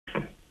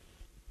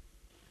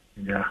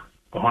Yeah.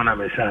 Ohana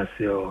me chance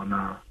o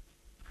na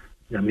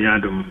ya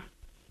miadum.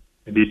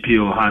 The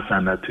PO has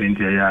under 20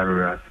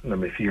 years na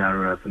me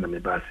years na me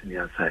ba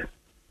senior side.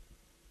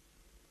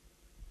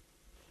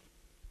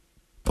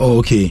 Oh,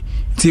 okay.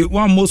 See,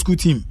 one more school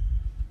team.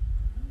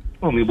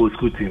 Oh, me both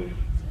school team.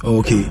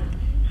 Okay.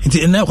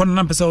 It's na kwa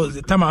na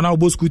pesa tama na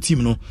both school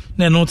team no.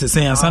 Na no te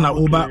say ansa na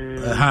oba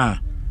ha.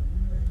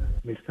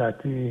 Me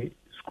start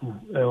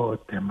school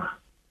tema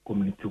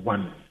community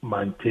 1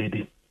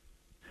 Mantedi.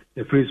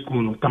 The first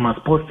school no tama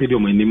sports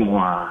stadium in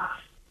Nimo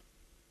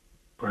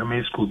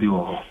primary school bi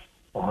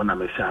o na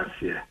me chance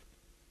here.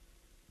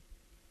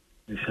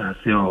 Me chance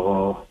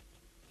o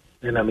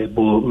then I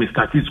me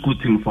started school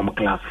team from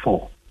class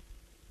 4.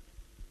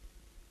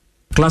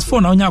 Class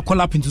 4 now you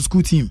call up into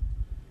school team.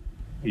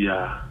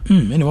 Yeah.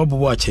 Anyway,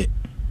 watch it.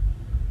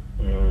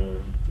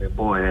 The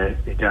boy,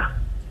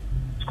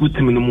 school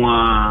team no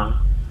more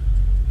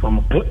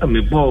from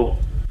me ball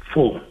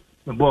 4,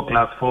 me ball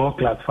class 4,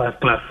 class 5,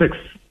 class 6.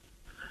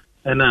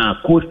 And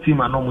coach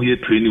team and no more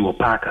training or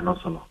park and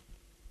also.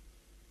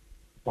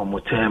 One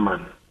more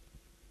chairman.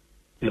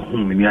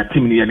 Me a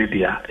team near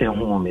the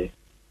home me.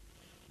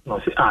 No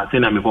say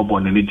then I'm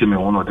born in the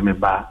one of them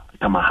ba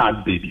my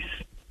hard babies.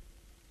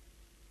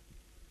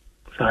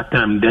 That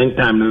time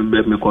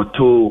me got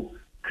to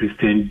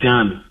Christian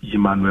John,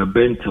 Emmanuel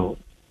Bento,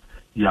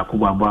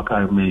 Yakubu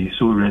Abubakar, may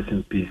so rest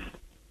in peace.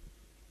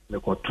 Me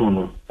got to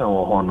no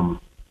honum.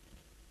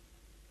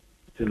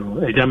 You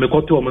know, I me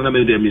got to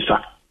me de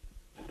misa.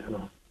 You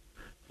know,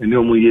 me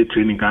no mo ye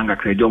training kanga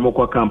krejo mo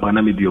kwa camp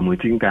na me dio mo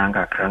tin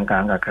kanga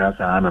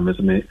krasa na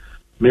me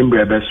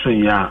member be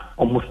swing ya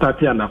almost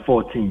started under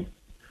 14.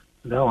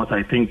 That was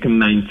I think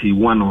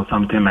 91 or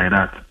something like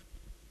that.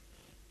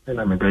 And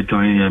I'm be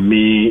joining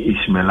me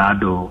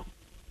Ishmelado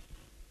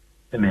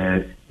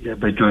and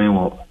be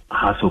joining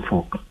House of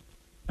Folk.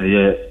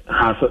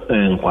 House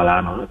in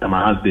Kualano, my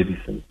house babies,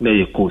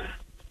 they coast.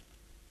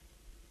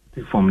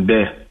 From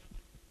there,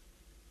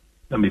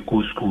 let me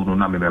go school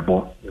no me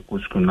bo, go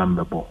school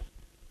number bo.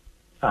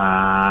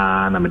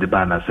 Na me the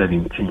band at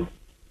 17.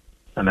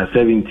 And at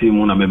 17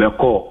 when I me be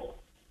call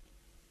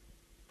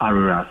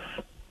Aruras.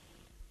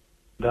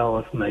 That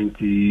was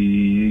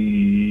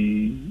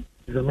 90.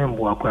 I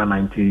remember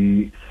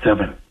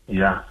 97.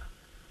 Yeah.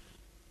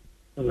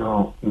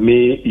 No,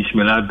 me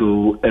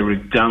Ishmelado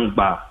Eric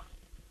Jangba.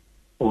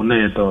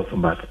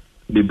 Oneto but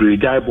the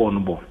bridge I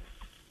born bo.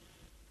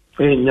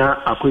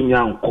 Fenya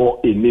akunya nko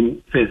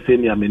enim fe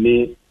senior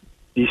me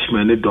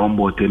Ishmael ne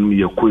dombo ten me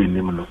yakọ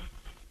enim no.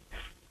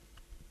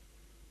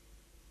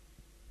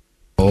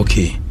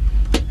 Okay.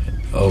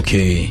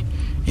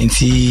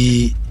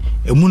 Inti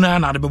emuna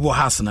na de bebo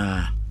has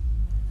na.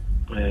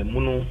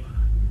 Munu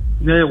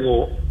ne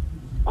wo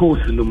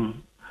course num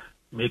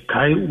me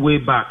kai way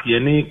back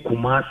yene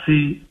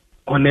Kumasi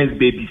Honest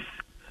Babies.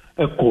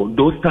 Echo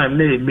those time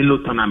ne Milo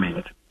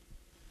tournament.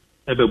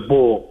 Ebe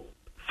ball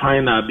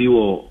final bi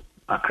wo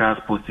Accra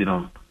Sports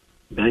Stadium.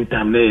 Then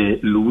time ne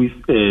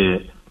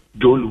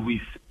Joe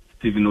Louis,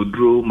 Stephen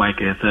Odro,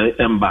 Michael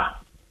Emba,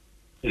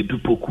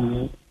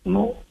 Edupoku,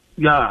 no,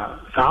 yeah,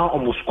 sa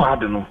almost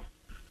squad no.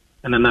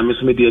 And then I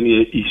miss me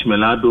the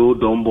Ishmelado,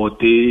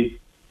 Dombote,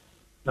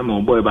 na my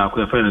boy back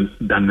with friend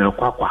Daniel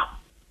Kwakwa,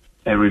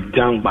 Eric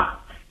Jangba.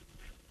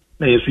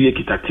 Na yesu ye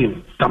kita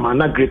team.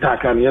 Tamana greater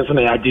kan yesu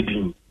na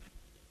yajidim.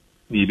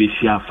 Ni be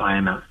share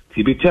final.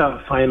 Ti be share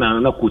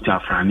final na coach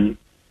Afrani.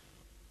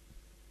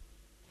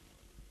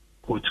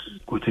 Coach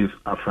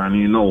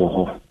Afrani no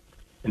ho.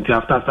 Until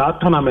after that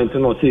tournament,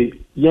 no say,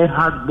 yeah,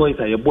 hard boys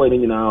are your boy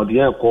in now, the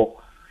air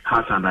call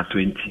has under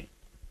 20.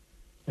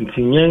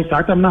 Until yeah,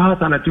 Satam now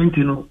has under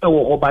 20, no,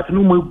 but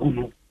no more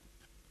good.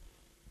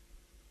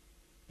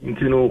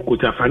 Until no,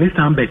 Coach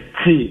Afghanistan, but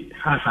say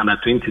has under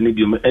 20,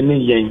 medium,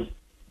 any yang,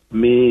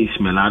 me,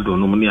 Ishmelado,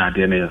 no money at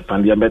the end of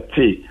Pandia, but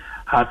say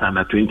has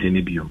under 20,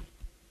 medium.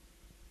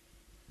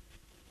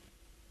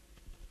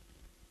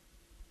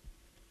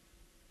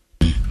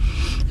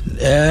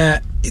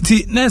 It's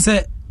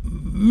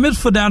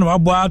midfield down my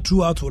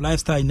throughout to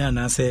lifestyle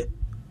na say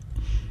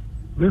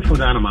midfield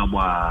down my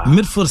boy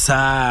midfield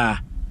sa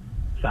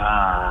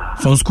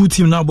from school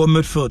team now about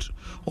midfield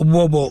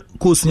obo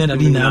coach near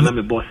the na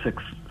me boss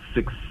 6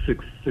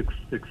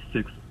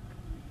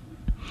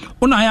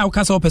 ona ya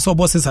ukasa opeso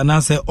boss 6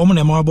 na say omo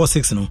na mo boss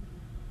 6 no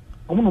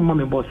omo no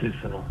me boss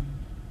 6 no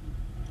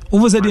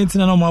over say the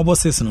na mo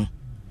boss 6 no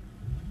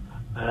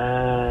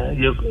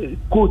your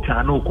coach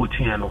no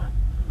coaching no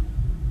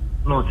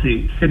no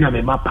see send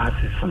me my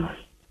passes no.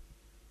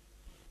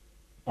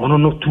 Ono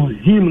no to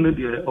him no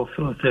the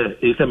often say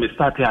is a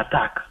start the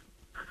attack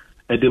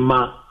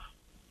edema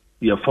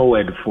your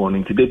forward for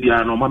into the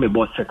bia no me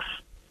boss 6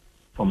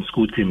 from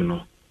school team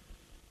no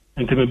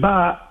into me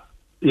ba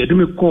ye do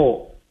me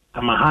call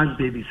my hand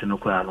babies no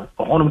kwa no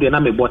ono de na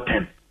me boss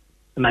 10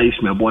 na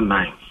is me boss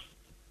 9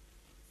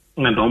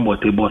 and don boss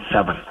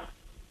 7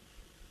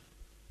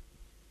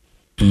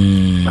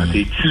 but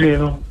the three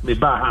no me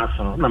ba has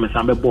no na me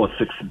sambe boss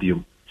 6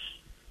 biom.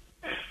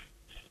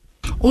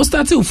 O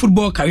started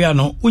football career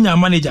no unya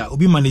manager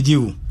obi manage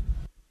you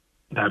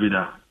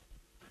Davida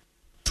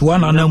to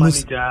one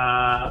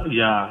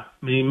manager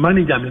me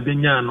manager me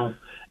benya no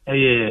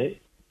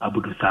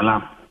Abdul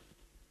Salam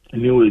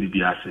ni we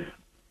di ase.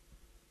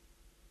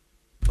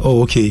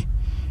 Oh, okay.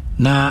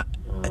 Na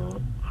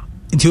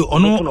into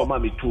ono no ma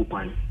me 2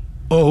 point.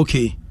 Oh,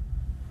 okay.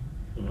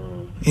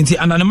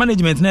 Into and the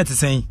management net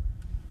saying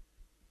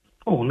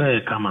oh na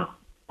kama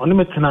oni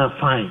me tena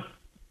fine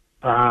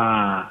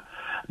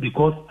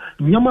because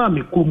nyama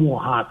me komu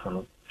heart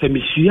no se me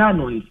hia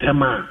no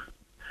ntema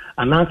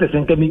anase se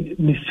nka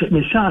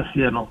me sha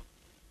ase no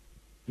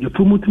ye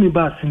promote me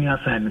ba senior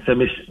side se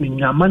me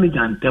nya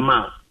manager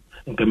ntema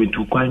nka me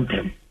tu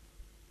kwantem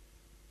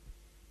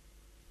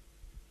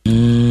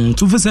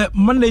to say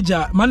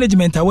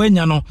management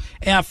awenya no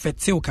e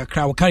affect you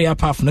kakra wo career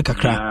path no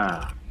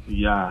kakra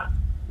yeah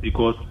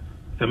because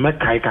se me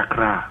kai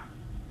kakra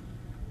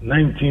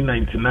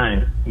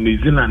 1999 New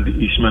Zealand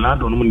Ishmael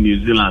Adon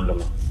New Zealand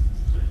no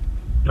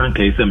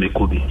nanka ise me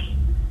kobi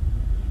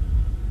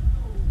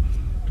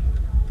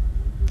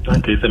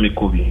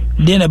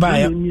dey na ba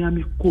ya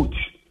me coach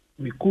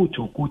me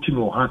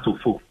me heart of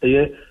folk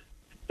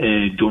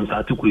Jones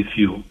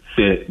Atukwefio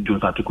say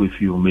Jones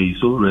Atukwefio may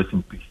so rest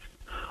in peace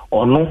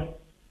ono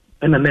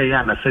ena na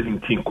ya na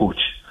 17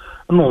 coach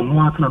no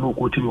atna no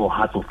coach me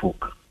heart of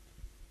folk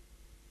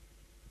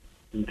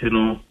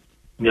ntino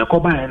me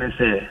akoba ya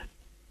say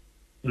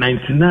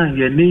 99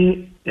 ye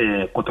ni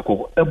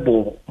kotoko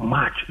ebo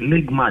match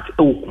league match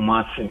e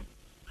Kumasi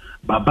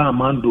baba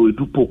Amando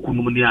edupo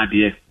kunum ni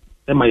ade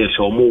e ma ye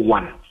show mo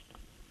 1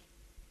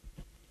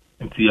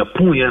 nti ya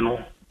pon ye no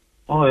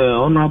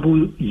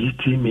honorable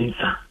Yiti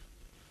Mensa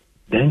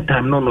then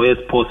time no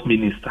sports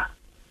minister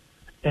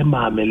e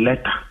ma me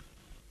letter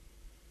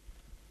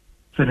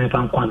se ne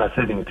fan kwanda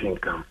 17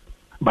 kam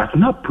but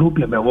na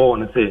problem e wo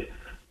on say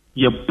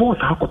ye boss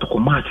ha kotoko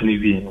match ni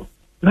wi no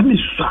let me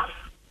start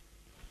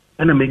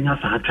ena menya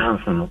sa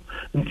chance no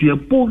nti e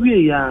bo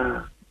wie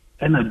ya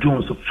ena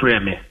Jones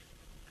frame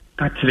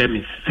ka kire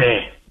me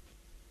say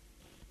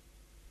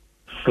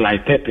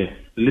slide Pepe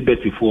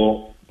Liberty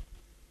for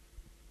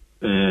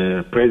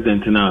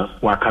president na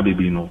waka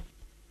bibi no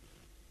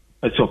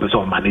ese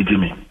opeso manage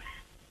me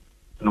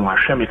no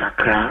ahwe me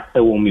kakra e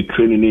wo me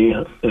training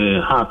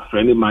heart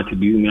training match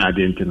bi ni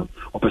adenti no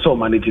opeso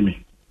manage me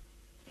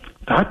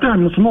that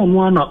time no small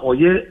no na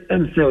oye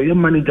say oye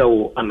manager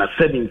wo under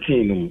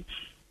 17 no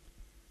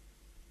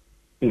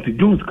into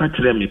Jones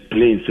catch them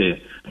playing say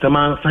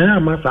man saya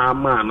masa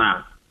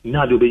na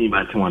nya do be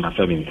invite one under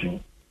 17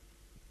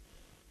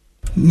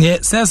 yeah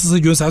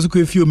says Jones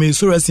Atukwefio may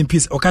so rest in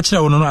peace o catch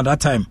them no at that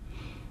time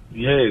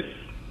yes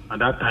at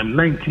that time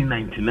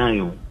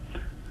 1999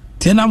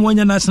 tena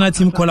mwanya national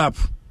team call up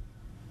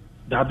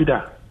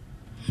dabida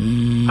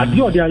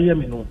adio de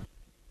ayemi no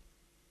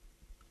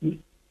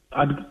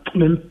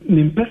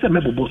ni mpese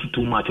mebobo so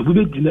too much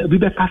we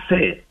be ka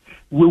say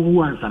we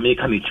want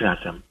America ni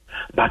chasem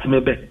but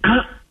maybe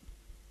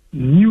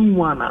new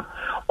one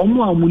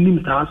omo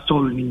amunim ta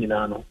story ni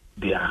nyina no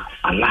they are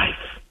alive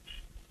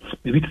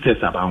maybe it says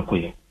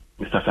Sabankwe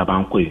Mr.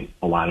 Sabankwe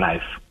or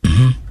alive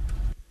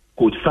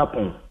Coach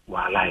Sapon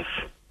were alive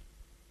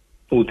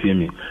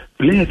OTM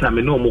players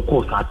are no more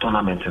course at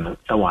tournament no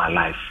they were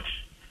alive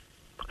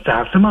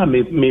so sama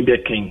me be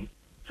king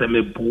se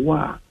me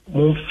boa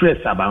mon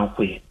frère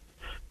Sabankwe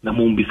na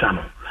mon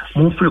bisano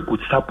mon frère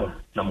Coach Sapon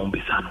na mon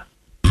bisano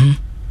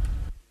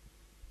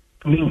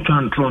me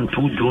try drawn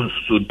to Jones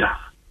so da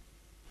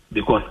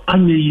because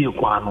anye ye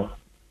kwano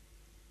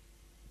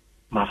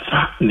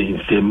mafa ne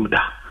nsem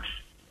da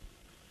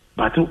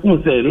but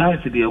who say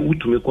life there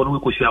utumi ko no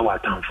ko shia wa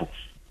tanfo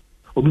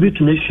obi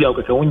betumi shia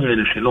ko se wonye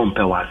le hwe no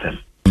mpe wa asem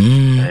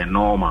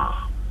normal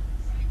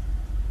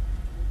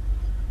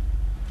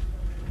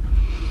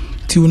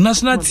to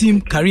national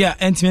team career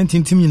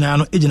team nyina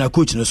no ejina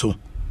coach no so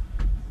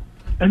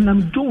and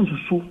I'm Jones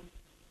so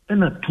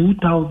in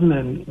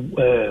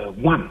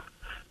 2001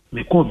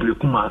 me call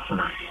Blekuma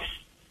Asana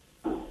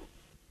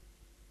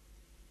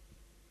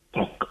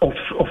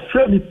of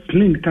fairly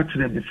plain catch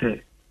them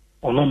say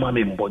or no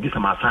mommy but this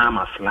my time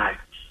as life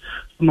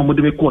no mo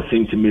de me call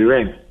Saint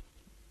Mirren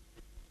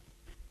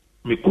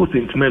me call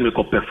Saint Mirren me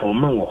call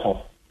performance wo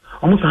ho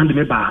almost hand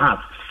me by heart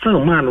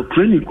so man no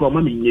training ko ma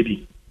me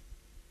nyebi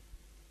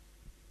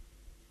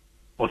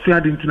o say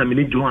adentina me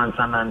ni Johan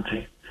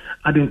Sanante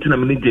adentina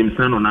me ni James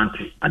Nano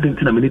Nante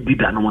adentina me ni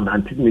Dida no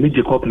Nante me ni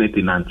Jacob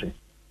Nete Nante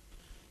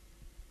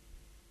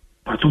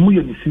but omo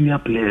ye senior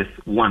players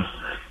 1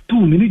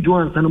 2 mini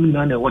Johan Sanu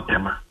na na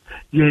wotema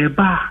ye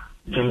ba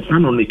James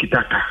Nano ne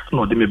kitaka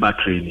no de me ba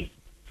training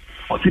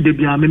o si de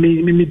bia me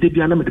de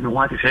bia na me de me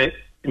ho atehwe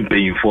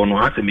mpanyinfo no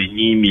ha se me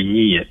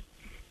nyi ye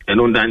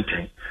eno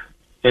ndanten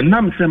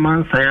enam se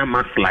man saya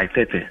mas like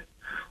tete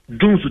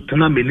Jones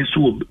tuna me ni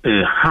so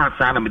ha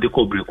sa na me de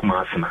ko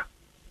Blekuma Asana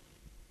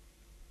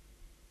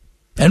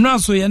eno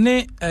aso ye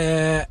ne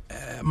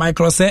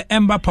micro say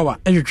ember power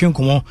ehwetwe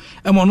nkomo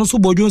e mo no so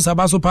bojo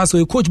nsaba so pass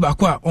o coach ba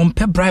ko a on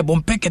pe bribe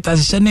on pe keta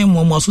hye ne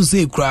mo so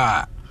say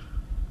kura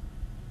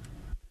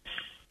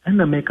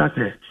ena make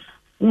say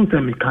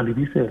unta me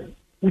candidate say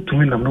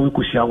utumi na no we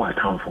ko shia wa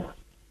town for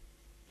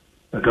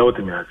Go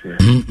to me, I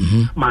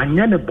say. My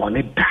name is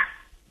Bonita.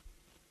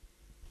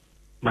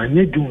 My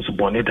name Jones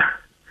Bonita.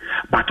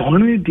 But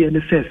only the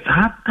end says,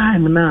 that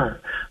time now,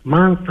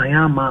 man,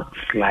 Sayama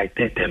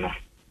slighted.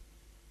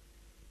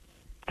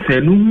 Say,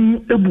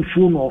 no, a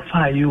phone or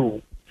fire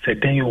you,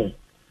 said you.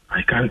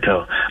 I can't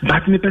tell.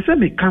 But me person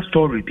me can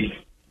story be.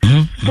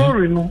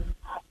 Story no.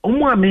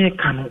 Omo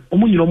American,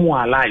 omo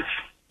yomo alive.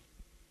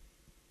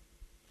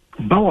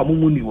 Bawa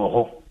mumuni wo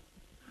ho.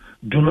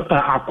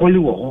 Akoli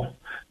wo ho.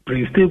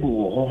 Prince Table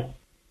wo ho.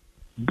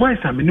 Boys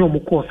amini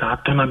omo ko sa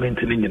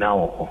tournament ni nyina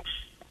wo ho.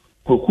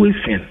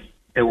 Kokuesien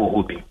e wo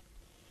ho bi.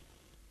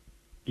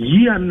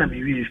 Yi anna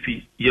mi wi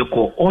fi ye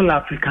ko All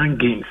African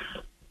Games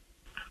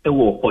e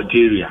wo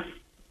Algeria.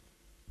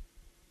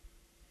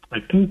 I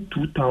think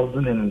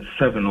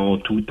 2007 or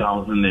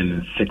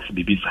 2006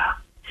 Bibisa.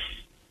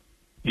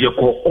 You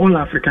call All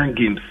African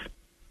Games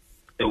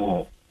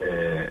or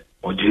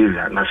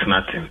Algeria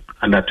national team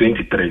under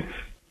 23.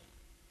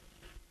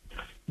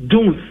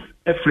 Jones,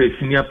 every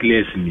senior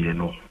players me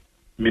no.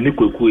 Many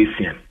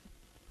Kokuesian.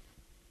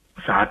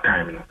 Sad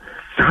time no.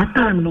 Sad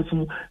time no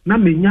so na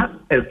menya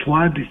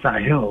Etoile du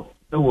Sahel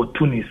or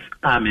Tunis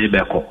me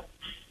beko.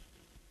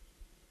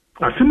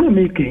 Asema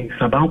making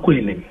Sabanko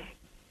enim.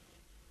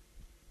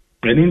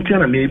 Any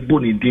time I may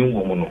bony din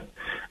woman,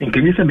 and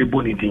can you say me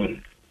bony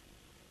din?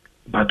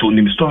 But on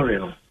him story,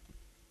 no.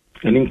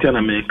 Any time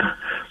America,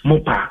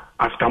 Mopa,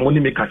 after money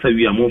make us say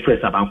we are more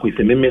fresh about quiz,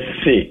 and me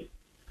say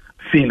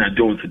na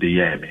Jones the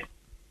year me.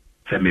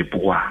 Say me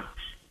bois.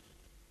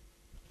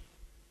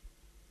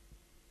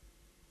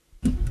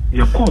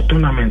 Your call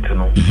tournament,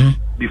 no.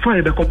 Before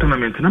I call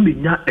tournament, na me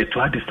nya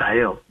Etoile du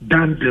Sahel,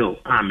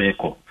 Dandel,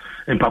 Ameko.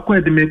 And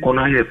Pakwa de me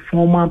kona a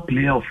former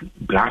player of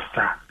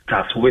Blaster,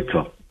 Tas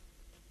Whittle.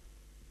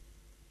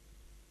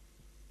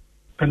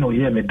 I know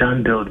yeah me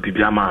Dandel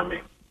bibia mame.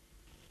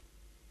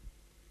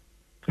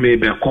 Me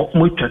be ko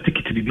mo twa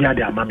ticket bibia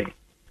de amame.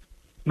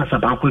 Na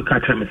sabanko ka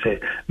tell me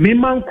say me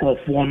man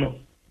crofo no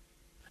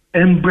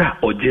embra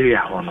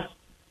Algeria ho no.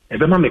 E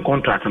be ma me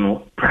contract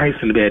no price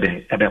no be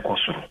den e be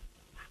koso.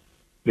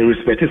 Me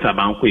respect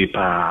sabanko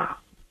pa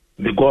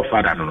the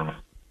godfather no.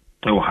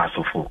 E wo house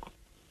of folk.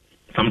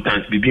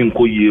 Sometimes bibi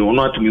nko ye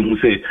ono atumi hu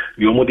say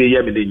the omode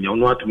ye me de nya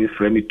ono atumi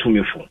frɛ me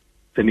tumi fo.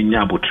 Se me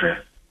nya abotre.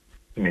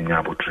 Me nya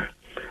abotre.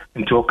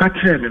 Into o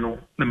catch me no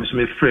na me so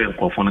me friend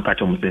ko for no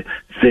catch me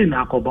say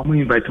na akoba mo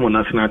invite mo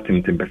national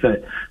team be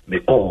say me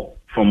call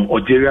from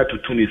Algeria to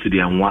Tunis the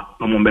anwa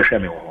no mo be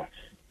hwe me ho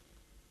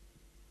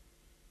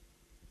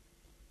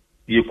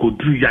ye ko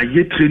do ya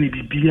ye training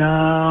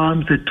bibia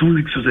me say 2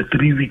 weeks or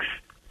 3 weeks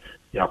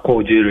ya call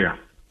Algeria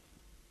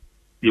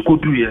ye ko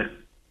do ye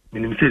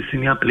me say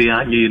senior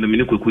player ye no me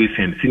ne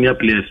Kokuesien senior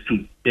players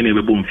too ene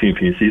be bom fin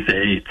say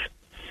 8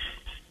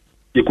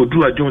 ye ko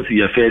do a Jones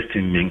ye first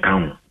team me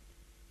kan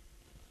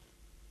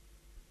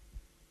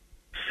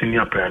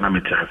senior player na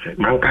me chance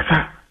man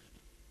kasa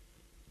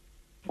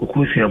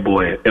Kokuesien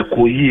boy e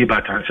ko yi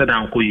but answer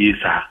dan ko yi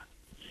sa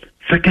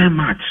second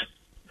match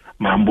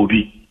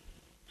mambobi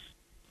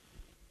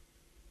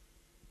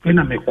when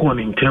I me call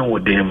in ten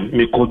with them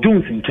me call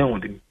Jones in ten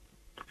with them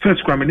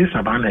first kwame ni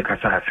sabana e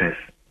kasa first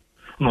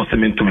no se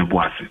me to me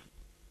boase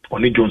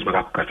oni Jones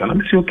baka kasa na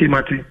me say okay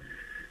mati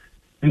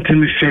until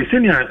me share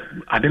senior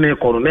adena e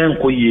call na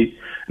enko yi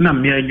na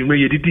me anwuma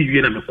ye didi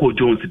wie na me call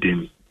Jones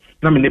dem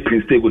na me ne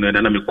Prince Tego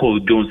na me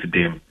call Jones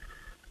dem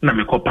na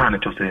me call pan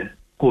to say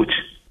coach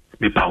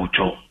me pa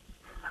ucho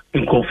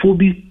nkofo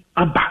bi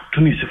aba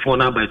Tunis fo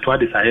na aba Etoile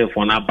du Sahel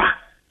fo na aba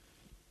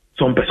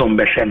some person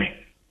be hwe me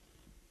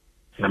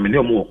na me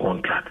ne mo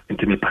contract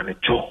into me pan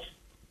cho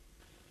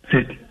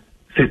say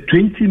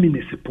 20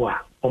 minutes po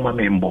o ma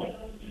me mbo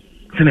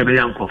se na be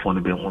yan nkofo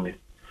no be hu me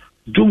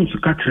Jones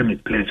ka tell me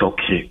place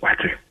okay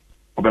wate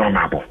o be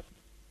ma abo.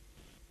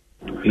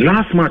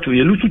 Last match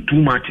we lose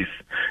 2 matches.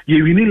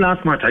 You win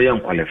last match I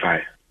am qualify.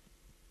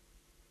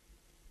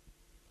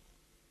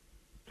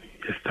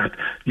 Yes, that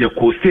your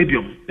co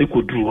stadium e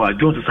could do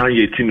Jones san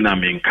your team na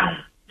main count.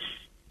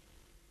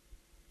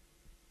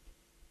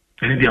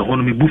 And they are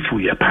going to be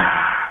bufu ya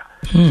pa.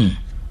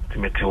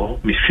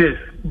 Timeteo me share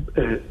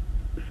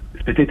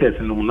spectators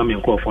no na me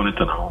call for it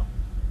now.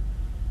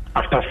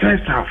 After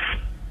first half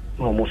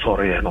no mo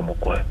sorry no mo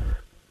ko.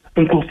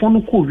 Nkofo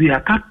no ko we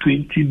aka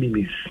 20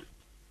 minutes.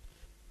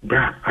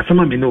 Bra,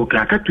 asama me no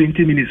ka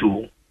 20 minutes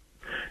o.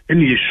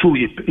 And you show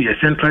your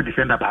central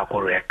defender ba ko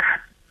record.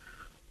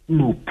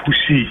 No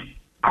pushy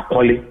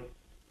Akoli.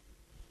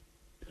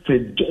 Say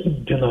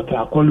Jonathan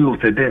Akoli o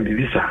se dem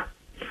visa.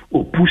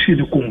 O pushy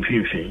the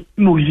confirm.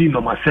 No yi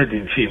number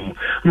 7 film.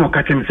 No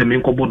ka tell me say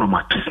me ko bo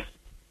number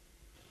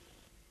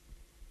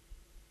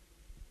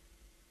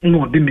 2.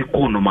 No dey me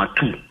call number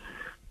 2.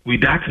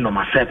 With that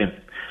number 7.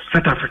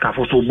 South Africa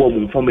for so bomb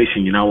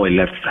information in our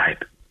left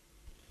side.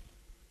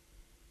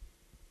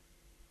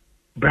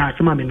 Bra,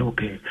 some me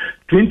okay.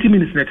 20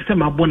 minutes next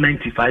time about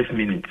 95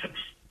 minutes.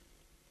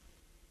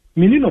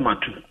 Mini number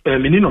 2,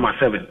 mini number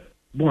 7.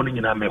 Born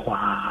in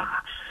mehwa.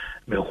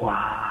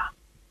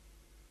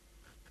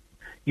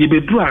 Ye be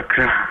do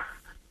Accra.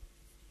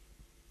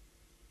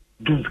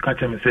 Jones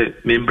catch me say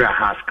member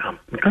has come.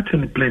 Me catch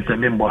me plane say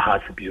member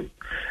has bio.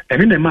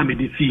 And then the man me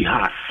dey see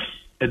has.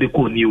 E dey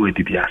call new way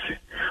di ase.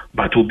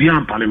 But obi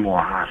ampane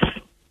more has.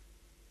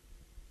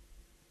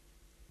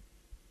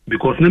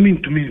 Because na me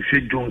to me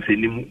say Jones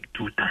him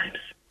 2 times.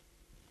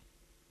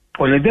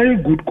 Or a very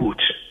good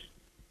coach.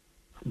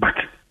 But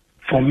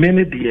for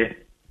many there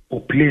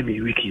or play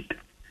me wicked.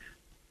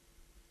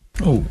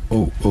 Oh.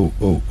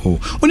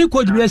 Only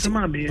coach bless.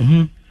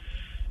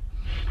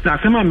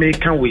 Sasema me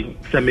can win.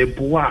 Se me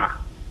boa.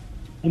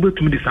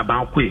 Ubetumi di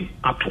sabankwe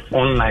ato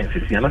online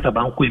sisi. Ana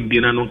sabankwe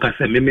mbina nonka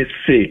se me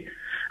say.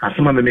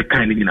 Asema me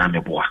kan ni nyina me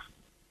boa.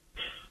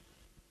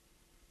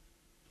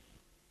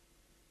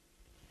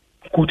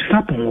 Coach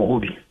Sapon wo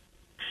hobi.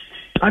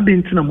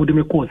 Adenti na mode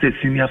me call say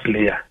senior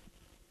player.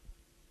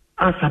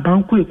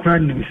 Asabankwe kura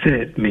ni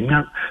say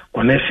menya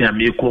connection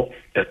me ko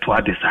eto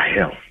ade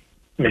Sahel.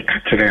 Me ka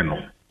kire no.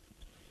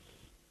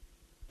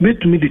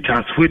 Met me the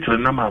transfer to the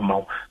number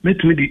amount.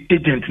 Met me the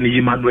agent ni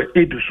Emmanuel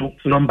Edusu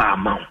number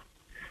amount.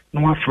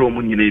 No one from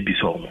when you may be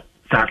so.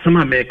 Some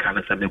American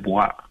as a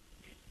meboa.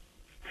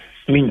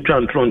 Mean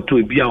tron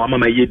to be our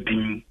mamma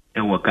yedding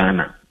and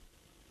Wakana.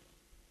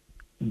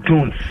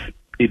 Jones,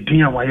 a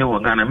dear wire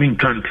Wakana, mean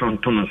tron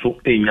to so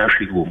a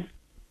yashi room.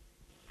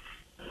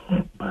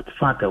 But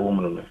father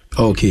woman.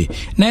 Okay.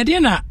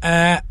 Nadiana,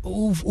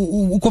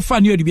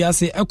 Ukofan you to be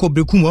as a echo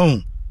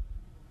Bekum.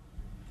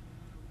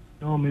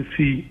 No, me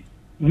see.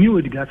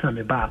 New Edgasa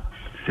me back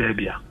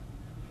Serbia.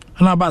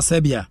 And about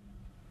Serbia?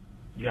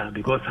 Yeah,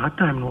 because at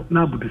time no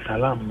Nabu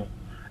Salam no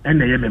and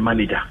the Yemen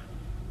manager.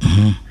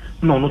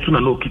 No sooner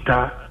no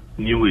kita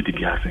New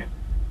Edgasa.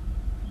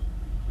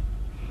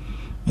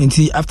 And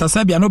see after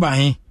Serbia no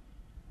by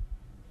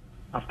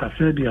after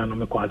Serbia no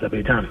me ko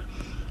Azerbaijan.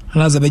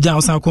 And Azerbaijan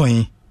was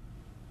going.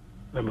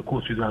 Let me go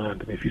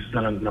Switzerland, me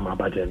Switzerland na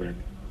mabaje men.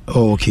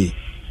 Okay.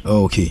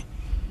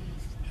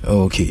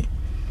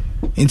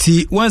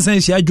 Nti one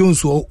sense ya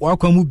Jones wo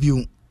akwamu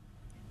biu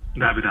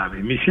David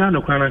Michia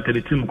no kwana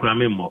kan team kura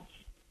memmo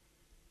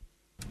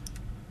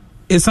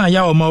esa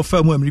ya o ma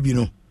fa mu amri bi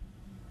no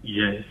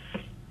yes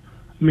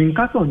min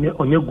ka so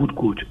onye good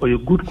coach or a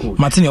good coach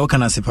Martin o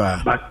kana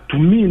sepa but to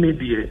me ne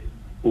dey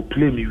o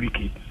play me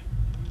wicked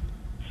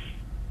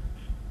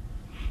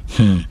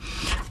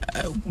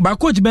ba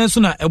coach ben so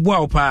na ebo a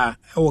opa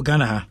e wo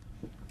Ghana ha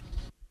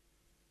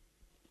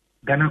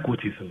Ghana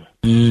coaches no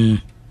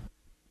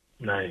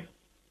nai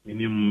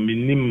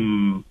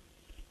minim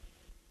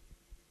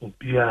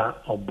obia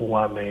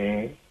oboa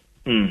me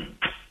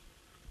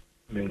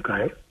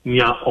minkai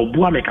nya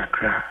oboa me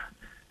kakra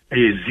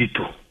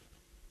Zito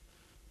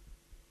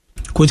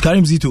Coach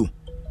Karim Zito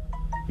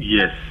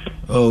yes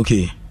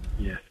okay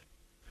yes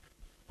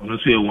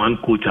honestly one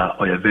coach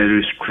or a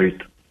very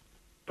straight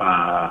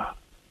but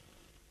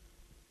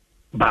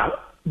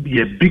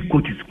be a big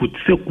coach is coach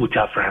say coach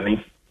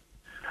afrani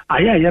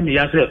aya me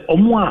ya say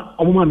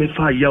omo me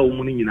fa ya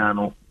omo ni nyina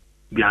no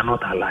they are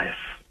not alive.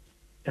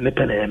 And the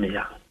penny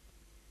ya.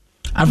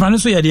 Afrani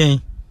so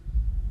yadi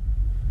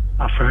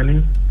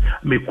Afrani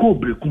me ko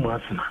breku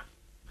masna.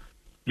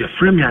 Your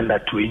frame under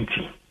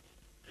 20.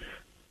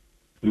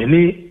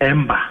 Many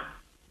Ember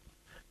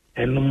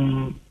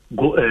and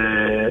go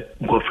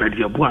Fred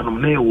Yabu and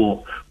ne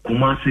wo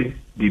Kumasi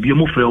bibi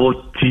mo frɛ wo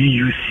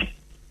TUC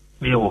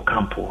me wo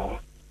campo.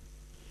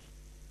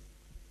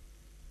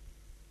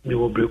 Me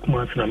wo breku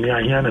masna me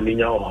ahia na me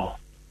nya wo.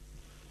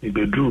 The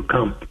bedroom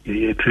camp,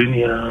 a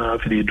training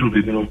after the drew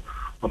beginning.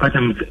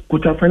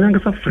 Could I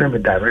finance a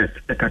frame direct?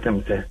 A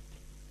catam say,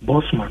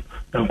 Bossman,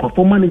 and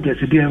for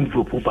managers, a DM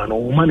group and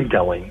all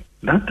manager wing.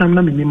 That time,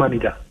 I'm a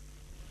manager.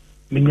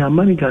 Minya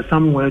manager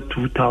somewhere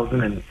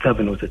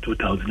 2007 or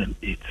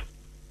 2008.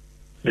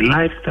 The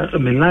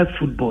live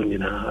football,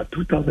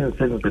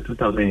 2007 to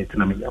 2008,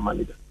 and I'm a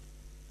manager.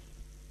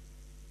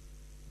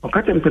 I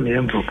can't tell me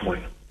envelope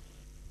point.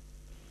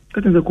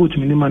 Cutting the coach,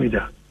 mini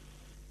manager.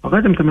 I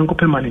got him to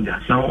make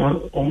manager. Now,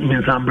 on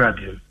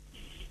Zambia.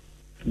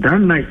 That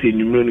night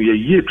in a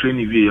year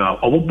training, we are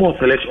our boss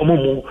selection,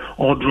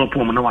 or drop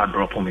home, now I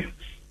drop home.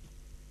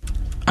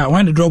 I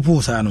want to drop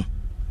who, Sano.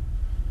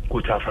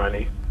 Coach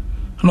Afrani.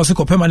 No, so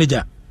copy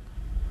manager.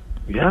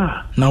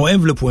 Yeah. Now,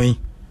 envelope point.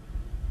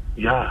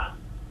 Yeah.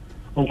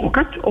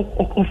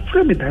 Or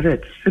frame it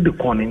direct, said the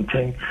corner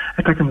chain.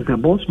 I catch him the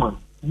boss man,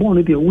 born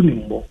with a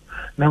winning ball.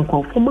 Now,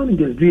 call for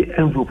managers, the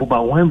envelope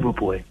about one envelope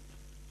away.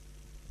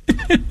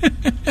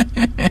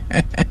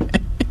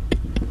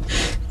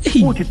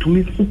 What to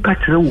me who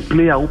catch a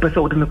player who pass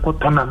out in a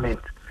tournament?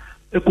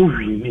 A go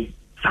win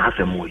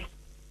Sasamoy.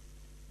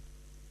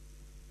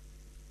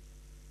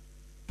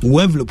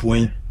 Envelope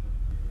point.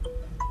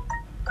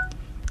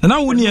 And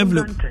now we need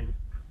envelope.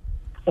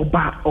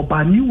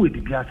 Oba new with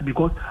the gas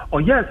because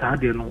yes, I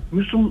don't know.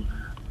 Me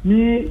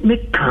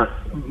can't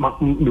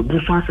me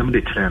busa some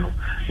the channel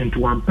into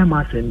one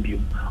pema send you.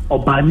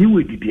 Oba new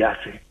with the gas.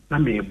 Na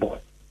me bo.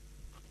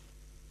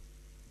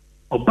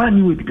 Oba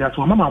new with the gas.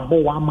 Mama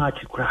bo one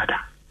match crowd.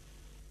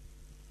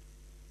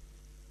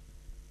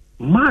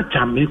 Match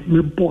and make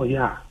me boy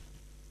ya.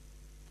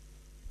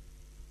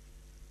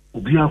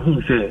 Obi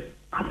ahun say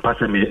I'm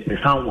passing me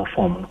sound of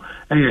form.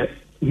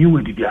 You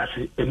will be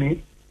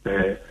any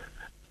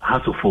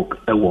House of Folk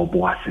a war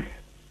bossy.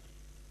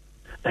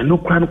 And no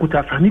crown could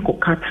have an equal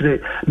country,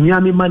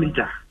 Miami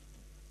manager.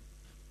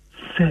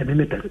 Said in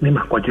it, name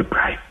a quadri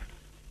bribe.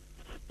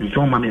 You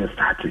don't money and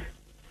started.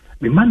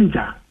 The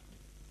manager,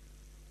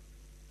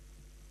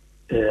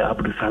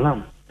 Abdul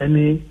Salam,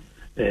 any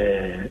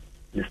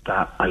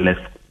Mr. Alex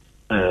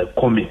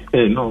Kumi.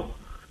 No,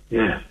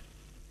 yeah.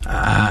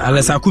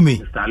 Alex Akumi.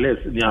 Mr.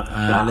 Alex,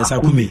 yeah. Alex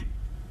Akumi.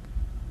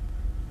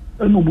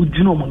 No, would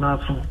you know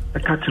Monaso? A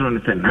catcher on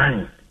the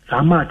 9.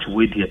 So much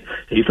with you.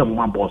 He's a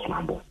one boss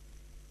mambo.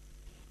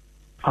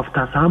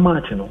 After so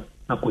much, you know,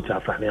 I could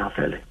have a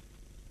fairly.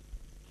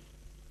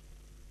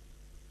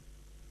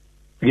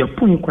 Your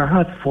point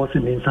has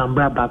forcing me some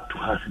back to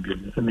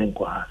Hasibium, and then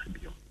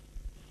Hasibium.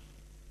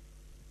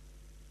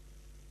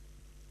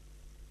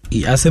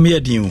 As a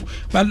mere deal,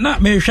 but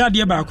not me shad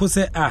ye back who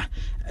say,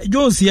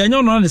 Josie, I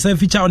know not the same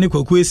feature on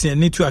equal question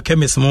need to a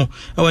chemist more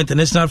or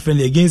international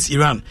friendly against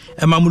Iran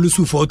and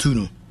Mamulusu for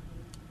Tunu.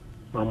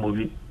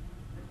 Mamobi.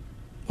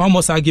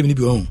 Almost I give me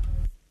the own.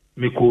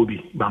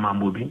 Mikobi,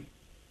 Bamamobi.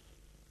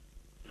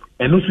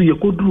 And also you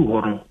could do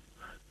horror.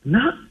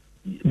 Now,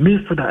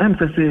 Miss for the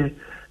emphasis.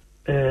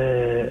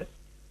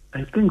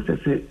 I think they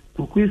say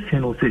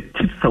question or say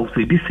chips or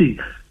say this say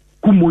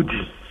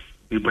Kumoji,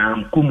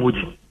 Ibrahim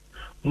Kumoji.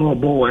 No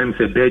boy and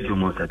say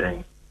Belgium or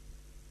say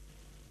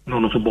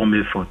no so bomb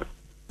effort.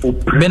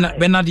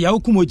 Bernard Yao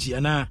Kumoji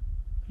and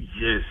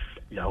yes,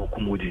 Yao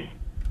Kumoji.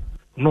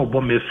 No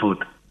bomb effort.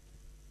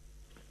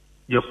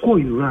 You call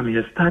you run,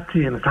 you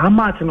starting and how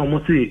much no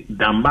more say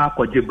Damba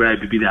or Jebra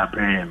be their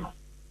brain.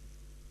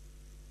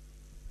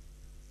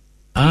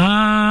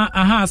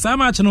 So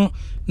much no.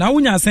 Now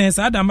when you saying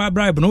so that my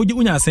bribe no you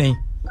when saying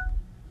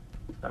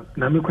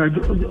na me cry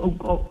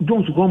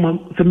Jones go man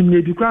say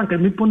me be crank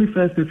me pony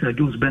first say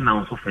Jones ben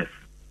now so first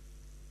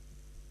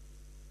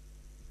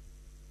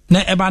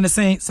na e ba ne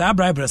saying so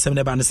bribe say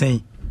ne ba ne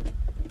saying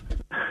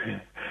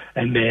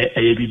and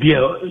e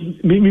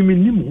bibia me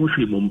nim ho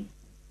hwe mom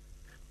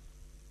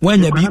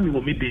when you be me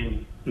wo me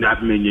den na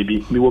me nya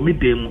bi me wo me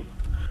den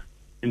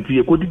nti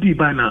e ko didi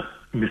ba na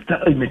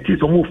Mr. Meti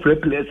so mo free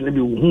place na bi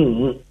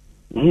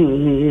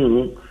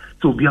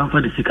so be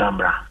for the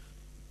Sicambra.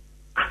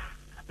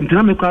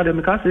 Until me crowd,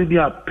 me can't say be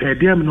a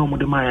pedium no more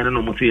than my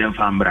no more and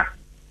fambra.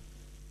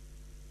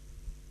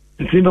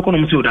 Until me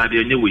come so that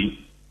the way,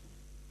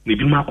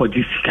 maybe Marco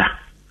Jessica.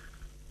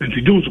 And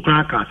to do to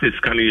crack and say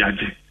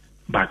Scaliaji,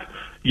 but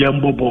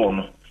Yambo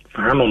Bono,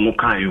 Fano no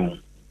Kayo.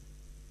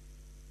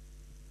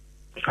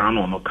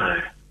 Fano no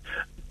Kai.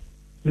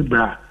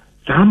 Libra,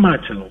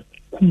 Samachano,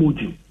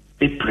 Kumuji,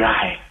 a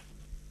pry.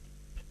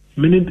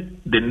 Meaning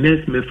the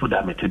next method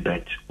I made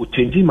bench will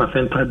change my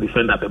central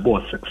defender the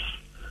ball 6.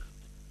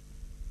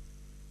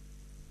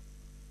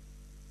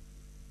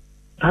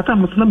 That I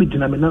must not be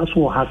denominated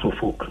so House of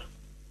Folk.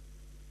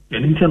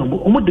 And in turn,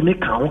 almost the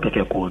make count like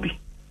a Kobe.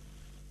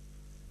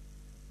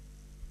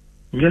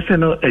 Yes, I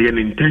know an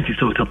intention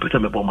so to put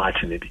them about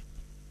match in it.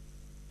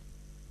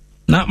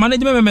 Now,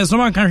 management members, no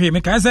one can hear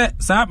me. I say,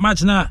 Sir,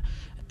 match now,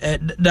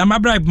 the my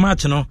bribe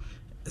match, no.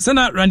 Send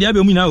out Randy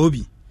Abumina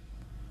Obi.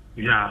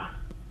 Yeah.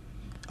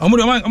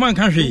 Man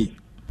can hear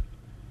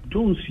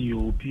Don't see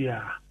you,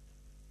 dear.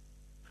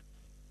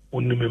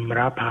 Only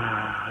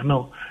memorapa.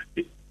 No,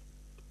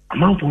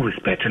 I'm for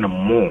respecting them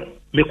more.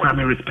 Make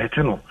me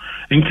respecting them.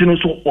 And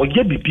so, or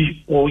yet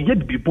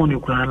be born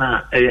Ukraine,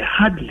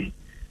 hardly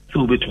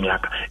so bet me.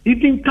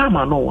 Even time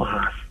I know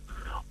has.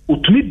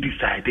 To me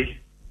decided,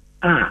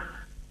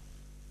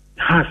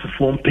 has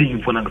form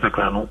paying for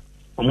Naxacrano,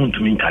 I want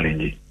to mean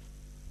challenge.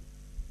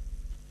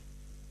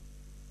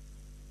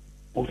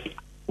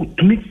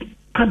 To me,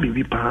 can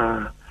be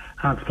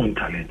has phone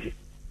challenge.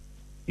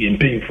 In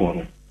paying for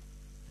them.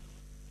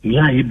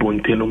 Nia yi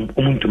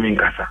bontenum to mean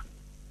casa.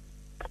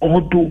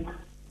 Although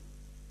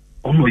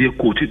ono ye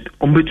quoted,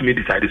 to me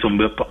decide some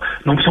better.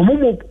 No, some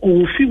more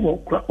or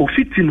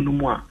fit him no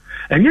more.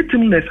 And yet,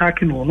 him less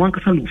hacking on one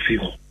casa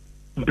feel.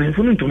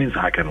 Benfonin to me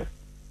hacking.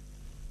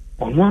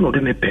 On one of the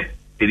nepe,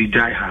 a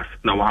dry house.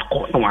 Now I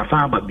call no one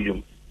far but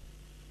bium.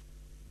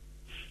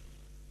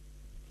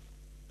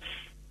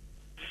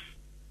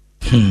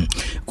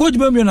 Coach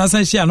Bumbion as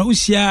I share no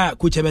share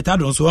coach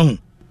Betadon so.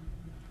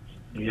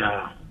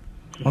 Yeah.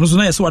 On so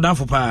nice what down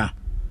for pa.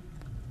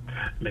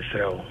 Me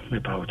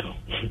powder.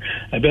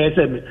 I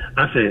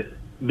say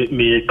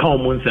me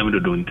come on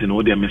 7 don't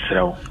know they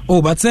Mr.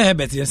 Oh, but say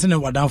bet you send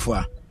what down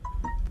for.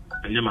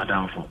 And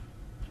madam for.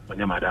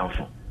 When madam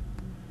for.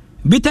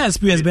 Bitter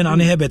experience been on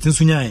here bet in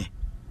Sunyai.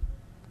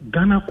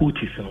 Ghana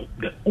coach is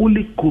the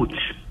only coach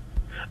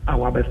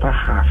our best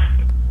has.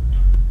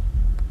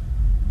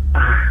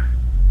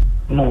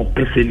 No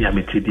person ya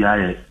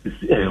metedia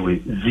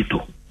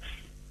Zito.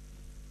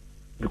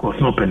 Because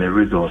no penny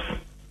resource.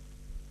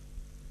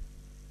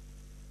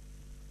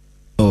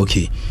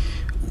 Okay.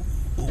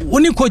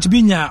 Only coach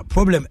binya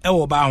problem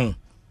ewo ba ho.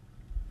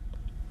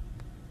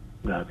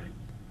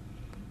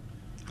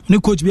 Only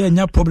coach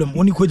binya problem,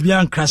 only coach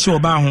binya crash o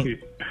ba ho.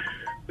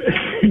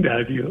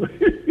 Daddy.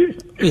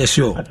 Yes,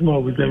 sure. That's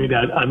more with me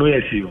that I know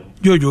yes you.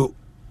 Jojo,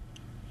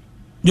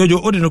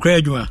 what did you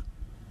cry, Juma?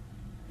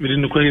 We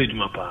didn't cry,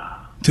 Juma.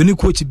 To any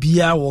coach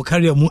be our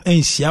carrier moon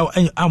and see how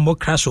I'm more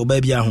crash or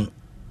baby.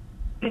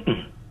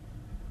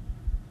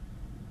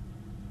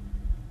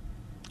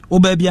 Oh,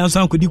 baby, I'm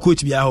some could you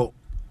coach be out?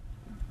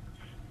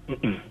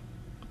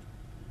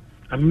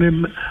 I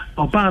mean,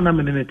 Obama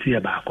minute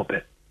about copy.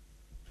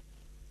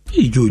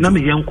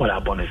 Nami young call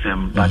upon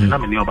him, but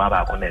Nami your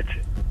Baba connect.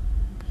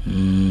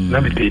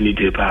 Nami pay any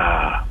day,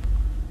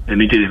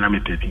 any day, Nami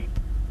pay.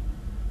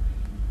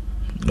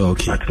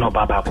 Okay. But no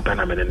Baba copy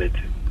a minute.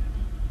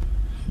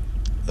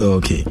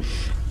 Okay.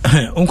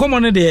 Uncle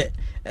on the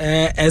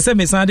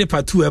SM Sunday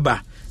part 2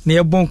 eba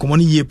near bon common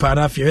ye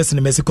para fierce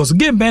in Mexico. So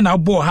game ben our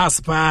ball has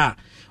pa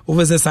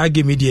over the side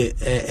game media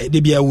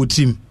debia wood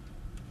team.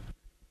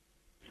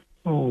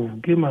 Oh,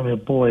 give my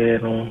boy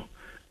no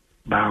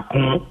back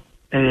home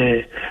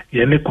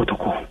yene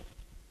kotoko.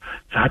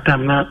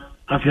 Satam na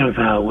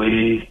afianza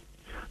we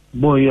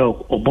boy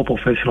or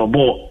professional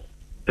ball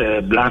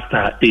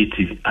blaster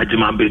 80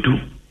 Ajimambedu.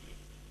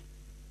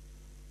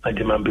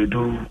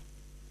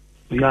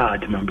 Yeah,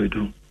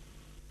 Ajimambedu.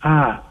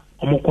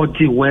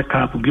 Omokoji wake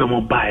up bi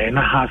omo bae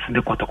na house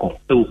de kotoko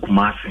e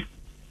Kumasi.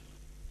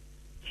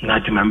 Na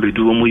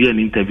Ajimambedu omo ye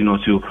ni interview no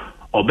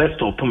so best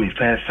stop me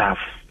first half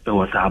it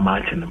was our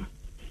match them.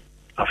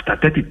 After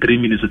 33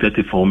 minutes to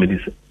 34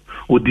 minutes,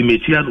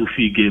 Odimetia no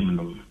fee game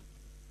no.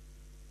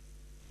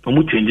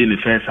 Omo changing the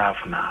first half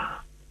now.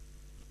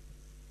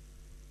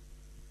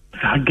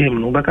 That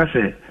game no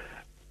because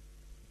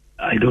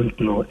I don't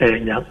know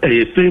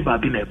a favor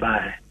been a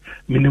buy.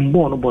 Meaning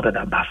more no bother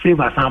that but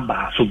favor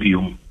samba so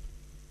biom.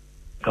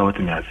 Ka what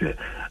me say.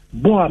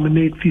 Boy me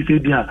make fee say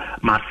dia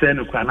my friend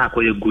no kwa na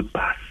a good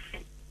pass.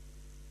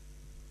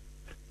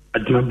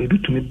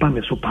 Ajimambedu to me ba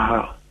me so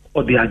power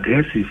or the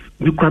aggressive.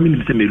 Me kwa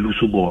me say me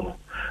lose ball.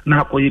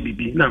 Na akoye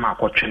bibi na ma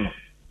akotwe no.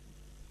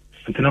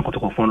 Ntina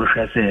kotoko fon no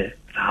hwe say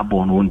sa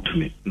ball no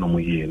ntumi no mo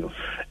ye no.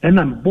 And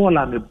am ball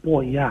am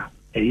boy ya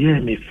eye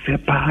me fe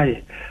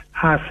pae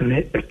has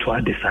ne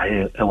eto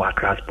desire e wa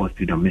transport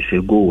stadium me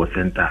say go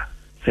center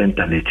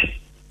nechi.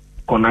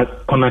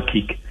 Corner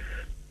kick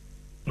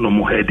no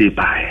mo head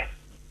by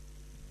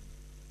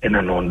and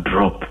an on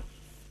drop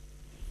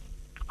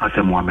as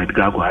a Mohamed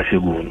Gago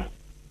Ashegun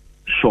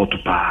short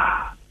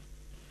pa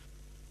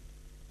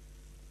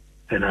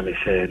and I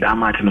say that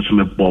match no so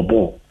me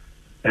bobo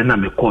and I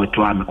me call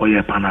to am call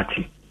ye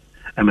penalty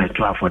and me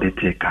try for the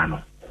take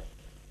no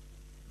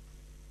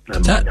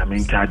I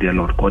mean charge the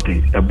Lord court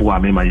e bo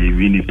am ma ye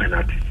win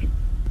penalty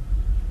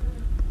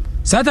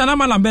Satana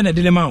malam bene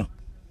dilemma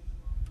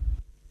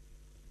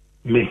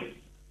me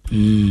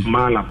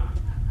malam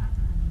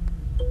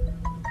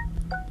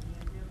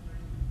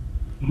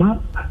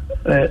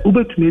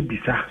ubetumi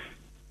bisa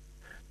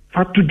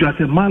fatu just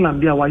malam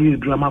bia why you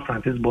drama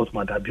Francis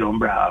Bosman that be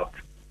umbra out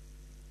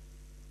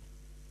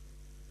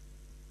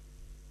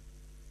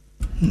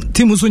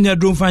timu sunya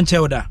drone fan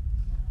chelda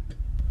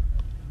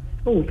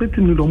oh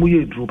fetimu do mu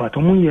ye dro but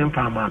omu ye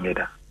mfa ma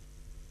meda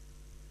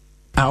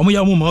omu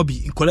ya omu ma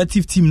obi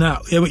collective team na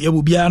ye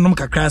bo bia nom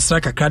kakra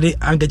sra kakra de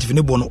handkerchief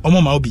ne bo no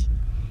omu ma obi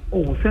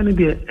oh send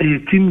the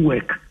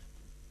teamwork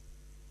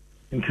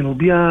nti no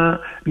bia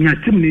ni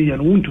atim ni ya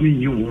no wontumi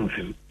nyi wo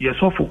mfim ye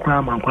so for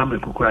kra man kwa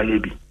mekukura ye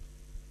bi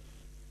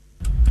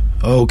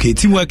okay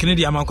teamwork ne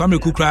dia man kwa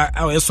mekukura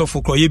ye so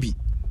for kra ye bi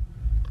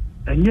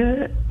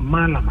enye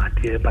mala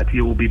mate but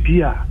ye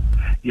obibia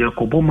ye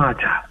kobo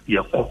matcha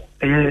ye ko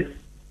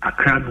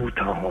akra no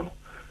ta ho no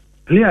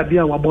player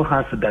bia wabo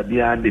has da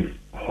bia dem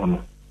ho no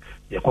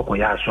ye kokko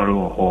ya asori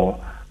ho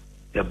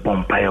ye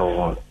bompaye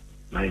ho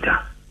naija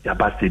ya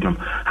ba stadium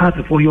has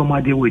for your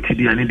made we ti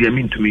dia ne dia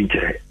mintumi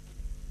nkere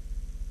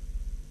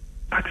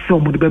but so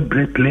mo de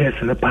be players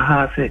ne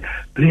pa say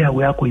player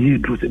we akoye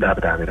dru se da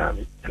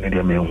ne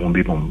dia me hu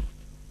bi bom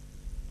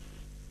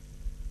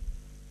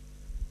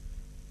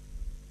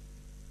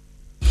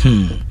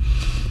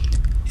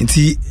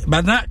Inti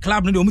badna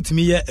club no de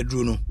omutimi ye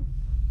adru no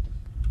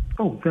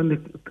oh then the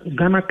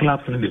Ghana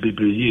clubs in the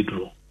be ye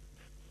dru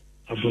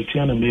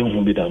abotia na me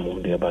hu bi da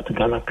mom de but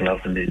Ghana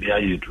clubs in the dia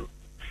ye dru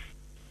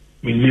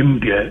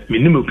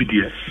minim obi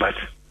there but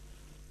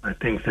I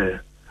think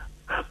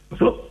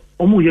so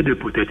omu ye the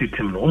protected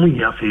team no omu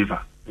nya favor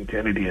in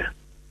any there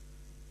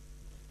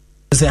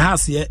say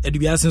has ye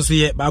edubiasen so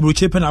ye babro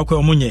chepe na akwa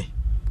omu nye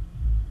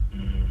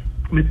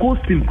me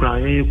costume kra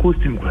ye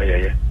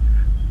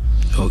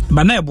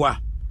ba na eboa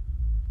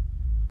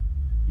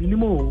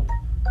minimo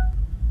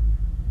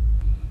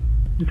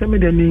nseme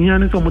de ni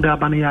yan so mu da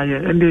ba na ye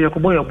ende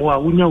yakobo yebo a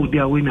wunya udi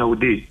a we na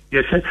udi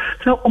ye say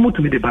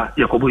omutumi de ba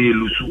yakobo ye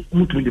lusu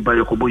omutumi de ba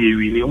yakobo ye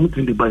wini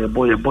omutumi de ba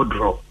yebo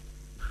draw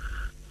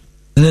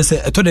ne say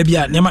eto de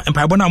bia nema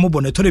empaibo na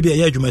mobo ne eto de bia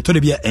ye adwuma eto de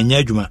bia enya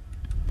adwuma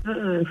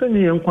se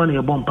ni ye nkwa na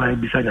ye bompa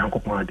bisa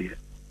Nyankopon ade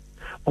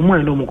omo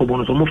en do mo ko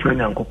bono so mo fra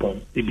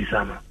Nyankopon e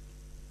bisa ma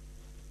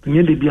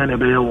nye de bia na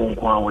be ye wo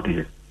nkwa wo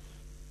de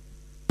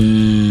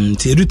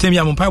ti edu tem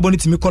ya mo empaibo ni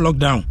timi call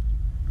lockdown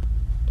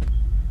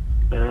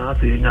I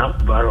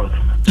say virus.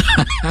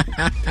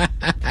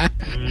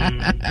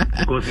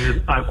 Because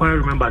I quite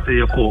remember say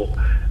you call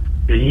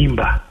a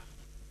yimba.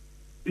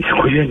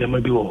 You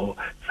maybe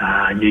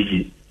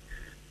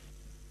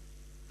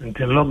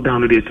until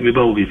lockdown days to me ba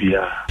obi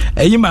bia.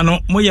 A yimba no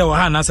mo ye wo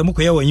ha na se mo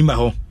koye wo yimba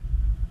ho.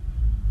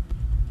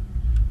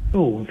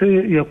 Oh,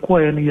 say you call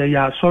any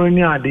ya sorry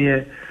ni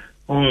ade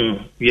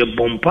ye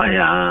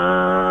bompire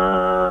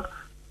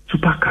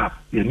Super Cup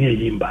ye ni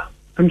yimba.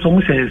 I'm so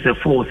much say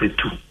 4 say 2.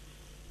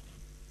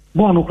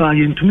 Bono ka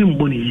ye ntumi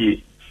mboni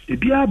ye. E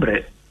bia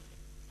bre.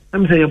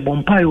 I'm say ye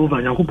bompire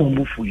over Yakobon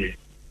bufu ye.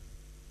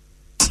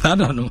 I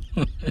don't know.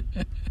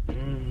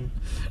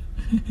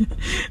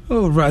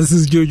 Oh,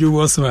 Francis Jojo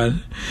Bosman.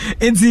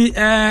 Enti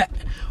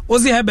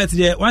was he Herbert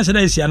there? One should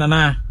I see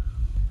Anana?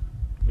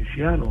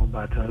 Michiano,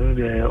 but I know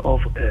they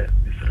off air,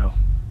 Mr.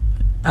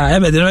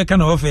 Herbert never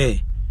can off air.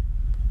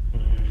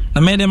 I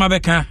made them a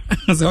becker,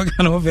 so I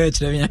can off air.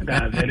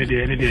 That's any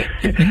day.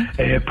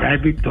 A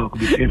private talk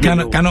between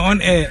can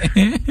on air.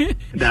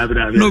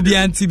 No, be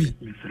anti.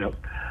 Mr.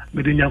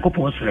 But in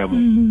Yakobon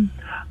Sremo.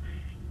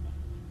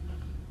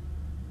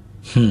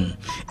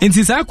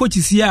 Enti saa coach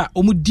sia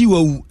omudi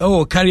wawu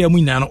e carry amu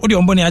nyina no ode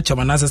ombone a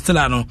chama na still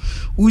ano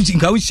uchi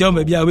nka uchi o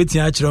bia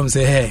wetin a kire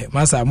say hey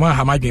masa mo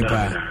ha madwen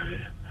pa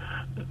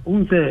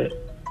unse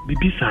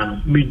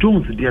bibisa me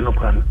Jones dia no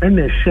kwan e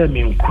na share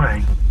me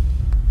nkran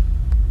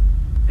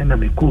e na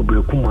me ko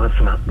bre kuma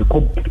asna me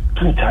ko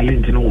two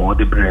challenge no wo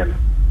de brain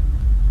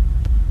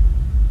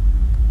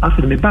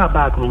after me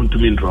back no to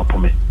me drop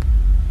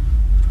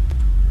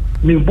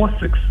me boss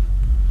 6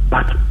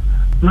 but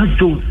not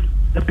Jones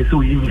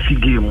episode you see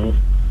game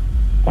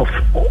of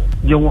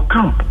your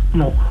camp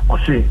no or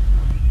say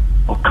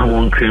or come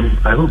on cream.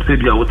 I hope say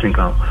you are think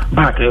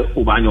back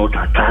Obanyo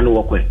Tata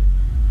no work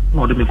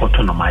no de me got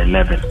on my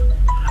 11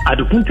 at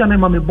the point time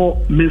me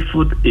ball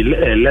midfield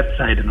left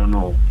side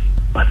no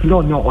but no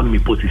on me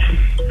position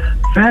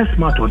first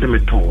match or them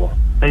to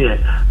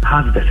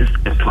has the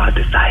system to have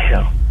the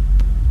Sahel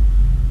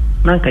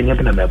man can you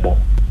be na me ball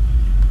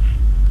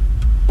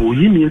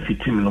we need a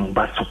team no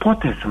but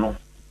supporters no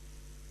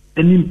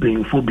any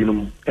painful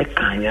binum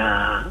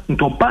ekanya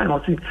nto ba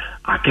no si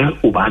ake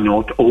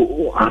Obanyo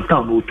o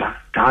anta no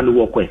ta no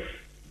work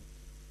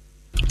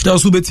da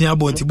so betin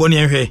abo nti boni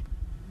enhwe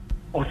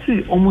o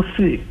si almost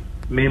say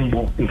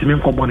membo nti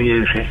men ko boni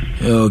enhwe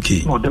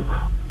okay no dem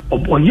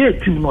o ye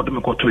team no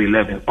dem ko to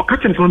 11 o ka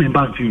chen so me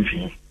ba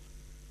fin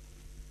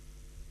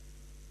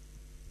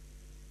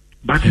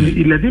but in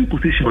the 11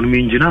 position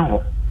me njina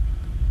ho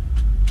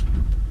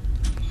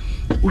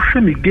o she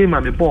me game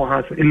and the ball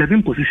has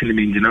 11 position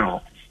me njina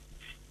ho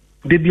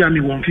de bia mi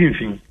won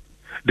finfin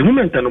the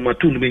moment number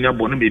 2 no be nya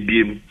ball no be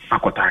biem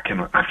akota ake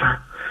no asa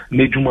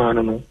na djuma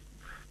no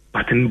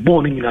but in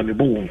ball ni na me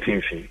ball won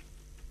finfin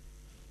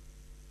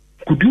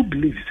could you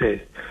believe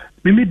say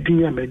me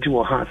dinya meji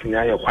wo house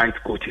nya ya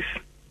white coaches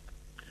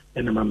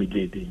and ma me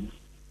gede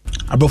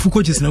abafu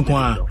coaches no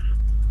kwa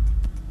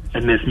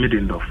NS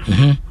Middendorf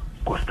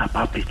Costa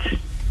Papit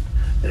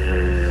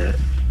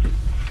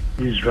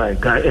Israel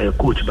guy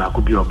coach ba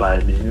ko bi oba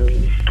ni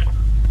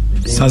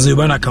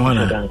Sanzibana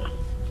Kawana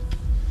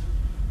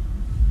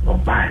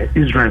by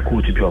Israel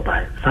coach be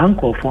by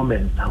Sanko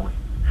Foreman now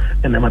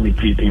and I'm a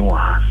GD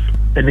was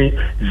any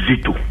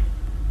Zito.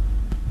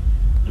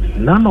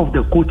 None of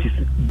the coaches,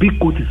 big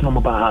coaches, no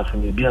more house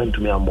and be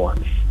to me and more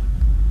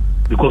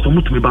because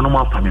I'm to me but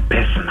no for me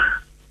personal.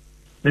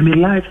 Then my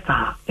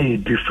lifestyle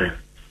is different.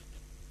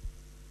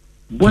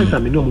 Boys, I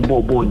mean, no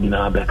more born in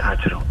our back.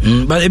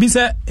 But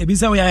Ebisa,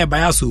 we are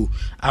biasu.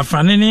 A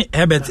Franini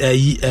Herbert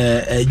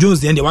Jones,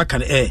 the end of what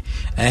can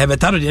Herbert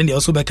the end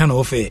also back can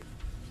offer.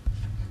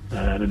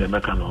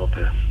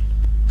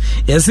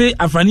 Yes,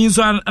 Afrani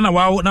so and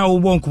wow now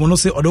won't come no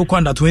say or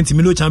under 20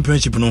 million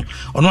championship no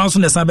on one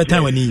soon the same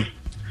time when he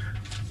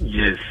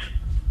yes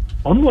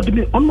on what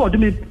me or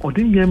didn't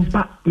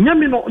yempa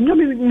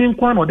nyami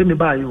kwan or me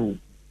buy you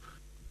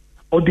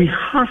or the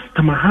has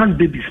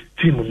babies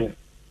team no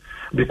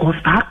because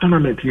that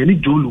tournament you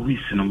need Joe Louis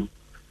no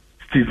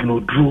Stephen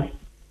Odro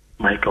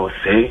Michael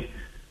say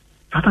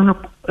Satana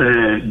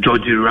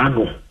George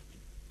Rano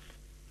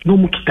no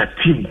mukita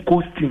team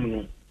coach team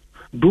no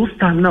those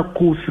time na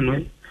course no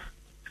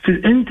si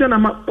enter na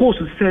ma course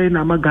say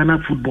na ma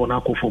Ghana football na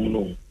ko form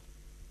no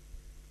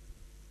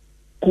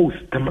course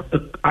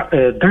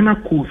Ghana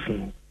course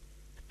no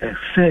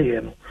say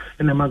no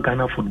na ma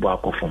Ghana football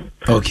ko form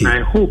okay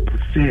I hope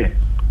say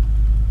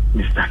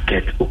Mr.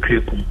 Ket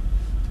Okrekum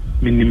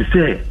minim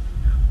say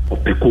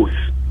opekos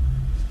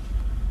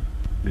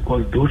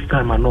because those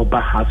time are not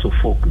bad house of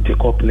folk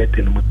Jacob let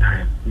in more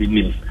time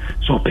minim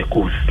so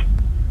opekos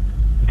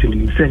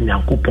minim say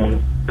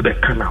Nyankopon be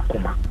kana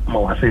kuma ma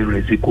wa say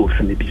resiko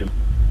fini bi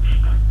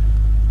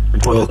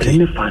because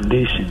any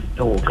foundation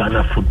of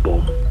Ghana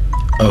football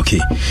okay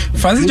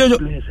Francis Jojo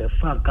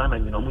Ghana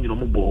you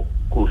know ball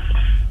course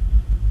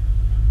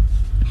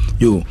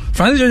yo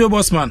Francis Jojo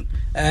Bossman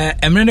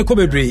Emre ko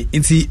bebre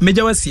nti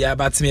mejawasia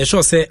but me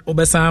sure say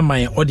obesa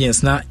my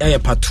audience na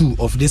part 2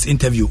 of this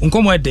interview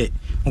nkomo ede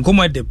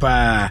nkomo de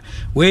pa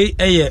we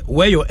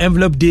where your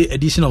envelope day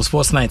edition of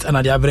Sports Night and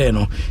the abre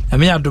no na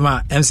me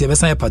adoma MC be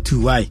san part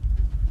 2 why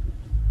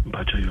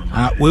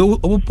we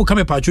opo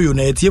kame pacho yo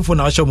na etiefo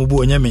na washa mubu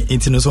onyame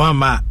intino so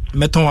ama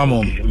meton wa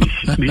mom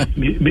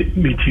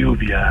me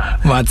tiobia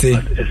mate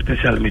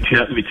especially me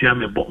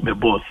me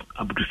boss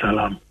Abdul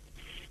Salam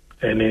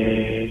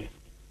ene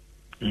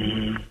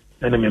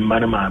me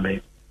mama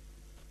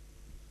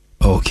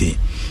okay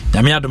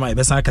na me adoma e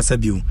be san kasa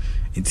biu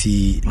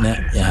nti na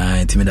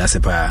ya nti me da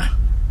sepa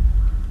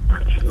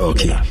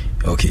okay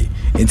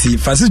nti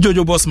Francis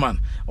Jojo Bossman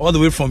all the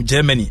way from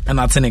Germany and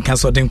attending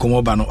cancel den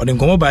komo ba no den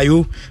komo ba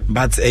you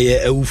but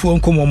ewufu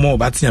komo mo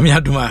but nyame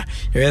aduma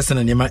yes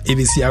na nyama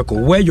ABC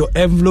akọ where your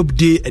envelope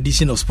day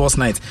edition of Sports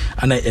Night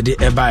and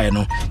e buy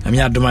no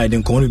nyame aduma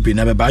den komo be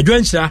na be ba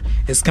adwancha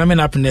is coming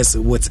up next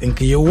with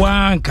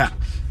nkeyewanka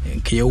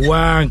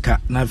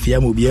na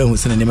fia mo bia hu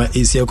sene nyama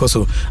AC akọ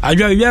so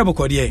adwa bia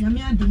bokode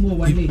nyame adumo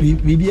wale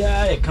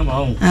bibia e kama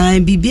ho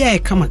bibia e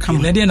kama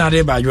na de na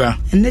de ba adwa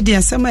ene de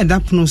asema da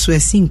pono so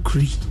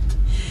asinkri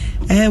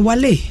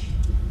wale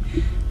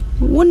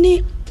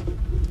woni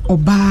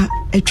oba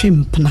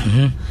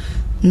etwempna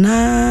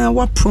na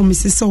wa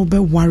promise say obe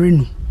ware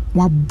no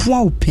wa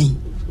boa open.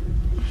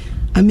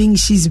 I mean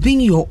she's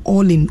being your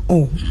all in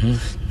all.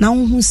 Now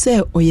who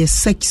say oye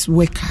sex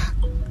worker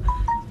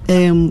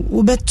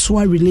obe to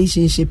a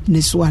relationship ne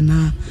so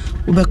ana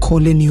obe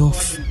calling you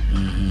off.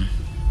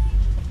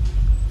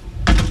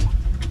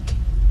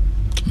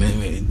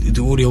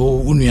 do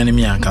unuane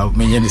mi anka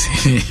menye ne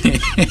se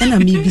na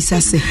mi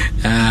bisa se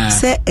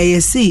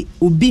say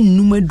obi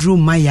numadro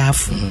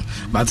mayafo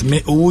but me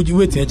owo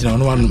wait na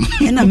no wanu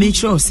na make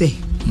sure say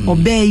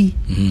obey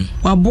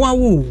waboa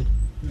wo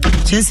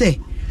che say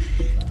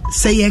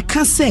ye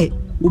ka say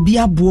obi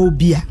aboa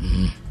obi a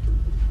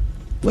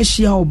we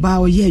shia oba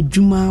o ye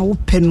adwuma wo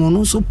pe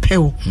no so pe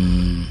o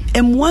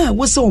emwa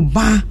wo se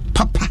oba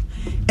papa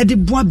e de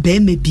boa be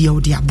me bia o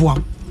de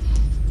aboa.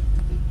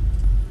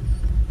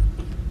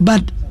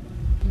 But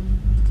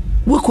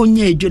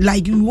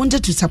like you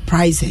wanted to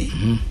surprise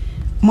her.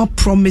 More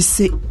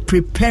promise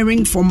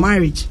preparing for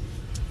marriage.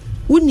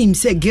 Wouldn't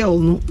say girl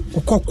no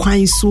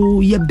or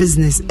so your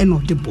business and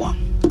of the boy.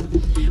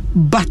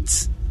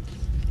 But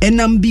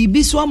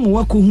bibi so am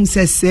work who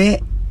says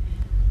say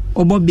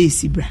obo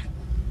besi bra.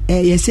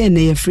 Yes say na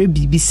your friend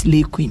bibi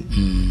slay queen.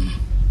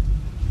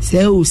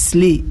 Say o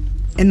slay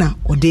na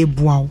ode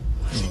boa. Wo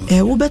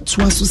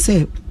beto aso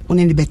say on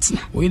the betina.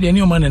 We the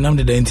new man and nam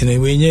the internet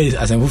we nye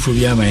asemfo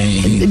bia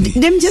man.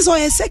 Them just all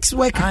a sex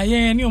worker.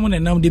 Yeah, new man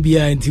and nam the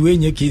bia nti we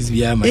nye case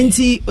bia man.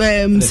 Nti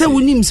say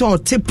wonim so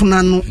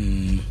tepuna no.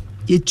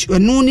 Ye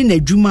no ni na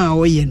adwuma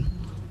o ye no.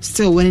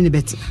 Still when in the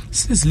betina.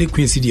 Since slay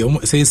queen city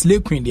say slay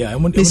queen dia.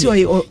 Or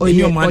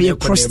a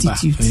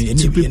prostitute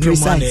to be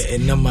precise.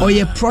 Or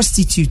a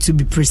prostitute to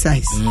be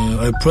precise.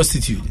 Or a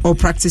prostitute. Or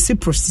practicing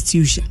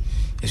prostitution.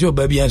 Your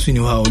baby and swing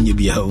how on your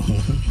beer.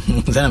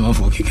 Then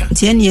for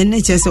 10 years,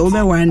 nature so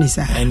over one is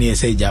any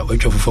say that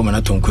which of form and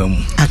atom.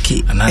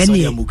 Okay, and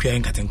any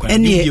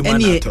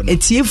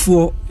it's here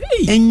for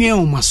any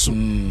muscle.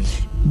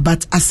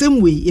 But a same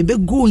way, you better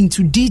go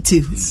into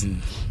details.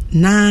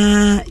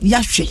 Na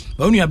yashe.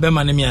 Only a bear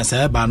man, me as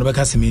I ban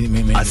because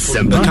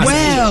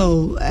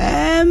well,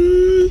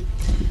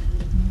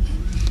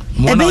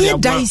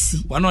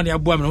 one on the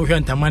above no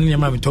hwanta man ne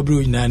ma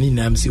metobro na ni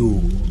nam se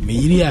o me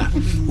yiri a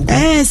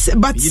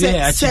but say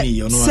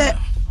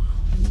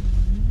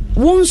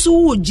wonso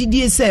wo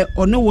gidie say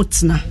ono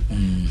wotena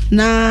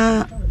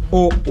na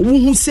o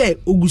wo say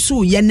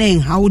oguso ye na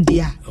how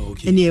dia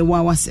ene e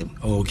wa wasem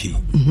okay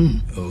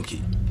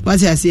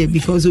what I say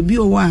because obi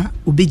o wa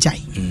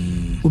obejai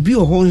obi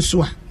o ho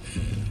nso a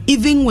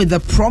even with the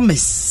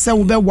promise say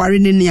we be worry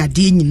ne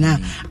ade nyina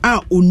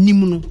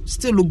onim no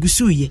still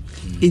ogusu ye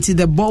until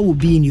the ball will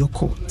be in your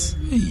court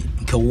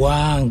nka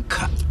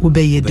wanka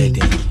obe ye den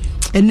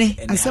ene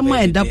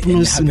asema e dapo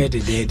no so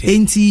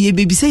enti ye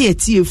bebi say ye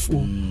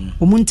tiefo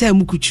omunta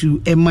mu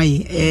kuchu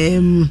emaye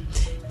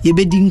ye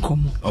bedi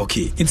nkomo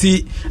okay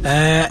enti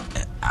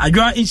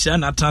adwa insha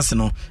na trans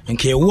no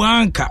nke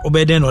wanka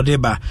obeden no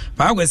deba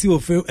pa akwasi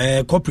of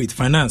corporate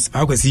finance pa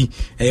akwasi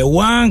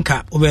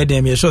wanka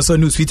obeden me sure so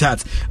new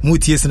sweetheart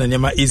muties na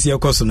nyama easy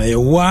koso na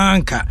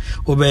wanka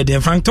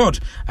obeden Frank Todd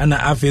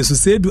ana afeso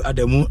sedu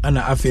adamu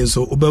ana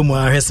afeso obamu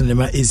ahwese na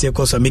nyama easy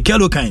koso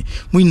Michael Okan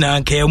muina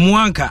nke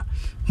wanka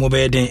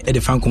mobeden e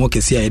de fankomo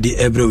kesi a de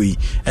ebrewi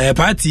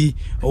party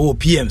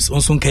PMs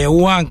onso nke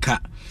wanka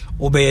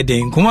obey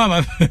den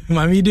kuma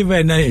mami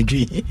divide na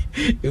edwi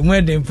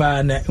emu den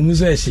pa na emu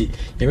so ehye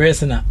the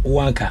rest na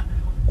wanka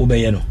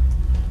obey no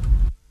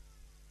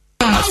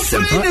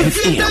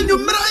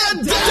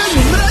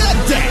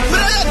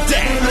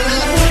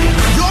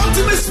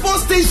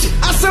Sports station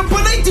Asempa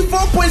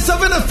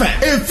 94.7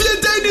 FM. If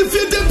you day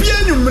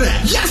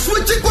yes, we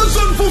check on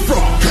zone for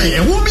fraud.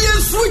 Can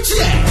you switch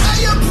here? I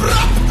am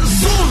prop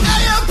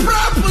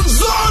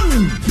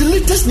zone. The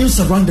latest news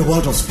around the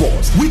world of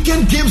sports,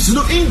 weekend games,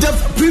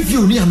 in-depth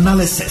preview and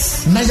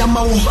analysis.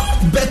 Nayama will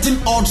have betting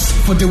odds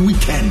for the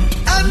weekend.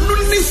 And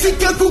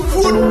Nunisika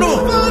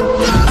Kukuno.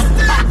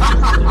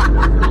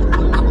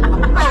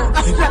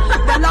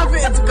 I love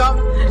it. Come,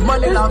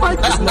 money love.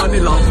 Money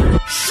love.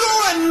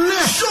 Show in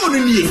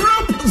the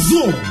Prop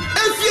Zone.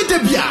 Every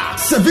day,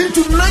 7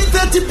 to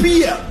 9:30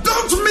 p.m.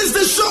 Don't miss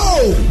the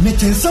show.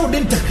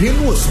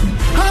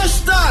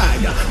 Hashtag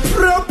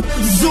Prop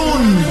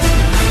Zone.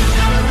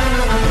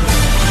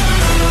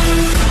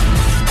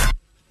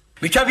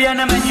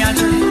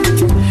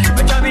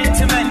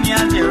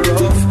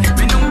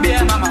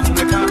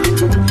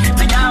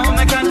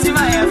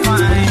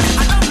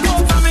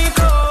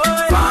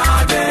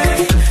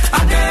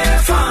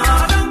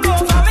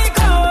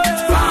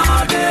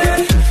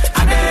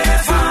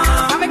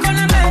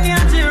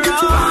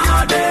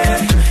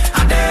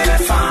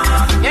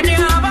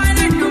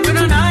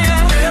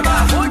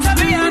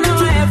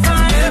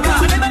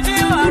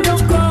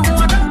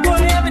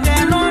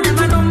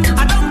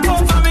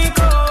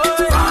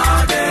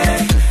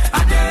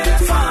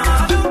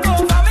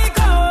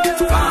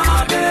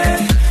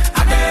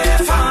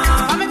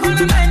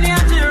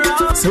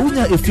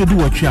 If you do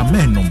what you are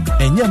men,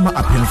 and you're not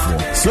appealing for,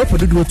 so for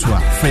the do to a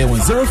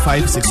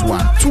 0561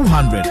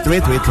 200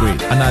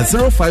 333 and at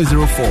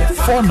 0504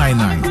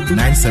 499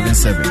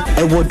 977.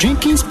 And what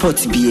drinking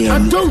spots be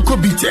and don't go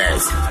be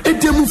test.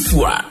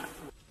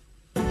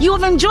 You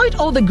have enjoyed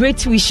all the great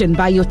tuition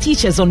by your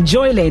teachers on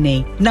Joy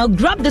Learning. Now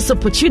grab this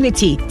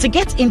opportunity to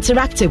get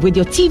interactive with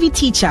your TV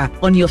teacher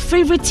on your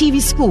favorite TV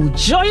school,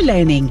 Joy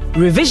Learning.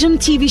 Revision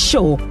TV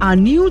Show, our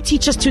new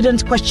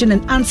teacher-student question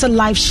and answer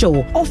live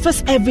show,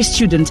 offers every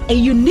student a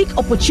unique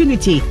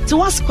opportunity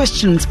to ask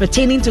questions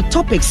pertaining to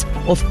topics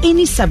of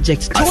any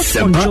subject taught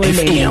on Joy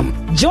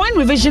Learning. Join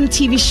Revision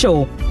TV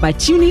Show by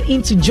tuning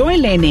into Joy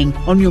Learning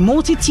on your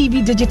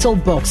multi-TV digital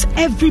box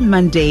every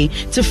Monday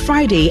to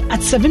Friday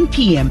at 7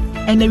 p.m.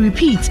 and a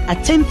repeat at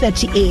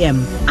 10:30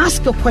 a.m.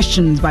 Ask your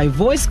questions by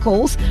voice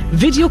calls,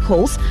 video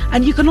calls,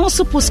 and you can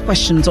also post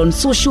questions on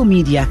social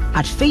media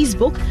at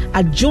Facebook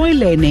at Joy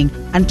Learning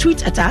and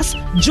tweet at us,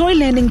 Joy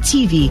Learning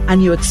TV,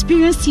 and your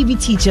experienced TV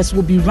teachers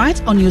will be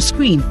right on your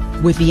screen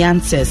with the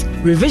answers.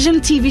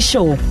 Revision TV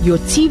Show, your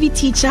TV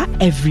teacher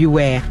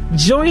everywhere.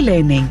 Joy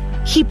Learning.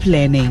 Keep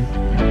learning.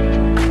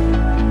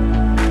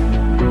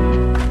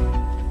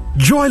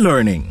 Joy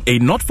Learning, a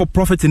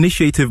not-for-profit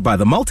initiative by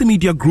the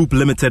Multimedia Group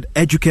Limited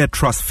Educare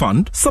Trust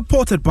Fund,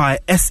 supported by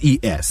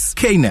SES,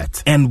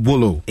 KNET, and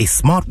Wolo, a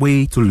smart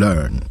way to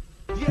learn.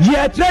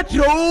 Yeah,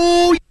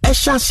 Tetro!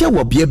 Eshansia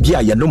will be a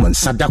Yanuman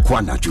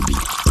Sadakwana to be.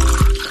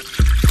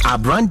 A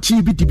brand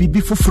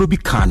GBDB for Frubi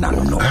Kana.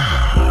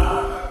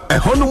 A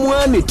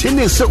Honumani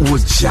tennis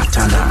was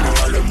Jatana.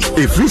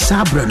 If we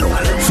sabrano,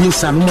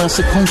 Finsanuma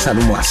se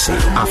consanumase,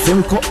 a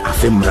femco, a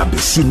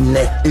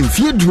femrabisine, in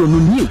Fiedro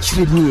Nuni,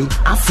 Chidney,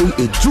 a fe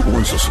a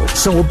Juonso,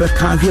 so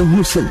Becavia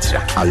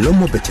Mucentra, a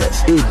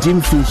Lomobetes, a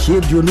Dimfi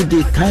Hedio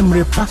de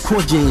Camre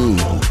Pacoje,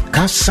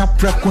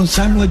 Casapra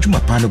Consano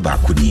Jumapano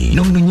Bakuni,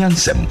 no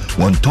Nyansem,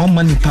 one Tom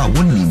Manipa,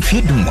 one in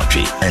Fiedum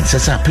Motre, and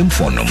Sessa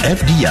Pimfonum,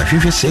 FD,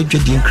 River Sager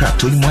Din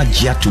Cratulma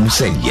Giatum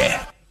say,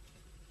 yeah.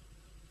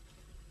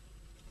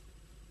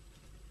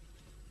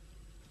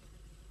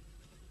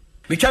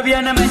 Which have you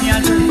an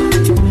amaniato?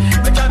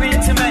 Which have been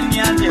to many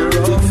at your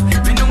roof?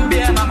 We don't be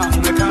a mama who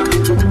make up.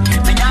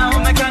 And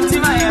now I can't see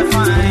my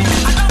fine.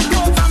 I don't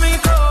go for me,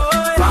 go.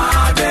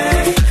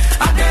 Friday,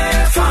 I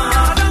did fine.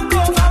 I don't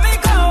go for me,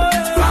 go.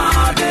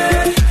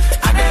 Friday,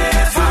 I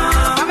did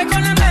fine. I'm a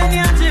con of many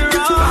at your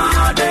roof.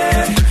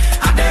 Friday,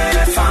 I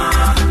did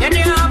fine. Yet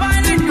you have I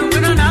need you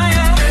with an eye.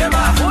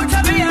 Which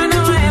have you an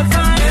eye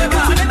fine?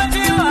 I never do,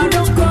 I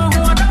don't go.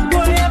 I don't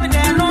go every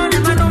day. No,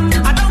 never know.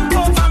 I don't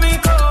go for me,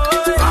 go.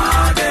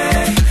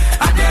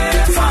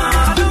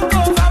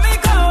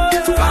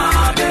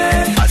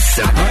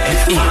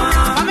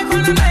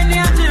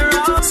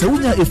 So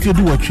if you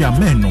do what you are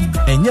men,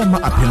 and you're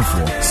not appealing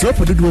for, so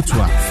for the do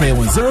to a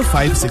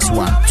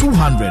 0561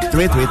 200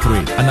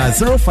 333 and at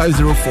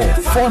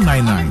 0504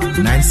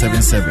 499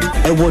 977.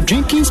 And what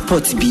drinking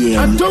spots be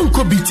and don't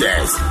go be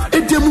test.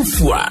 A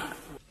demufua.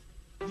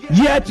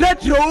 Yeah,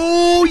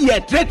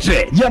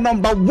 Tetro, your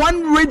number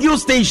one radio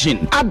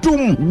station.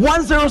 Adum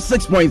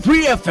 106.3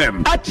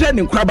 FM. At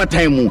trending crab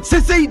time.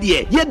 Say,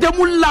 yeah,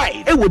 demo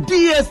live. It would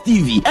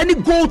DSTV. Any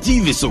Go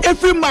TV. So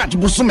every match,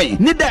 Busume,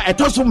 neither a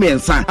tosso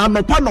mensa, and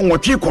no pan on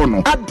what you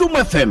corner. Adum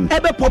FM,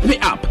 ever pop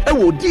it up. It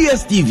would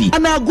DSTV.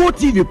 And our Go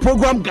TV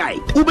program guide.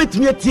 Ubet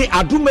me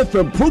Adum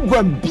FM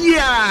program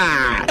beer.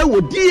 It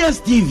would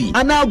DSTV.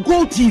 And our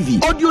Go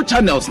TV audio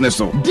channels.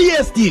 Neso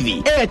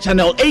DSTV, Air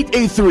Channel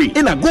 883.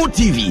 In a Go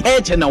TV.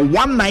 channel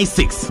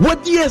 196.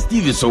 What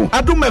DSTV so?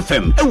 Adum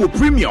FM,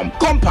 premium,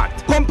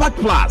 compact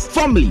plus,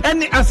 family,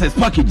 any access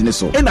package ne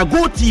so. And a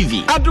Go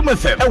TV, Adum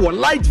FM,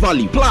 light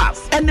value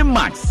plus, any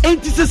max.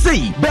 Ain't it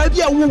say,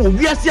 baby,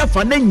 we are here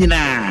for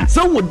Nina.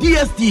 So with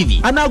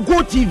DSTV and a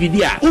Go TV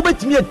there,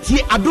 ubet me at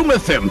Adum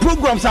FM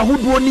programs are who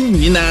do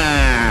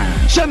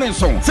Shannon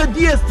song, say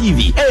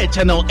DSTV,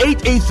 channel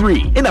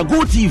 883, in a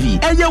Go TV,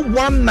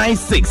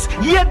 196.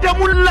 Yeah, them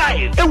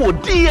live.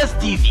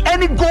 DSTV,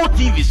 any Go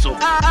TV so.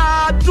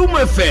 Adum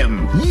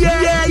FM.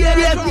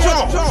 Yeah,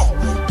 talk.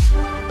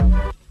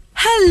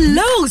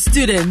 Hello,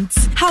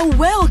 students. How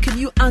well can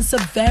you answer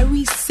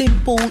very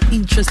simple,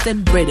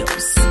 interesting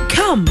riddles?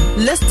 Come,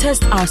 let's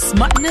test our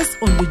smartness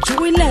on the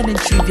Joy Learning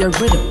Trivia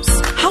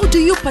Riddles. How do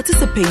you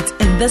participate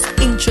in this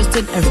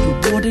interesting and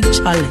rewarding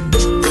challenge?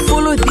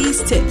 Follow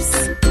these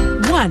tips.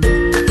 1.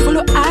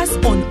 Follow us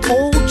on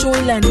all Joy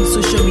Learning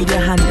social media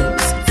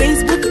handles.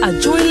 Facebook at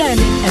Joy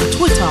Learning and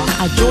Twitter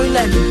at Joy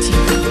Learning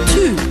TV.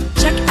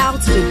 2. Check out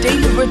the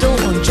Daily Riddle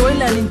on Joy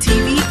Learning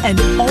TV and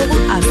all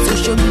our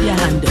social media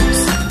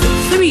handles.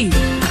 3.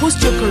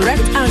 Post your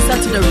correct answer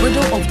to the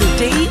riddle of the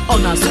day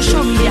on our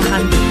social media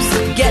handles.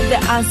 Get the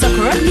answer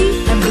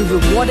correctly and be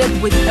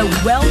rewarded with a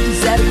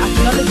well-deserved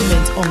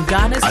acknowledgement on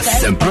Ghana's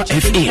first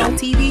educational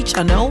TV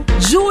channel,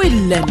 Joy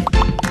Learning.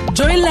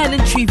 Joy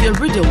Learning Trivia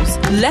Riddles.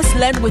 Let's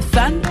learn with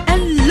fun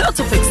and lots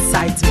of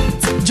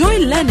excitement. Joy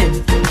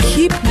Learning.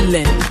 Keep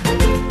learning.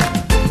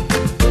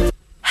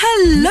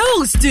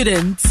 Hello,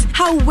 students.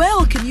 How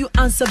well can you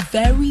answer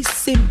very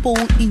simple,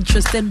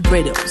 interesting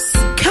riddles?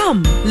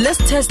 Come, let's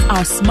test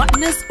our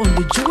smartness on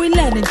the Joy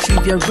Learning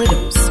Trivia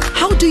Riddles.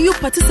 How do you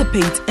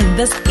participate in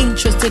this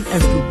interesting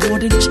and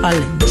rewarding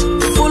challenge?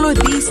 Follow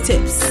these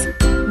tips.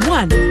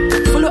 1.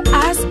 Follow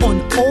us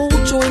on all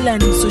Joy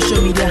Learning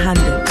social media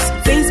handles.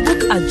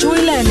 Facebook at Joy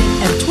Learning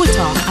and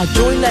Twitter at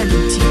Joy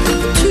Learning TV.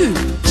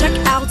 2. Check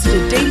out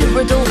the Daily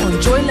Riddle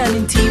on Joy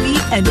Learning TV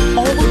and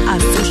all our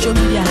social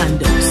media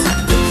handles.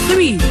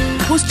 3.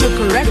 Post your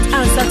correct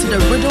answer to the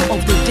riddle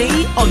of the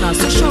day on our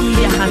social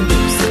media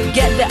handles.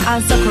 Get the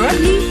answer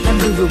correctly and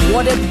be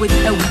rewarded with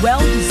a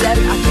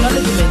well-deserved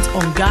acknowledgement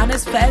on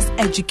Ghana's first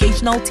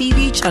educational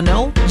TV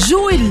channel,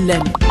 Joy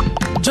Learning.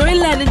 Joy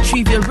Learning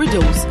Trivia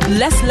Riddles.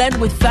 Let's learn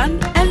with fun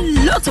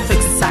and lots of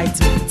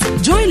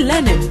excitement. Joy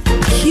Learning.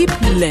 Keep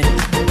learning.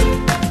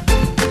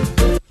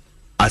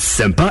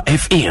 Asempa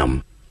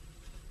FM.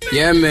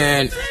 Yeah,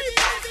 man.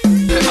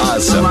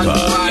 Asempa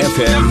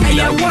FM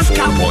 94.7.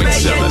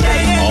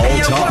 All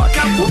talk,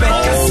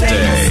 all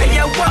day.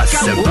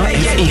 Asempa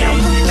FM.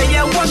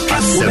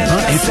 Asempa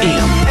FM.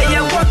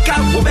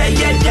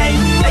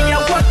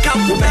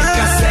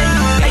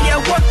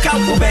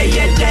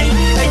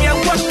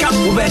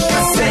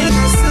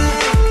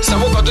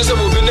 Some to say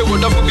we'll be able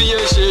to be a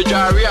shade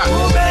area.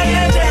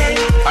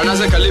 And as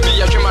a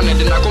Calibi, a human and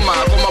the Nakoma,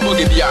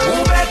 Bogibia.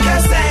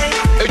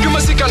 A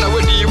Jumasicana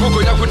with the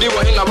Bukoya could do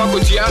in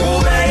Abakutia.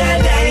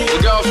 The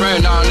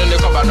girlfriend and the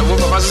Copa of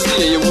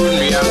Babasi, you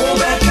wouldn't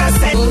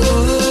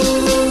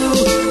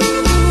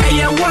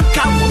walk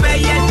up with a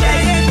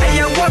day, and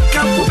you walk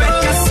up with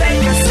a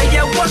saying, and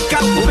you walk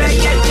up with a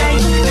day,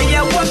 and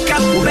you walk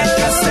up with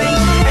a saying,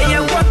 and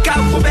you walk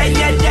up with a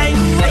day,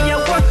 and you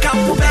walk up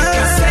with a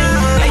saying,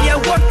 and you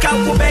walk up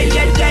with a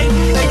day,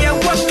 and you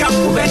walk up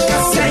with a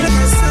saying.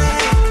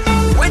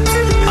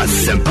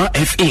 Asempa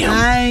FM.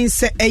 I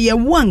say a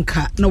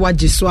wanka no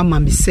wajiso ama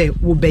me say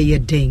wo be ye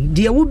den.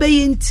 De wo be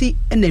ye nti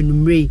na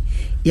numre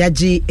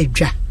yaji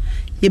edwa.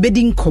 Ye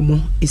bedi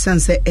nkomo isan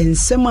say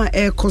ensem a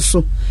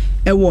ekoso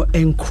ewo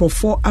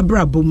enkrofo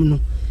abrabom no.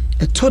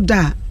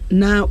 Etoda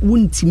na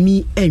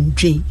wuntimi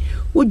endwen.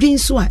 Wodwen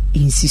so a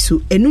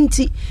insiso enu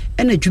nti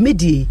na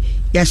dwumedie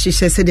ya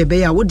hyehye se de be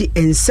ya wo de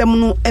ensem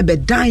no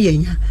ebedan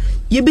yenya.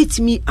 Ye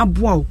betimi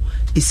aboa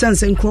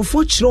isanse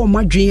nkrofo kire o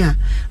madwen a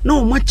na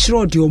o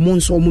makire de o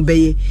monso o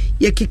mobeye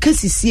ye keka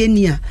sisie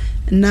ni a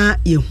na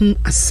ye hu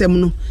asem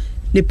no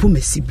ne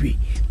pomasibre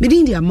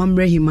medin dia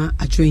mamrehima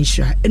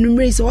atwenhira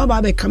enumre se wa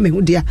ba be kame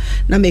ho dia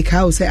na make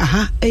house say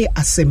aha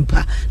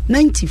asempa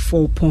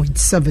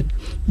 94.7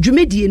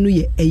 dwumedie no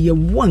ye eye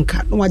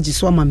wanka na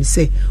wagiso ama me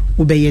se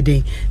wo beye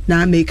den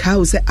na make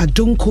house say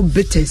adonko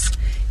bitters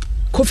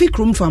Coffee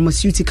Chrome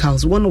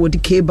Pharmaceuticals, one of the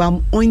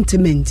K-Balm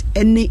ointment,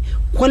 any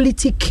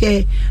quality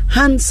care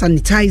hand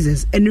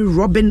sanitizers, any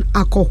rubbing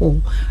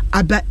alcohol,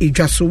 aba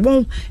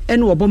ejaso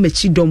and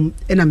wabomechidom,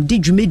 and I'm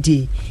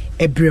dijumedi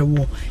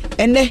ebrewo.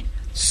 And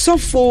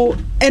Sofo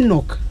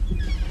Enoch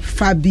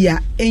Fabia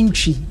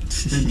Entry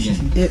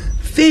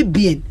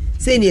Fabian.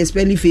 Say ni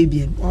especially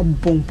Fabian or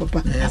bon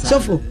papa.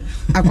 Sofo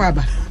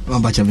Akwaba.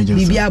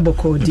 Bibia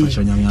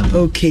bokodi.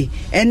 Okay.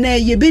 And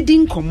ye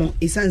bedin komo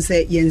isan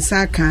say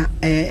yensaka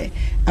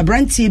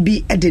abrantie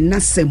bi e de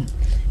nasem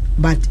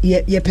but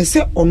ye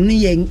pese onu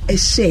yen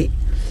ehye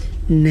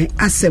ne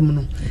asem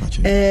no.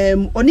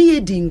 Oni ye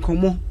din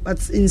komo but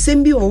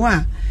nsem bi wo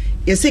a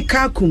ye se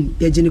kakum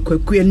ye gine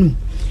kwakuanum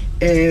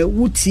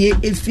wutie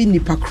efi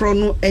nipa kro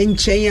no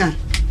enchen a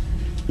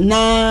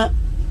na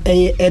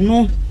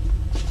eno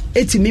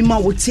etimi ma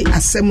wote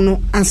asɛm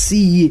no ase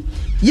yie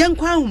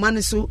yenkwa ahoma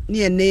ne so ne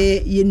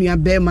ene yenua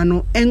bema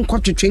no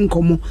enkotwetwe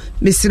nkomo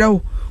mesrew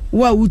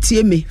wo a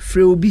wotie me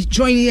frɛ obi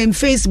join in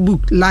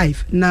Facebook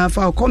live na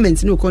for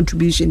comments no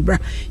contribution bra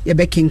ye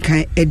be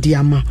kenkan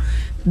ediama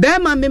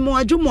bema memo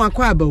adwomo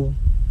akwa abawo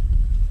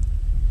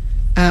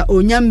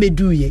onyam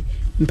meduye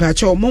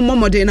mpacho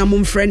mommode na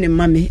momfrɛ ne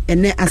mame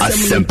ene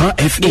asɛm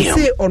no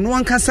se ono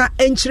ankasa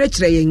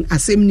enkyerɛkyerɛ yen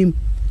asɛm nim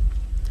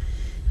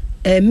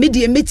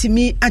media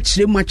metimi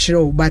akyerɛ mu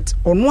akyerɛ but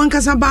ono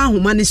ankasa ba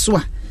ahoma ne so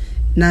a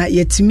na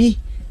yetimi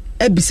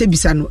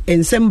ebisebisa no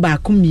ensem ba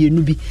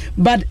akomienu bi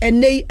but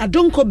enei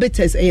adonko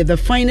bitters the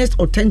finest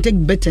authentic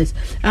bitters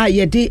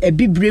yede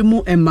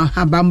ebibremu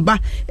emahabamba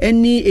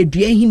eni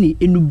eduahini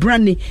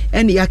enubrane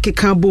eni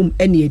yakeka bom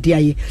eni ede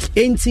aye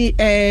enti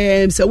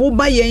se wo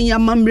ba yen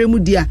yamamremu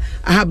dia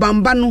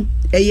ahabamba no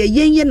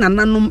yenye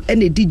nananom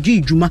eni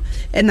di dwuma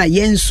ena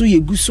yenso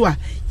yeguso a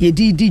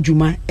yedi di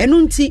dwuma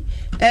enu nti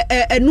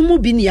enumu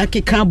bi ni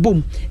yakeka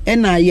bom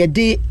ena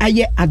yede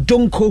aye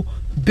adonko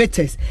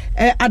bitters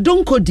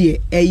adonko de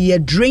a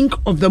drink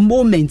of the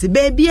moment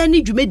baby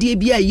ani dwumedie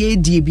bia ye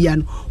die bia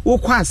no wo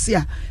kwase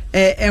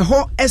a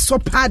ho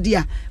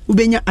esopadia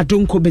ubenya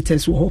adonko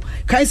bitters wo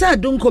kaisa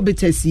adonko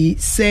bitters yi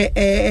se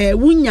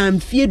wunya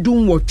mfie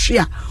dum wotwe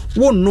a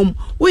wonnom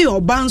wo ye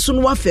oba nso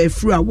no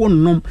wafafuru a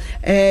wonnom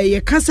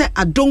ye kase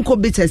adonko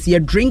bitters ye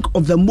drink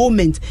of the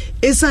moment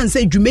esan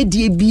se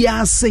dwumedie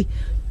bia ase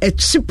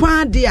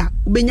cheaper dia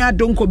ubenya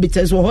adonko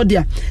bitters wo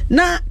dia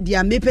na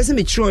dia me pese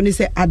me chiro ni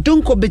say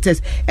adonko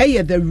bitters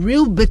the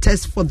real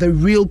bitters for the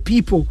real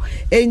people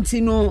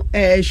enti no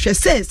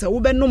hwese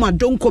wo benom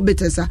adonko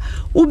bitters a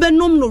wo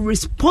benom no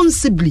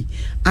responsibly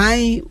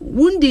I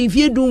wundi if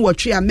you do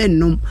what you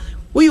amennom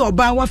we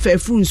oba wa fa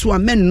fru nso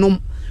amennom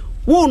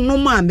wo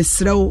nom a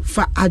mesrew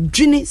fa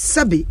adwene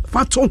sabe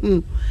fa to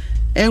ho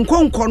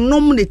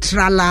enkonkonom ne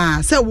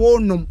trala se wo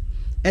nom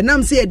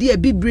enam se yede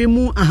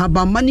abibremu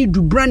ahabamma ne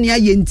dubrane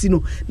ayenti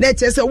no na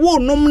eche wo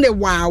nom ne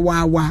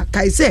wa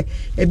kai se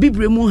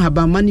abibremu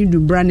ahabamma ne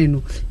dubrane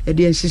no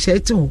yede enhyehyɛ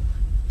ete ho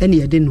ene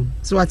yede no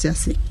so what you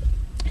say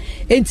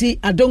enti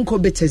adonko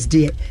bitters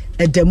de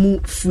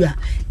edamu fua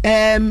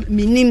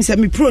minim se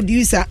mi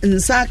producer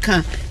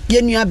nsaka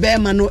yenua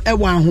bema no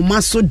ewa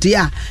ahoma so de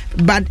a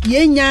but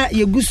yenya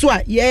yeguso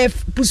a ye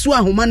pusu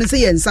ahoma no se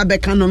ye nsa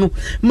beka no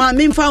ma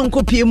memfa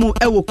nkopie mu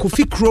ewo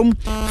Kofi Krom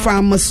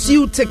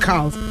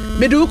Pharmaceuticals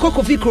medu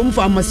Kofi Krom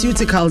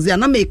Pharmaceuticals ya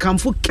na me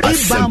kamfo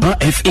K-Balm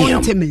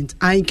ointment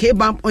and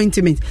K-Balm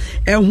ointment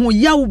ho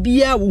yawo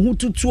bia wo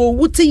hututuo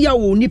wote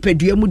yawo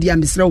nipadua mu dia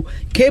mesrew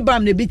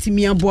K-Balm na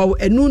betimi aboa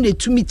enu na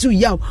tumi tu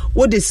yawo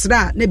wo de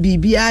sra na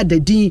bibia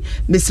dadin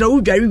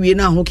mesrew dware wie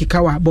na ho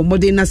kekawa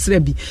bomode na sra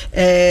bi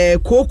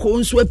koko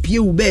nso apie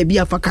wo ba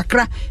bia fa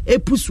kakra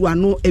epusu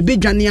ano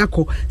ebedwane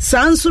akọ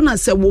sanso na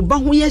se wo ba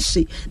ho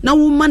yehye na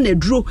wo ma na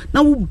duro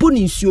na wo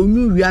boni nsuo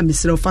nwu wi a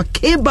mesrew fa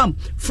K-Balm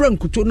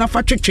frankuto na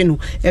fa twetwe no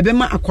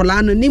ebema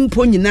akola no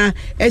nimpo nyina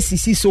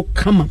asisi so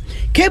kama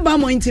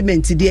K-Balm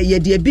ointment de ye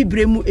de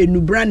bibremu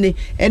enubrane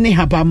ene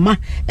habama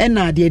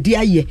ena de de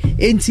aye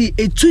enti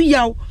etu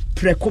yaw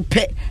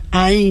prekope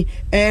ai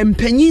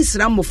mpanyin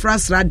sra mofra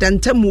sra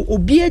dantamu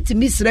obieti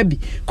misra bi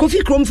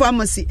Kofi Krom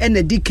Pharmacy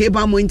ena di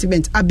K-Balm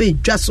ointment abe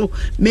dwaso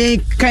me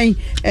kan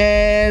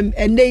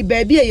ene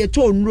baby ye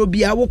to onro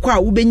bia wo kwa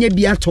wo benya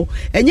bi ato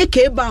enye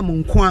K-Balm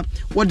nko a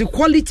wo the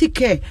quality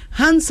care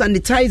hand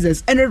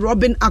sanitizers ene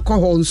rubbing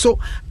alcohol nso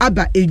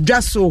aba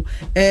edwaso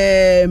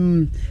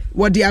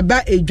wodi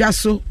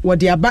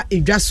aba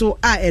edwaso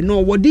a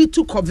eno wodi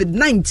to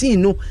COVID-19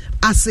 no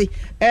ase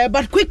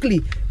but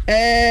quickly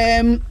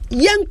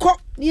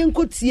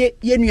yenko tie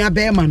yenua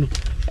bema no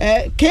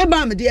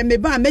K-Balm de me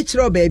ba me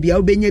kire baby a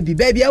wobenya bi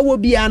baby a wo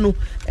bia no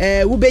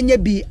wobenya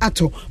bi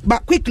ato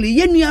but quickly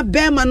yenua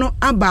bema no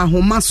aba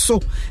ahoma so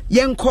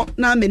yenko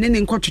na me ne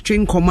nkotwetwe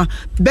nkoma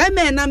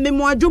bema na me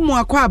mo adwomo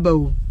akwa aba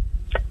o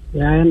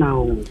ya na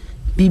o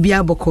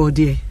bibia boko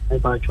de e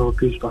ba cho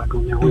Kristo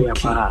adom ho ya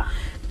ba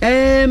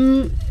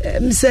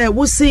say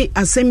wo see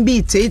asem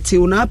bi tete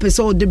una pese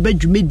o de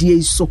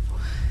badwumedie so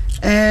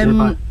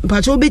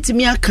pacho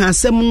betimi aka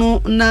asem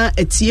no na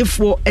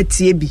etiefo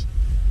etie bi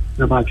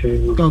na pacho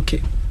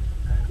okay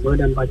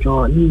modern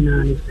pacho ni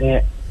na ni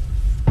se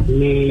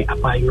ni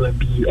abayo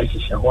bi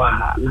ehihye ho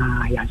a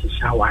na ya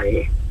hihye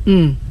ware na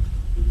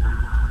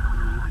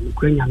ni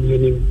kwenya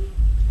mieni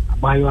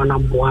abayo na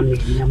boa me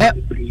na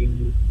bibiri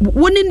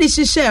woni ni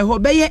hihye ho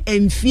beye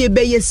emfie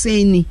beye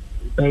seni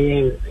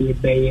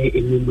beye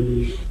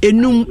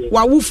enum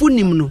wawufu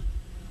nim no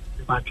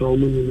pacho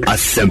mu ni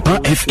Asempa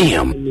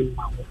FM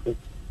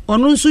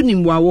ono nso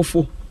nim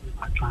wawofo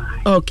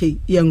okay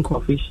yenko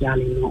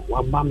officially no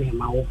waba me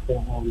mawofo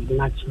ho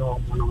na chiro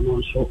mo no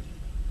nso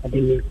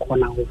ade me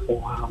kona wofo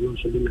ha no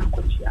nso bi na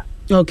kwatia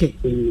okay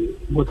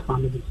both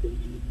families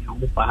ni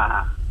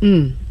opa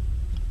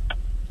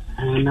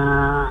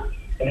na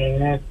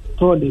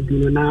to de bi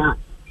na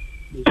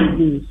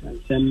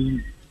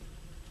sem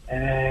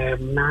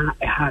na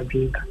ha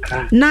drink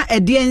kakra na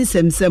edie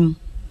nsemsem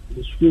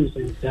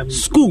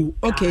school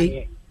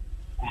okay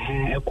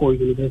Echo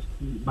University,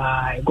 but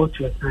I got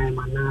to a time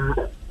and now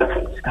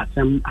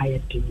some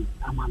IIT.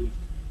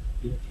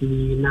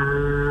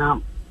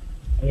 Now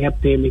I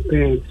pay my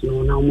parents.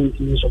 No, now I'm going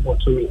to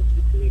support me.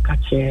 I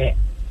catch a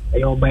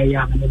buy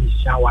a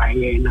shower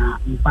here now.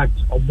 In fact,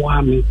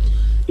 me.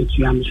 It's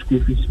your school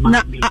fees.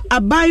 Now I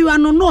buy you. I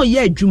don't know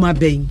yet. Juma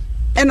Bay,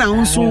 and I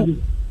also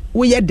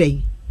we a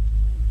day.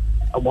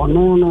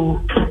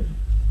 No.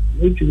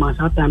 Juma,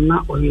 sometimes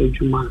not only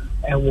Juma.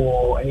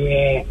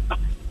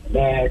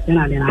 The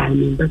Senate I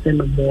mean, person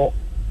the more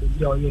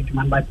your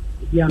Juma, but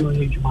you are no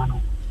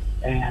Juma.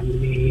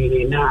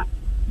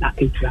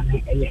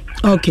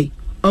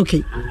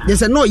 Okay.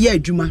 There's a no year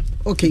Juma.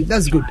 Okay,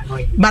 that's good.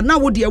 But now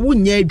what do you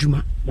want year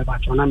Juma?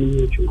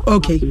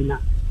 Okay.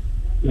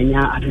 When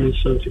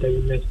admission to the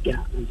university,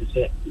 and to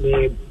say,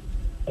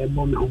 a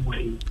bomb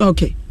home.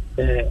 Okay.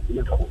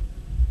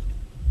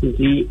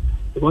 See,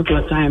 what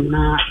your time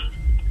now?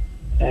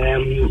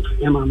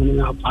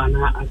 Yamma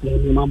Pana, as a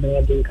member,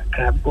 I think,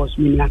 because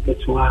we like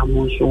it to our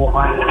most show. A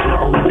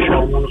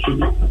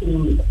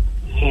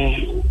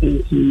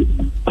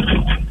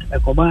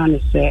Coban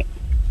said,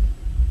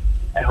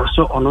 I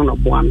also on a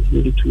bomb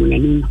to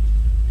any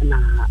and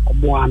a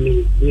boy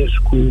near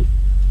school.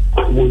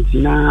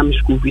 Montina,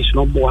 school fees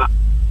no boy.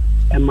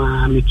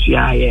 Emma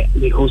Mitia,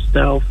 the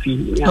hostel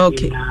fee.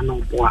 Okay,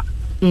 no boy.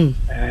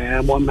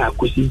 One back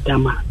was in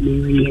Tama,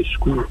 Miri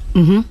school.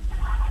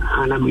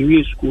 And I'm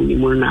in school in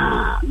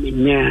Mona,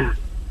 Minia,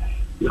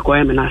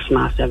 requirement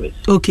national service.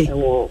 Okay,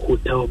 or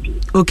hotel B.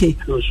 Okay,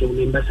 and also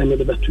members and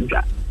the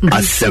Batuja.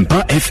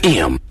 Asempa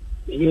FM.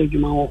 Yeah, you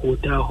know,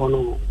 hotel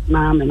hono.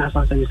 Now, and as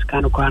I was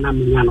kind of Kwana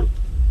Miano.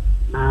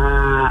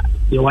 Now,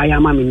 the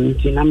Wayama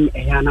Mintinam,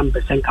 a yanam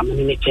percent coming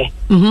in a chair.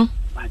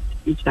 But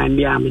each time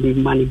we are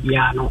making money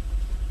piano,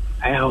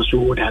 I also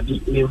would have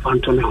been fun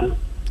to me.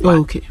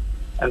 Okay,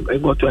 I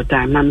got to a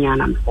time,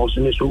 Namian,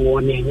 also so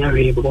one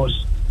year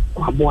because.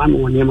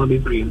 One never be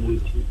brave,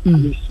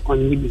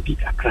 only be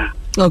big Accra.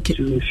 Okay,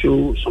 to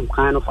show some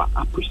kind of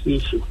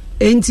appreciation.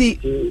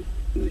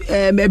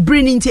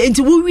 Bringing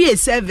into we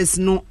service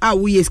no,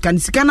 we can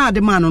scan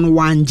the man on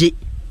 1G.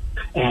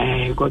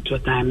 Got to a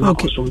time,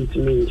 okay, so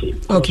intimacy.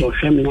 Okay,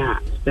 Femina,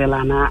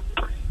 Stellana,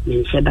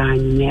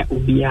 Minshadanya,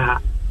 Ubia,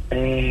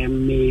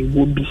 me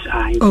would be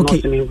side, okay,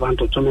 not infant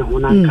to Tommy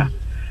Honaka,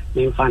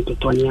 infant to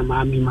Tony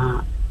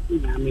Mabima.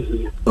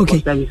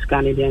 Okay.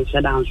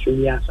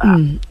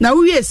 Now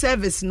we a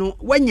service no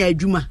when you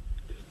Juma.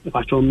 If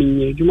I told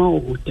me Juma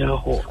hotel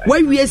hall.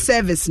 When we a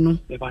service no.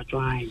 If I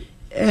try.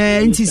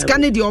 And it's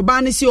Canada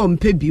urbanity on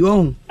Pebi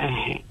on.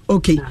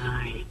 Okay.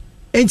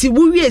 And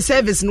we a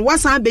service no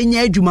what's happening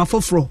here Juma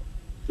for fro.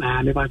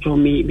 If I told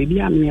me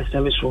maybe I'm a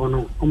service or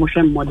no. Almost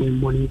modern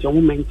morning to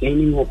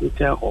maintaining a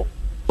hotel hall.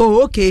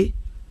 Oh, okay.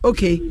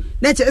 Okay.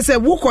 Let's say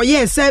walk or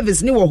yeah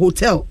service near a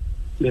hotel.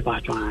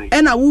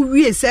 And I will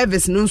be a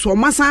service no so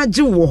massage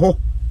wo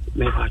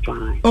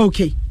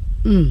okay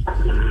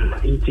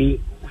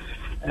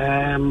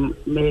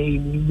may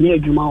near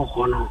Juma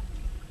Hono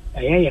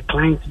a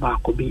client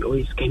back could be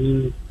always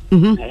scanning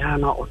I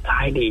not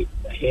tidy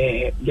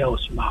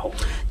girls bow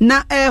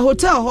now a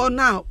hotel hall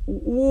now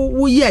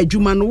we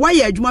Juma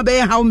why Juma Bay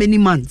how many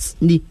months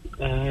may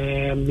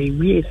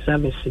be a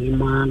service in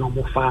man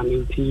or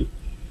farming tea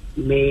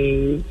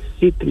may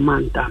 6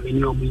 months I mean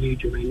no me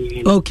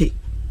okay.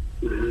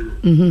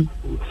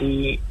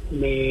 See,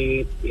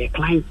 may a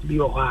client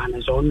be on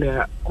as on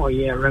the or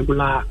your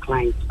regular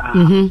clients.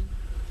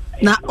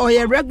 Now, or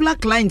your regular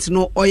clients,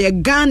 no, or your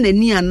gun and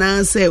near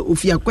answer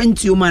if you are going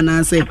to man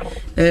answer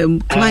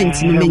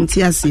clients in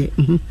Mentiasi.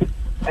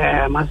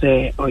 Must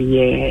say, oh,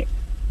 yeah,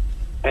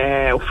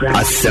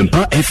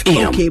 Asempa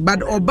FM. Okay,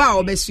 but Oba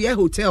or Bessia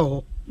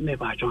Hotel.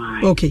 Never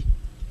join. Okay.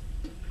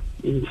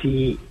 In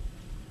see,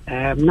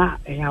 not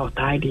a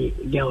tidy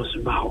girls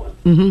bow.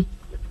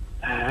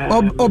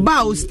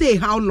 About stay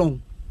how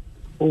long?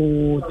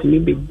 Oh,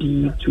 maybe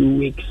 2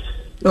 weeks.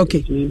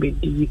 Okay. Maybe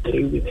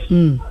 3 weeks.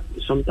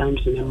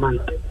 Sometimes in a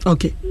month.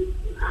 Okay.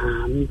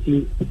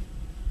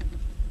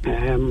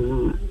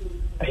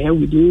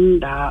 Within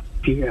that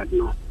period,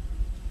 no.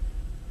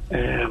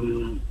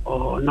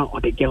 Or not,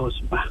 or the girls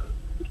back.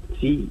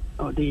 See,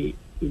 or the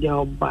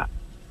girl back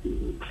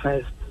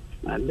first,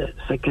 the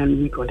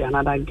second week, or the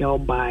another girl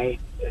by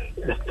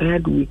the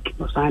third week,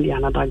 or suddenly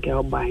another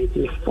girl by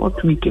the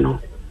fourth week, you know.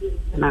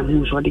 And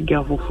I'm so the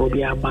girl for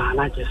phobia bar,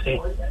 I just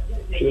say,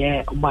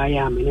 yeah, by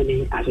a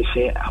minute, as I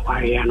say, a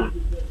warrior.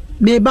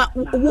 Maybe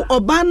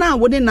Obana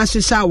wouldn't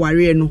necessarily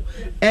warrior.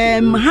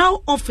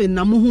 How often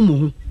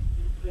Namuhumu?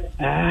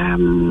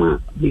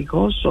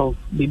 Because of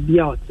the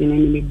beer,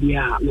 in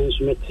beer,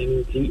 mentioned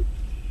 70.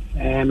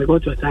 We go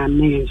to a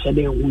time and said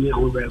they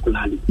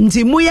regularly.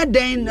 Ntimuya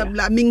then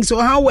means so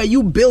how were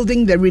you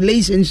building the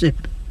relationship?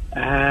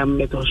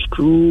 It was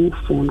through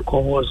phone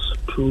calls,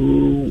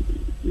 through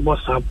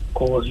WhatsApp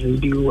calls,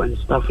 video and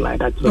stuff like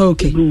that. So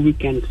okay. Through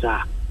weekends,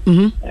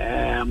 we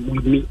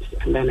meet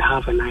and then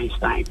have a nice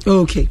time.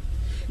 Okay.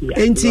 Yeah,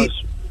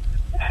 because,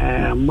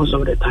 most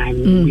of the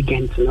time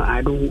weekends,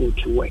 I don't go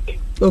to work.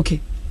 Okay.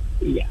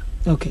 Yeah.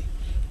 Okay.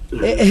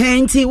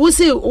 Nti wo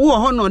se wo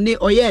ho no ne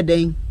oye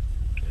den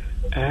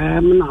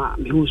na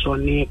me hu so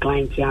ne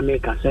client ya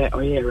make say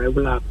oye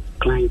regular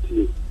client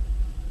ni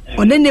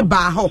one ne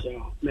ba ho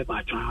me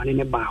ba twa one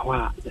ne ba ho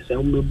a say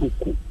o me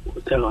buku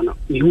hotel no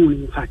me hu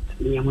in fact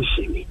me am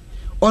sheme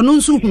ono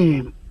nso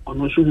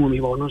hu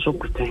me ba ono so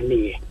pretend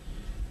ye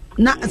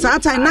na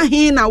sata na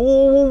he na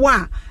wo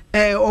wa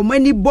o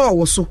mani ball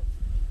wo so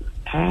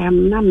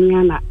na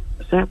me na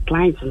say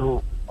client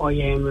no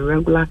oye me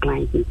regular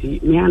client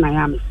nti me na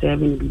ya me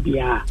serving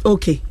bibia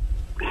okay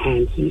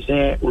and she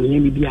say onye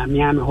bibia me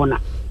am ho na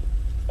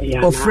ya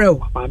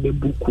na be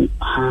buku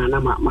ha na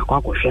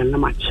makwa hwe na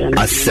ma che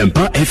na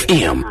Asempa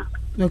FM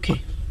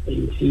okay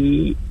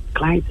nti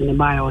client ne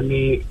buy on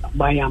the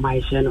buy am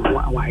I say no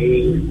why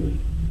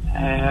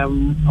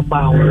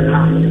about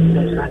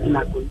there's nothing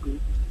I could do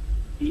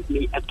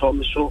me at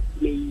home so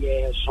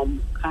me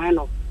some kind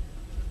of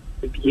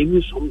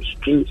maybe some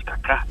strange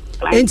kaka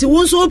and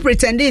won so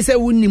pretend they say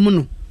wunni mu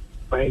no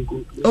very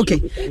good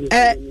okay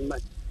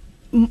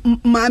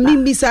mami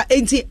misa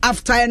enti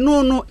after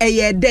no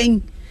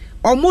den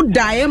omo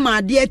die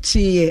ma de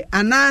chi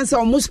anansa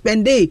omo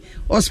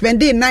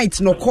spend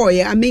night no call.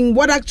 I mean,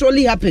 what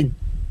actually happened?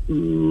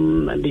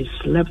 They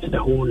slept the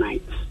whole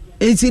night.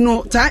 It's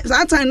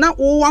that time na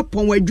o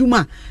upon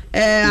wadwuma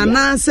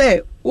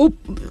anansa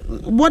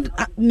what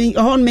me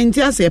on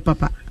mentia say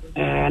papa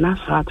na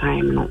that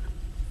time no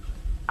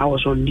I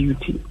was on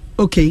duty.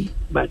 Okay,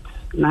 but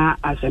now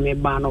as a me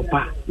ban up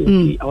I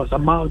was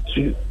about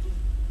to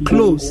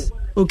close go.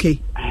 Okay,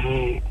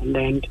 and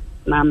then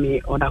now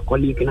me other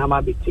colleague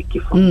now be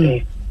taking from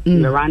there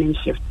the running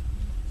shift.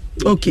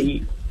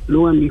 Okay,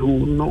 lo and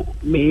behold no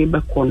me be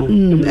kono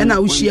and I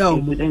will share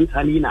then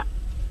Salina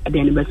at the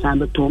end of the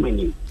time to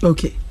many.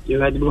 Okay, you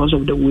know, because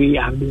of the way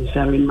I've been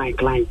serving my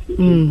clients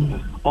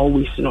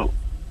always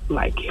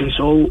like he's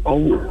all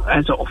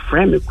as a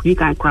friend we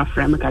can craft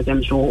frame because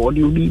I'm so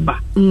audio be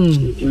back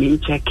me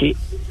check it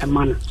a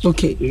man.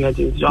 Okay, you guys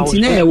it's always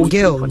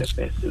girl for the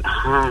person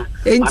I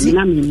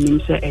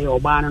mean say a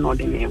urban or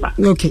the neighbor.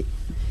 Okay,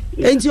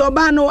 and your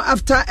bano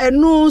after a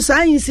no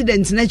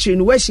incident nature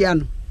in where she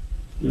ano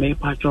me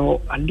patrol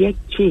a dear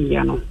chin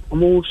yano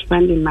almost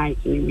spending night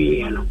in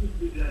the yano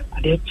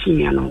a dear chin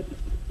yano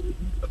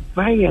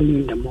very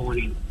early in the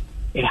morning.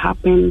 It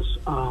happens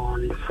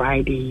on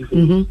Friday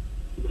evening.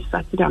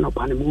 Saturday no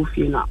pan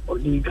movie na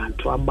odigan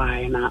to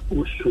buy na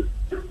osu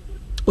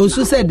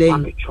said they or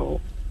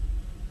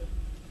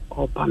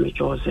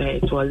pamicho say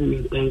it wasn't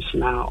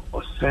intentional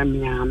or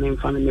semia men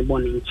family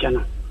born in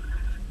channel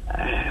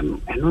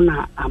and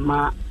ona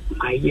ama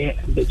my year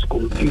a bit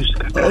confused.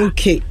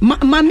 Okay,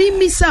 mami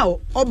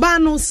misao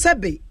obano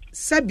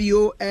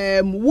sebio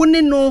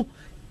wone no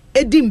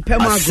edim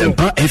pemagro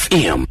Asempa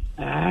FM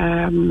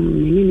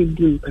mini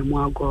dim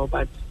pemagro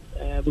but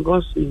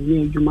because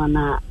in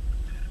Jumana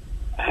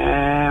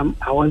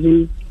I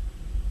wasn't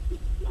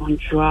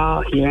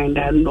punctual here and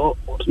there.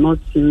 Was not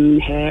seeing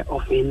her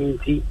of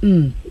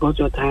anything. Because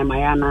your time,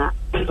 Ayana,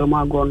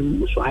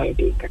 Tomagon, so I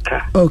did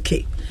kaka.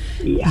 Okay,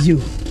 yeah. You,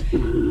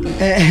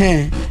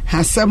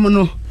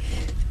 Hasamono,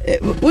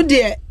 would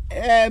dear,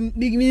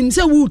 means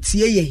a wood,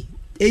 ye,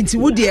 ain't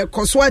would dear,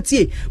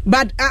 Coswati,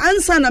 but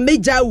answer na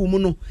major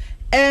woman.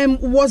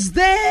 Was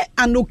there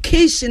an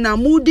occasion a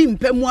moody in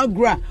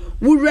Pemuagra?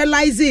 We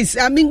realize this.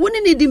 I mean, when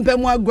you need in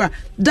Pemuagra,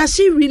 does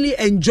she really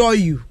enjoy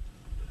you?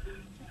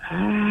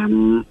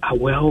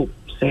 Well,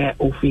 say,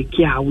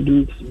 I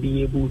wouldn't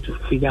be able to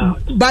figure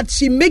out. But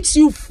she makes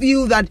you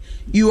feel that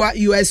you are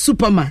a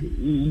Superman.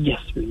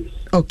 Yes, please.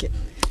 Okay.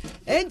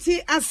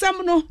 Enti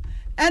asamno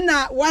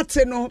ena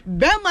wate no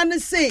beman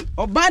say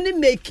obani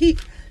meki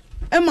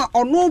ema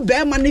ono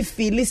beman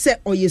feel say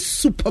oye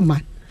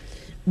Superman.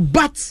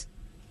 But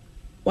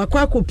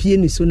wakwa kopie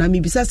ni so na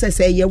mebisa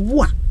say ye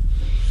wo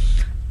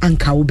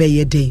anka wo be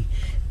ye den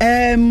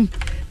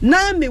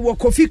na me wo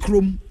Kofi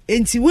Krom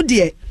enti wo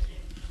de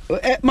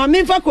ma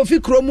me fa Kofi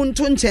Krom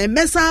nto nche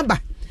mesa ba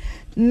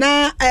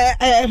na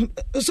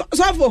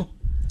sofo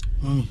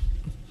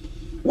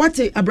what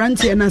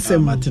abrantie na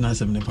sem Martina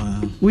sem ne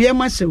pa we am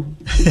mashew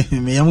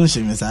me yam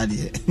nhye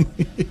sade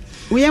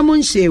we am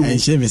nhye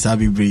nhye me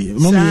sabe bre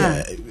mom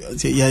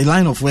your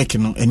line of work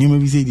no enima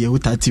bi say dey wo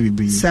 30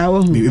 bre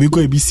we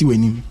go be si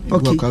wani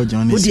okay wo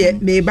de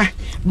me ba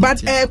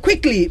but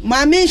quickly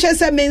ma me nhye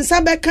se me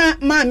nsa beka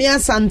ma me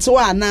asanto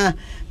ana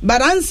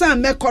but ansa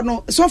meko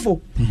no sofo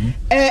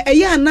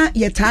eya na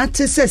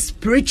yetaate se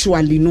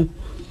spiritually no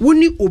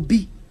woni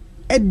obi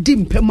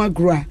edim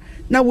pemagra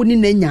na woni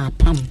na nya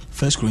apam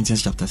 1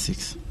 Corinthians chapter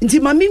 6 nti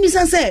mami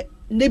misa say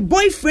the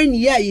boyfriend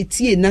ya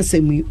yetie na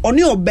semi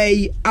oni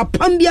obey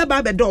apam bia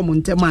ba be do mo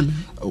ntem an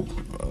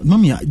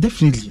mami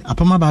definitely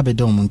apam ba be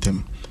do mo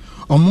ntem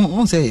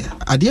on say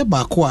ade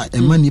ba ko a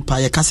ema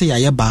nipa ye kase ya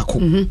ye ba ko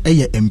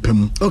eye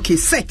empam okay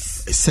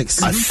sex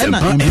na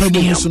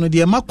empam so no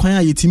de ema kwan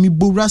a yetimi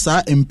bowra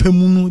sa empam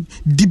no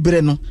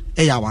dibre no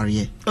eye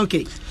aware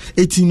okay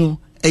eti no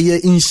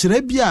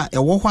inhyira bi a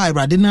ɛwɔ hɔ a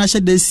Awurade na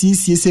ahyɛ da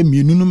siesie sɛ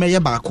mienu no mɛyɛ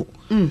baako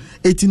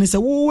eti ne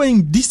sɛ wo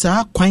di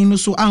saa kwan no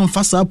so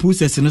amfa saa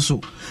process no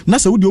so na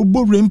sɛ wo de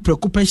obowrem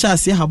preko pɛ hyɛ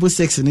ase have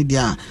sex ne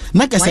dia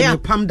na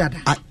kɛsɛ pam dada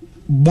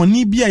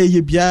bɔne bi a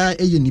yɛ bia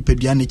ɛyɛ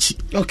nipadua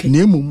n'akyi na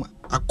emum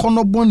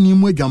akɔnɔ bɔne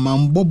mu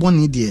adwaman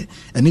bɔne deɛ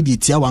ɛne de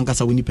tia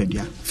wankasa wo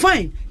nipadua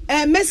fine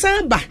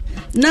mesamba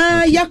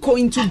na yako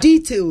into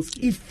details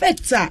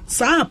effects a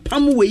saa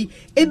pam wei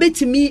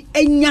ebetimi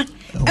enya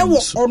ewo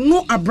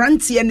ono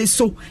abrantie ne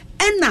so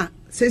ena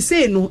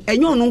sese no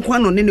enyo no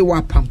nkwa no ne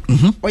wapam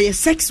oye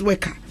sex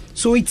worker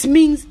so it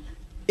means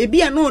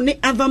ebi ano ne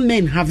other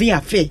men have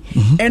affair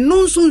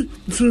eno so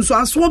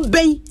aso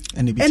ben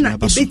ena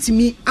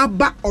ebetimi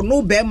aba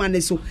ono be ma ne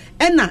so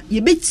ena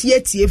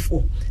yebetie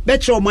for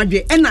betre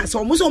omadwe ena so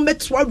omo so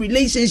metro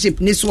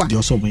relationship ne so a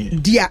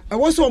dia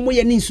ewo so omo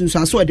ye ne nsunsu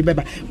aso de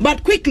beba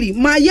but quickly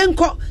ma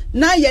yenko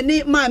na ye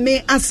ne ma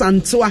me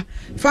asantoa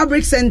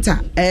fabric center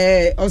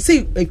o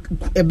say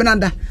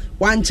ebenada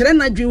wan kire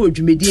na dwe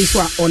wodwumedie so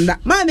a onda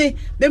ma me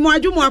be mo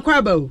adwumu akwa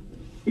aba o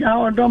ya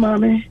odo ma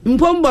me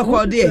mpomba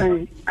ko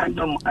de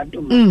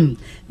adom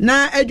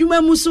na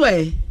adwuma mu so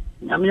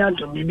nyame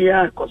adom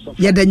bibia akoso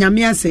ye da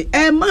nyame ase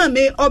ma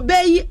me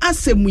obayi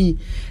asemu yi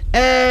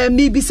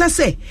mi bisa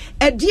se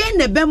edie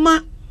ne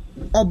bema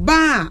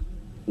oba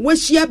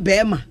wahia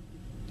bema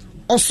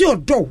ose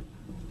odo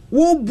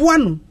wo boa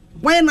no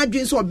wan na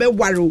dwen so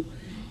obeware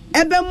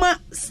ebema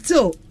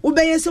still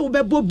ubeye se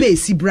ubebo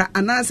base bra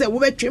ana se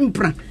ubetwe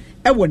mpra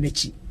ewo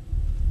nachi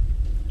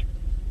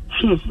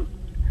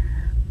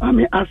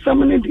ami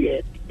asamne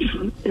de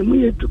emu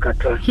ye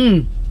tukatra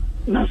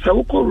na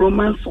sawko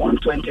Romans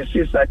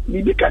 1:26 at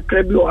bibi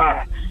kakra bi o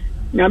a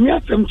nyame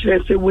asem kire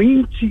se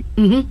woyinti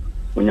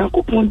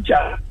onyankopon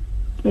ja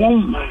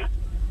won ma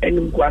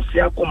enim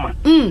gwase akoma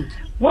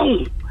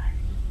won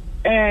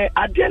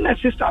ade na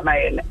sister na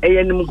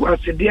enim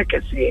gwase de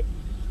kese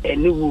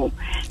eniwo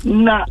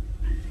na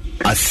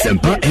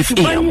Asempa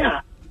FM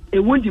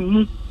ewodi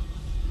mu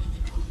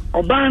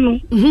oba no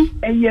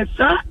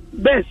eyesa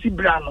besi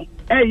bra no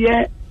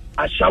eye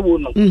ashawo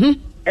no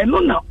eno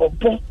na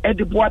obo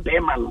edebo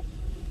abema no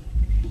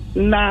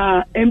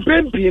na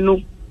empempi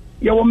no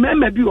ye wo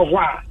mema bi wo ho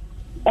a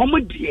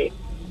omodie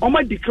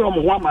omadikre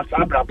omo ho amasa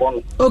abrabo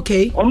no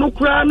okay ono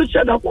kura no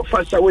cheda ko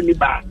fa shawo ni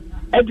ba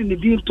edi ni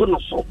din to no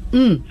so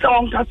se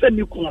on ka se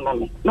ni kun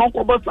no no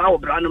ko bo sa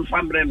obra no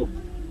fambre no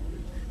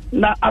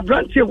na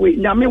abrantie we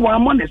nyame wa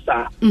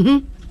monesa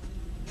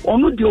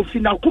ono de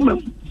ofina kuma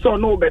so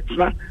no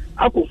betra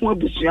akofun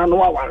abusua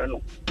no aware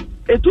no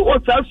etu o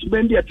ta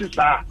subendi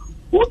etisa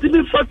o ti bi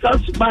fa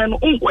suban no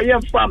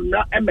onkoye fam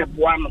na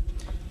emeboa no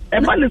e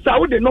ma ne sa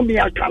wo de no me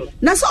aka no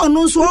na so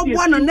ono so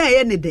oboa no na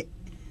eye ne de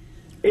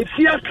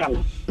efi aka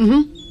no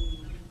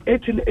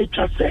eti ne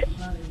etwa se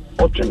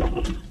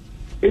otweno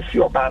efi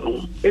oba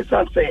no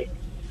esa se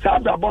sa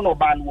brabo no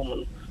ba no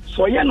mu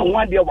so ye no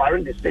wa de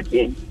ware de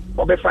setting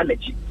obefa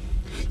nachi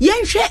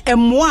yenhwe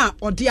emoa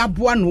ode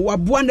aboa no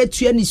waboa na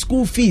tua ni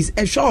school fees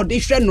ehwe ode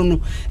hwe no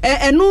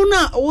eno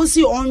na wo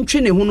si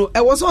ontwe ne ho no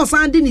wo so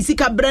san de ni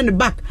sika brand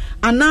back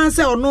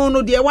ananse ono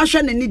no de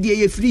wahwe ne ne de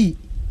ye free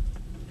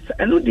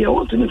eno de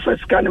want to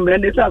first can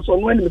brand it as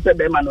on when me say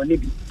be ma no ni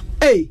bi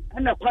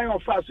ana kwan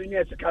of fast ni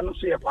sika no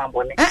so ye kwan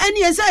bone eni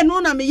ye say no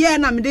na me ye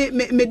na me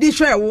de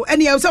hwe wo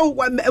eni ye say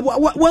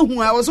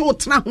wahu a wo so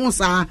tena ho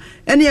saa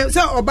eni ye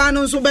say oba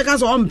no so be ka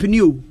so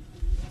ompini o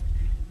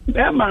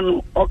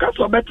Beman or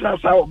Casso better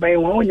sao by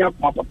one yap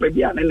papa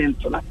bia and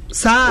intona.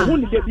 Sa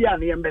who did be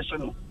an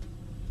ambition?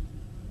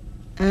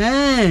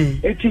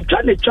 If you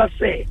try to just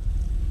say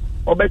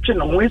or betcha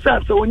no we say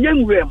so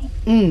young room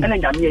and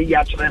then I'm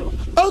yatren.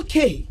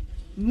 Okay.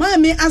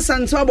 Mami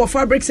Asanto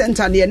Fabric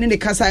Center near Nini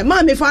Kasai.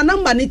 Mami for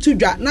number need to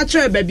drop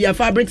natural baby a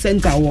fabric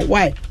center.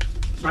 Why?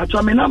 But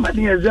my number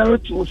near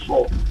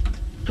 024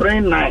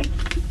 39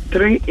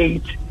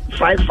 38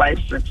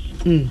 556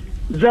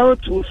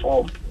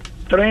 024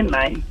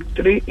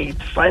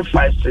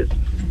 39385556.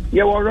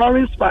 You were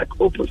Roaring Spark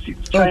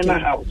opposite China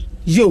House.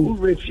 Yo,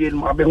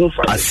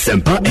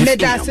 Asempa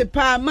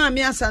Medasepa,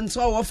 Mammy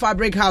Asanto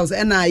Fabric House,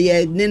 and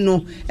I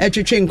Nino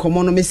Etchin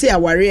Comono Messia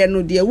Warrior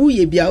no dear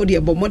woo be out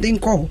there, but modern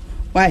call.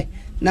 Why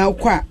now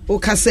qua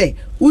Okase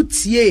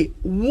Utie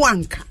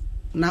Wanka.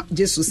 Now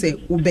just to say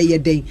obey your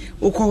day,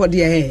 Oko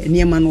dear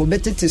near man or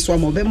better to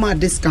swam or be my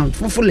discount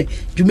for fully.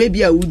 You may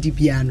be a woody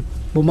piano.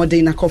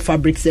 Bomodena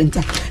Fabric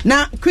Center.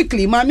 Now,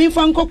 quickly, my main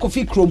fan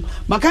Coffee Chrome.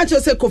 Makacho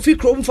say Coffee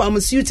Chrome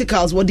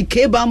Pharmaceuticals, what the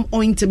K-Balm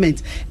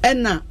ointment,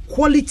 and now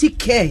quality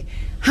care,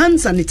 hand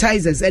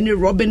sanitizers, any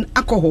rubbing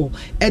alcohol,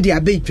 Eddie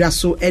Abe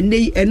Drasso, and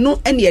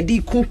no any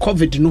Eddie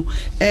COVID no.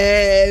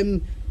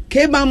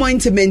 K-Balm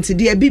ointment,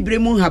 dear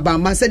Bibremu Haba,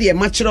 Massa, dear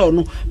Machro,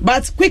 no.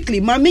 But quickly,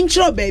 my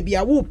minchro baby,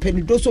 I will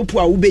penidoso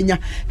pua ubenya,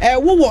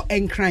 wo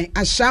and cry,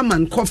 a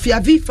shaman, Coffee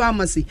V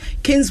Pharmacy,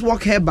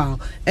 Kingswalk Herbal,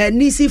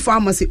 Nisi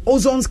Pharmacy,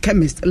 Ozone's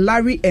Chemist,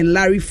 Larry and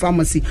Larry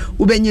Pharmacy,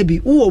 Ubenya be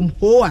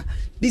hoa.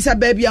 bisa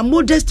baby a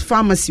Modest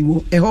Pharmacy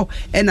wo eho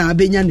ena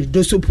abenya ne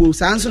dosopo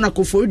saa nso na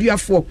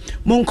kofoduafo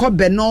monko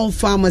Benol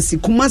Pharmacy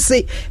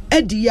Kumase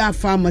Edia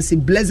Pharmacy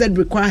Blessed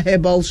Require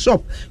Herbal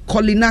Shop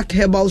Kolinak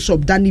Herbal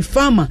Shop Dani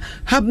Pharma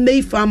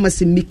Habmay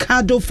Pharmacy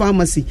Mikado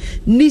Pharmacy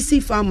Nisi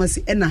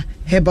Pharmacy ena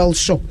Herbal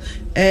Shop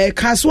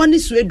Kaswani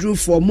Swedru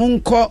for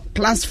Monko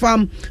Class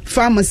Farm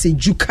Pharmacy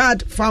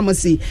Jukad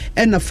Pharmacy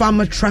ena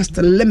Pharma Trust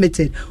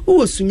Limited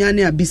uwo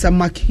sunyane abisa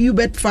Mark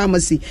Hubert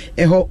Pharmacy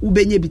eho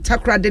ubenye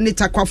bitakra deni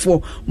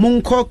takwafo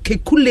Monko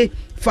Kekule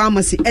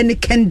Pharmacy any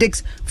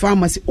Kendix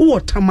Pharmacy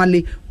or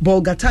Tamale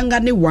Bolgatanga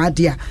ne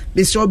Wadia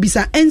Mr.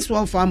 Obisa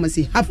Enswell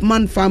Pharmacy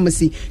Halfman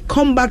Pharmacy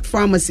Combat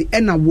Pharmacy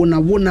and a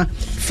Wona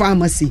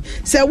Pharmacy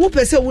say whoop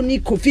say we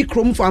need Kofi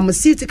Chrome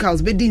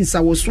Pharmaceuticals bedin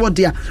sa was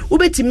swadia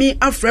ubeti me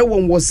afre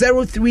one was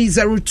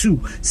 0302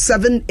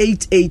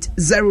 788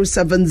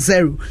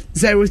 070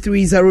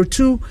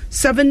 0302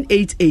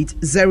 788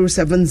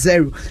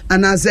 070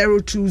 and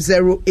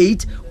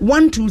 0208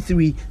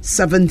 123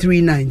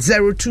 739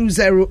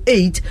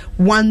 0208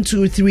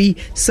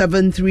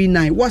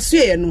 123-739. What's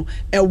here no?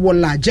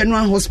 Ewola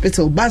General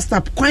Hospital.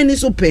 Bastap kwani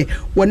sope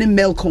wani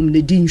Melcom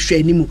ne din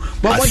share nimu.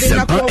 But what they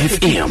na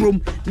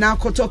from na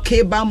koto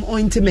K-Balm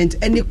ointment,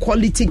 any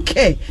quality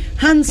care,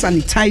 hand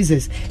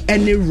sanitizers,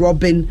 any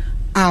rubbing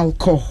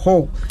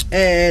alcohol.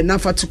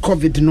 Nafa to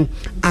COVID no.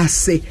 I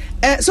say.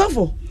 So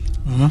for.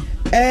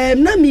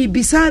 Nami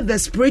beside the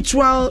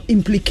spiritual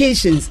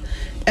implications.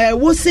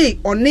 What say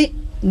on it?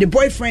 The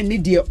boyfriend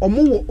need the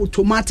omo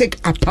automatic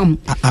apam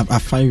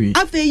afire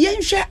afa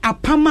yenhwe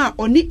apam a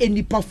oni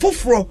enipa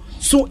foforo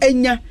so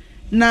enya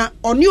na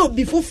oni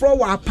obi foforo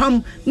wa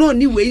apam na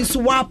oni we so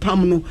wa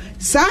apam no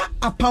sa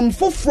apam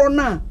foforo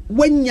na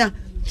wanya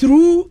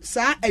through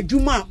sa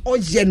adwuma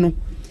oye no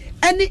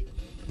any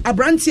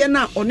abrantie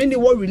na oni ne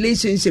wo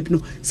relationship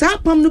no sa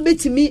apam no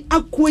betimi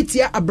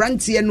akwatia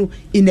abrantie no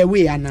in a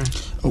way ana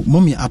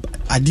mommy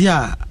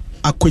adia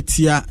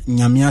akwatia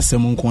nyame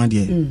asem nko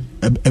ade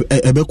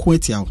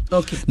ebekwatia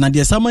na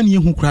de sama ne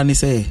hu kura ne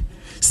se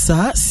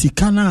sa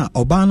sika na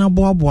oba na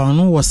boaboa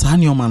no wo sa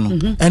neoma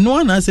no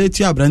eno na sa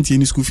etu abrantie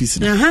ni school fees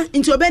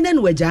nti obeden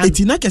waja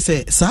eti na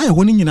kese sa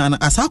ho ni nyina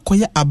na asa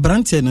koye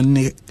abrantie no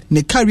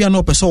ne career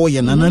no person wo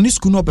ye na ni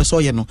school no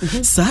person ye no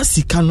sa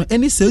sika no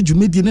eni sa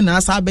adwumedie ne na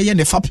asa abeye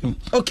ne fapem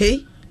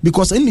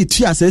because eni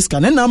tu asa sika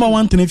na na ma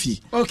wantene fi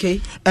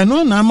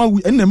eno na ma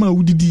enema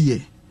wudidi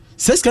ye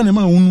seska ne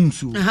ma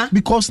ununsu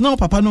because now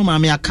papa no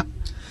mama aka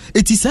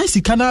eti sai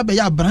sika na be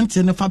ya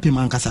branche ne fape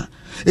mankasa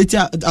eti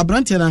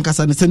abranche na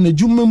nkasa ne se na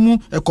dwuma mu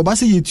ekoba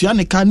se yetua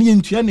ne ka ne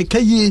yentua ne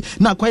kaye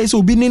na kwaye se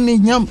obi ne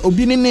nyam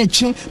obi ne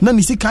chi na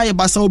ne sika ye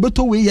basa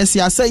obeto we yesi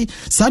asai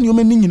sa ne o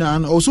mani nyina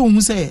na o so hu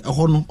se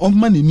eho no o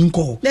ma ne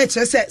ninko na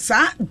che se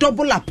sa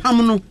double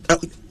apam no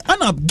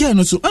ana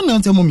gen so ana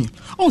ntem mommy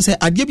on say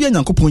ade bia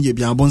nyankopon ye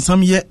bia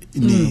bonsam ye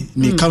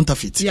ni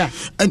counterfeit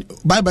and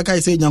bible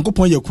kai say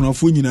nyankopon ye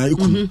kunafo nyina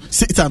ekunu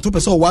satan to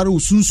person ware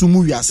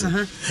usunsumu wiase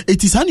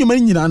eti sa ne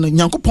mani nyina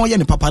nyankopon ye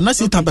ne papa na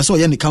satan person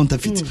ye ne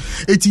counterfeit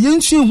eti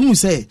yenchi hu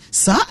say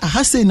sa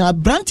ha say na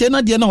branch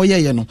na de na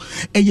oye no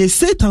eye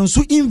satan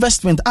so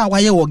investment a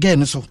waye wo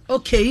gen so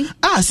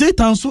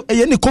satan so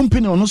eye ne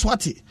company ono so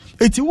ate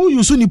eti wo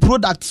use ni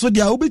product so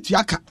dia obetu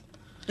aka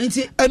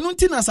enti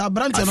enunti na sa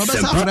branch no be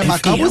sa fere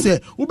baka wo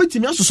se wo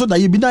betimi asoso da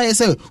ye bi na ye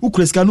se wo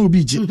kreska na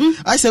obi ji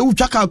ai se wo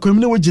twaka akwam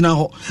ne wo gina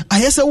ho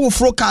ai se wo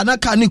fro ka na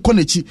ka ne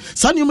konechi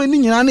sa ne mani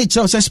nyina na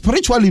kire se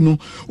spiritually no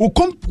wo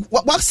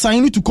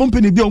sign to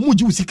company bi o mu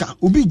ji usika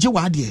obi je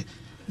wa de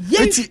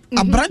enti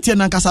abrantie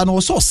na nkasa na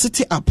so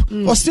city up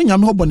o se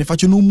nyame ho bone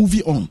facho no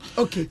movie on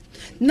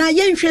na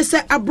ye nhwe se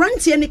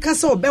abrantie ne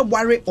kasa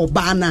obeware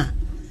oba na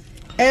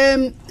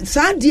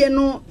Sadie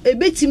no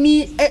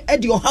ebetimi e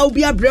de how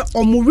bi abre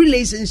omo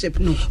relationship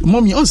no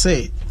mommy on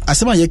say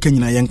asema ye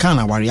kanyina ye nka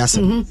na ware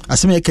asem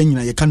asema ye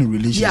kanyina ye kan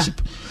relationship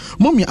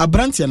mommy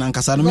abrantia na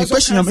nkasa no me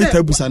question am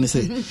etabusa ne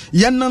say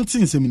ye nante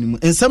nsem ni mu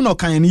ensem na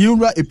okan ne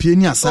yewura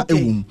epieni asa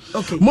ewum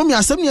mommy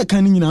asem ne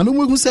kan nyina no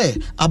mu say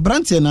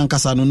abrantia na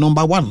nkasa no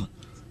number 1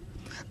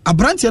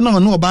 abrantie na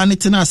no oba ne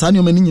tena asa ne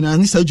o mani nyina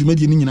ne sa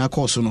dwumadi ne nyina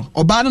course no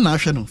oba na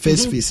ahwe no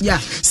first phase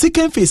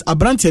second phase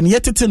abrantie ne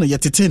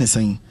yetete ne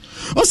san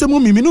o se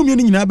mummi me no mi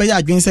nyina ba ya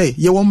adwen say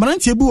ye wo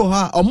mbrantie bi wo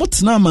ha o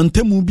motena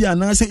mantamu bi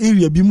ana se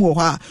area bi mu wo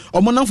ha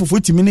o mo nanfofo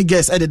timi ne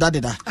guess ededa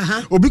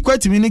obi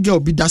kwatimi ne girl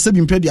bi dasa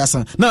bi mpedi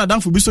asan na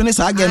danfo bi so ne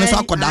sa ga ne so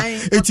akoda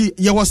eti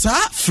ye wo sa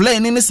flare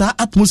ne sa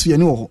atmosphere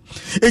ne wo ho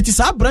eti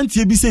sa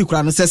abrantie bi say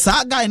kura no se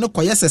sa guy ne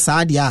koye se sa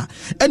ade a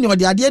ene o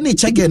de ade ne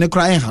chege ne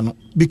kura en ha no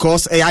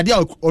because ade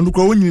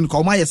onukro wonyin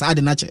ko ma ye sa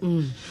ade na che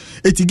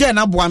eti ge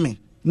na boa me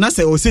na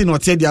say o say no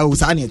tie dia o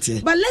sa na tie.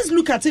 But let's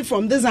look at it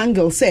from this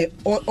angle. Say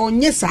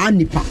onye sa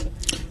nipa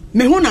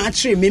me ho na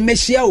akire me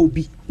mehia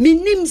obi me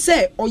nim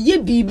say oye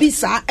bibi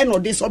sa e no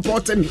dey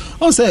support me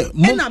o say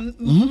na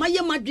maye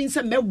madwin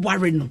say me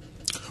ware no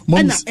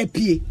na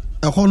epie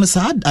ho no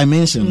sa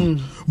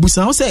dimension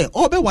busa o say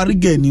o be ware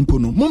ga nimpo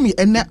no mommy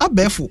ene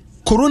abefo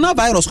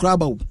coronavirus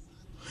kraba o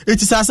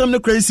it is asem no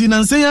crazy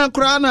na nsen ya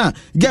kra na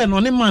girl no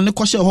ne man ne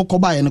kɔhye ho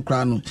kɔba ye no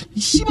kra no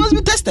she must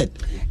be tested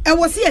e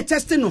was here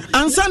testing no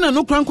ansa na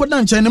no kra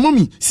nkoda nkyɛn ne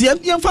mommy si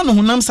yɛmfa no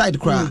honam side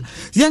kra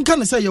yɛnka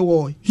ne sɛ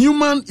yɛwɔ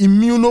human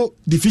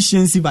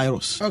immunodeficiency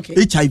virus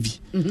HIV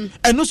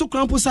and no so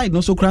crampo side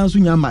no so kra nso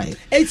nya mai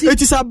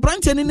it is a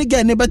branch ne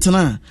girl ne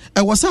betena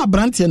e was a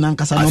branch na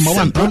nkasa number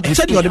 1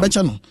 check the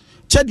becha no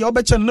check the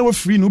obecha no we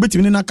free no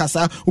betimi na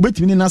kasa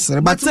obetimi na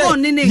sere but say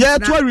yeah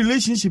to a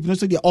relationship no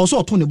so dey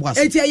also to ne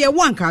boase etia ye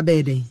wan ka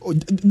be den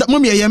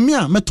mommy ye me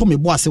a meto me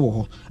boase wo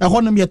ho e ho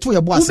no me to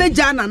ye boase wo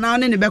beja na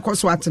ne be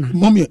so atena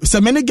mommy se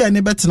me ne girl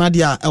ne betena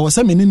dia e was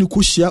me ne ko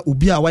hia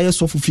obi a waye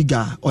sofo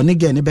figure o ne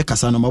girl ne be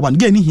kasa number 1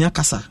 girl ne hia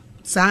kasa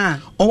sa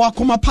o wa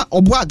koma pa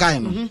obo agai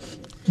no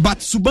but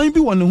suban bi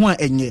wo ne ho a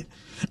enye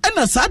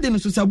ena saa de no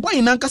so say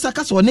boy na kasa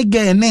kasa o ne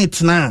girl ne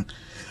tena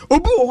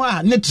obi wo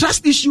ha ne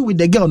trust issue with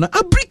the girl na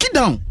I break it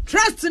down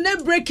trust ne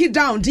break it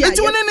down dia it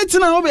one ne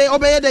tena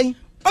obey den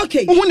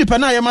okay who ni pa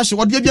na ye ma hye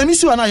odi abiani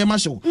si wa na ye ma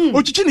hye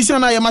ochichi ni si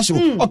na ye ma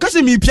hye o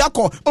kase mi pia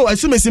ko o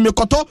asimesi me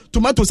koto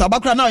tomatoes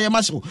abakra na ye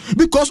ma hye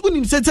because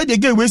when say the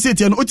girl we say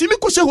tie no otimi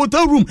ko hye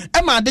hotel room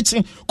e ma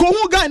adeche ko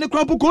hu guy ne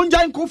krampo ko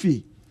njan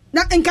coffee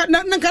na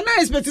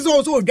expect is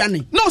also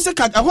odwane no se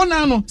ka ho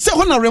na no se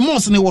ho na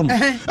remorse ne wo no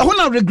ho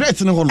na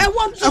regret ne ho no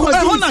ho no so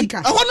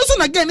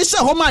na again ne se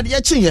ho ma de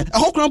ye chenye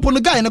ho krampo no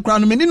guy ne kra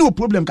no me no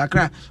problem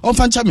kakra on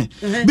fancha me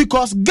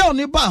because girl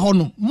ne ba ho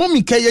no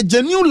mommy ka ye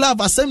genuine love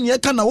asem ne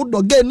ka na wo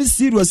do girl ne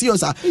serious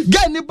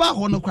girl ne ba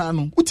ho no kra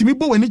no utimi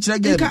bo wani kire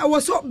girl ka wo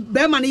so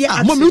be ma ne ye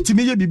mommy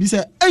utimi ye bibi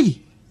se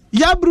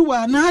ya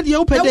bruwa na hade ya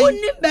upede woni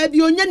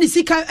baabi onya ne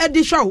sika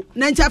edi show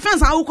na ntia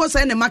fence a wo ko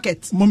say ne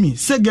market mommy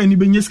se ga ni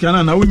benye sika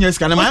na wonya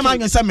sika na ma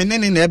nya say me ne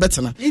na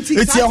ebetena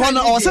eti ho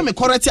na o say me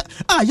correct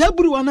ya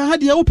bruwa na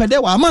hade ya upede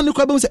wa ma ne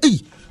ko be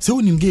say se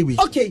wonim gewe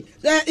okay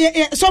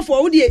so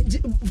for wo die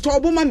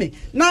tobo ma me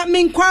na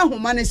me nkwa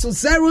ahoma ne so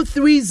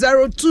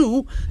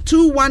 0302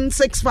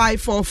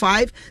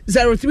 216545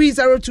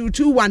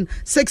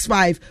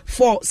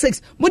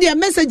 0302216546 mo die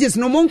messages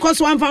no mo nko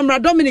so amfamra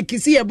Dominic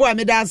kisi ebo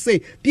ameda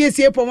say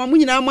PSA po ma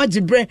nyina ma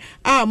gibre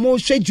a mo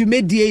hwe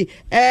dwumedie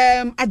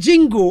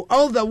Ajingo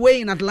all the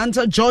way in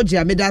Atlanta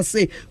Georgia ameda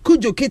say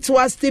Kujo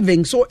Kitwa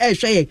Steven so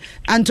hwe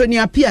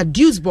Antonia Pia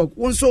Duisburg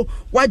wonso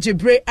wa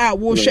gibre a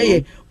wo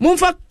hwe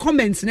Mumfa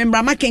comments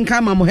nembra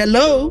makenka mamo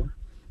hello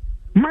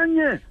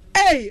manye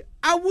hey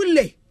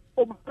awule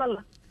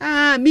obakala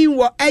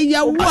minwo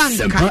eya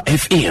wanka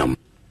FM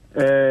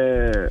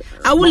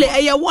awule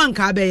eya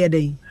wanka abeye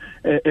den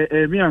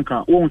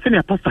mianka won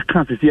senior pastor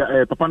Kansas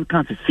here papa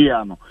Kansas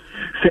here no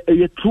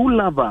say a true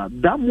lover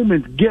that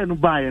moment girl no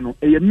buy no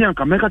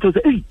mianka make to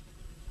say hey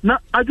na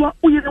adwa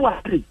uye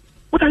wa hey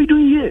what are you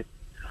doing here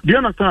do you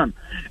understand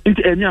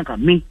into mianka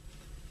me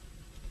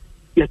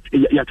ya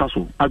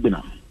taso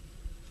agbena.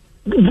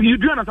 You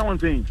do understand what I'm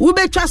saying? We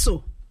be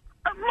chaso.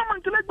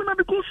 Mama,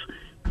 because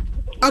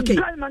okay.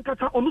 Guy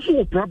Nankata also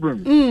a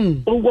problem.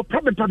 Or what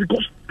problem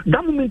because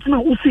that moment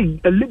now you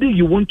see a lady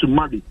you want to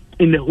marry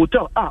in a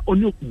hotel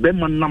on your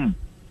beman nam.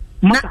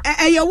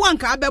 You want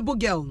ka abebo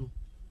girl.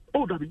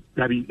 Oh, Dabi.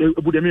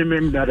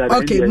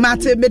 Okay,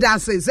 Mate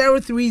Medase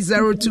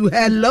 0302.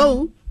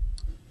 Hello.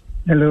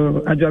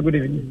 Hello, Ajwa, good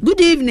evening.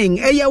 Good evening.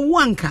 You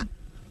want ka?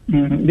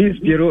 This is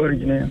Piero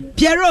original.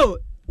 Piero,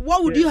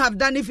 what would you have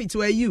done if it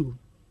were you?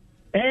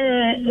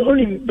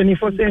 Only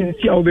 24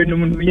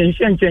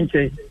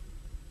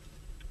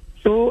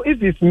 So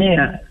if it's me,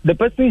 the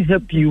person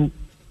help you,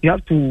 you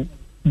have to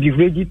be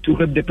ready to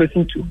help the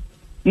person too.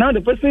 Now the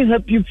person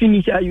help you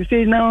finish, you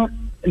say now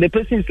the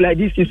person is like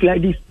this, is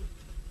like this.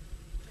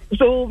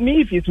 So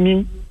me, if it's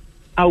me,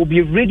 I will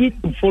be ready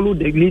to follow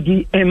the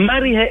lady and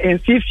marry her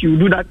and see if you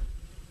do that.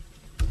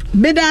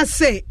 Meda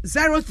say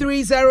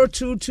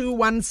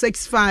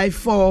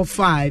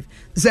 0302216545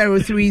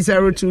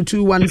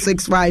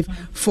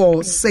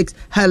 0302216546.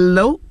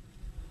 Hello.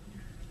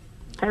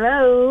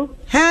 Hello.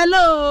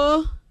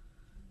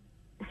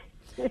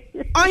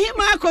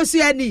 Ohima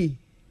Kosiani.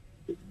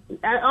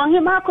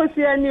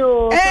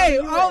 Hey,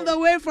 all the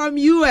way from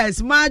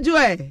US,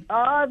 Majue.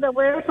 All the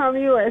way from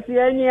US,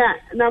 yeah.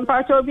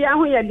 Nampacho bia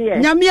hu ye de.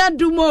 Nyamia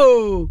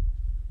dumo.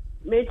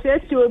 Me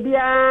trust you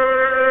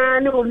bia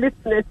no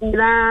listeners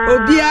na.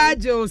 Obia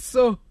jo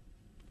so.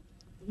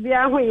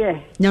 Bia hu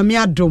ye.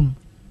 Nyamia dum.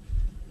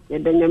 Ye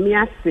de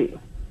nyamia se.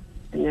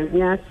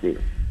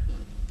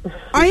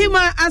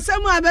 Ohima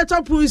asemu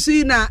abeto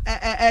pusi na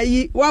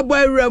yi wabo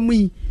awramu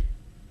yi.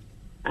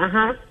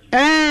 Aha.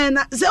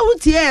 Na se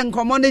wutie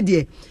nkomo ne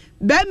de.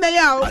 Be me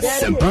ya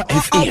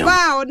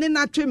oba oni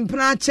na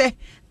twempna che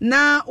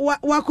na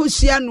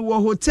wakohia no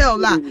wo hotel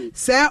la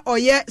se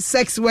oye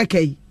sex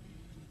worker.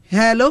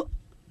 Hello.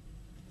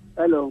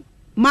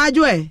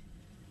 Majwe.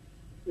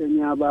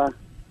 Enyaba.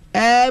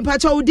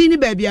 Pacho udini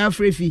baby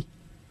afrefi.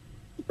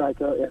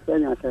 Pacho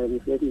efanya sai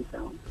fi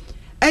sound.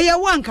 Eye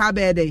wanka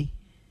be dey.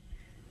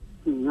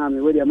 Na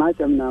me we dey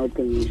masem na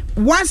open.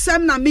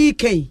 Wasem na me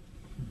ken.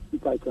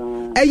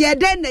 Pacho. Eye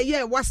den na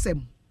ye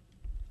wasem.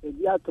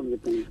 Ebi atom me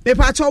pen. Me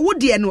pacho wo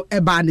de no e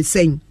ba ne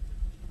sen.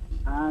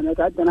 na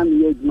ka tana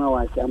mi ejuma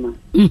wa chama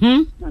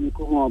na mi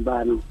ko ho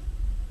ba no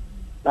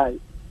bai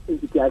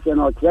enti ase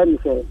no tia ni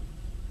se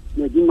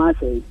na ejuma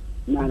se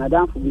na na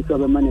dan fu bi so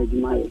be man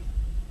ejuma ye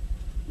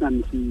na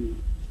mi si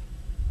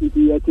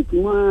enti ya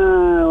titima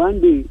one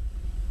day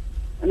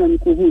ana mi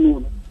ko hu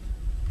no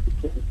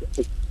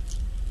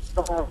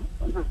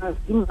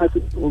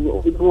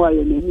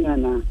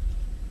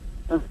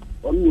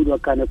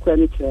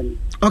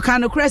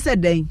Okanokra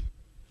said then.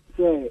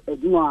 Say,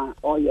 Eduma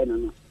or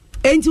Yenna.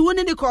 Ain't you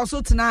winning the course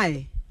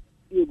tonight?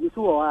 You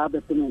saw our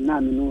betting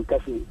no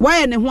cafe.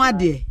 Why and what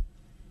dear?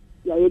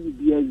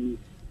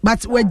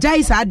 But where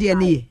Jais are dear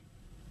near.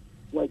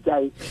 Where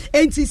Jai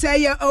ain't he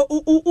say,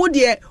 oh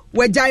dear,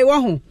 where Jai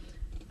wahoo.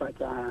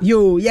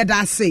 Yo, yeah,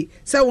 that's it.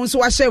 So, once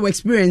I share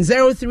experience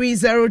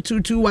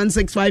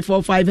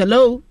 0302216545.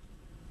 Hello.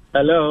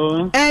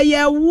 Hello.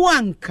 Yeah,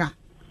 wanka.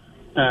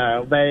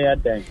 By a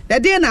day. The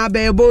dinner by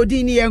a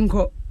bodini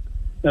uncle.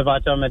 The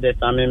bottom of the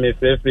Sammy me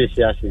free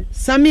shashi.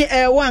 Sammy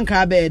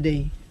wanka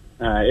bed.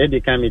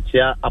 Eddie can be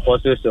chair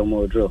apostle so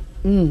modro.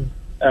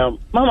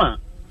 Mama,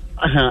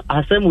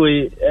 I say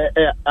we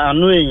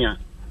annoying ya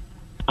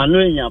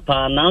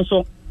pa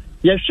nanso.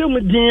 Ye show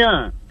me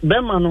dia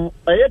bema no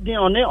eye din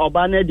one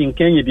oba na di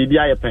nkenye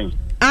bibia ye pen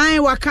ai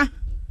waka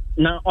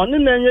na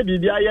one na enye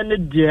bibia ye ne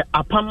die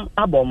apam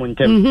abom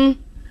ntem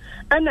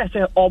ene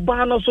se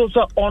oba no so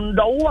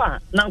ondowo a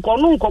na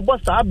nkono nkobo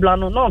sa abla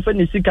no na onfe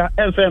ne sika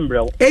enfe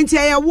mbrew enti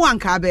eye wo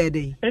anka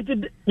abede enti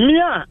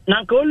mia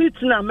na nka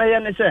olitina meye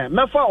ne se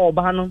mefa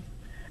oba no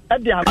e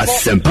di akọ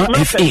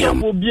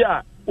FM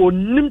obia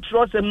onim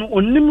trosem no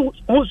onim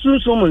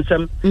hosunsum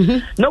nsem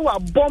na wa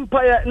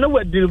bompa na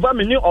wa deliver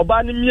me ni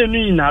oba ne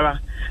mienu inara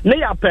na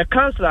ya per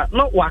counselor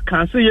no wa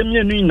cancel ye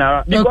mienu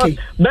inara because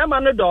be ma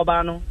no do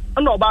oba no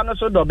na oba no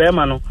so do be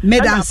ma no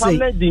na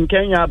family din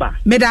Kenya ba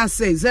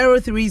say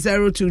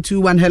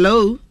 030221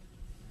 hello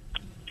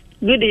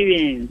good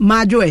evening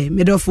Majoe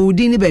medofo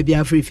dini baby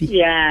afrefi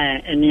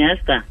yeah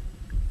Eniesta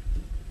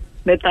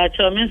me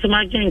pacho me so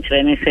ma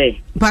gyentre ne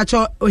say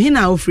pacho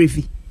ohina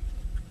ofrefi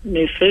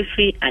me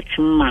free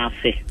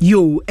atmafe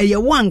yo eye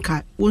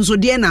wanka wonso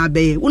de na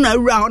abe una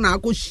wura ho na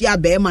akohia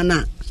be ma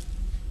na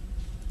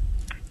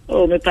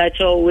oh me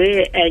pacho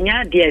we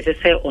enya de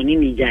se oni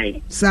ni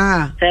jai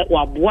sa se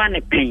waboa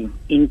ne pen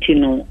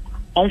intino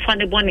onfa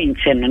ne bone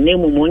nche no na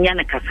emu onya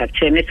na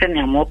kasache ne se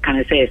na mo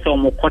kan se o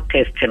mo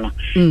test no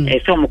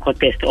se o mo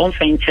test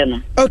onfa nche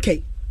no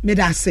okay me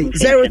da say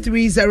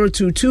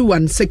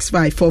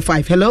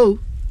 0302216545 hello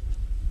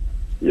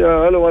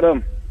yeah hello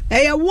madam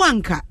eye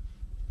wanka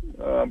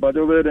but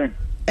over there.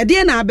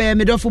 Ede na be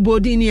me dofo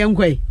bodi ni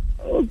enkwe.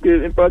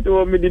 Okay, in part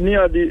of me di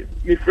near the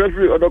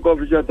free other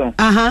coffee shop. In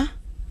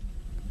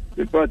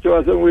part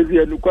of some way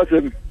the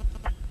kwasem.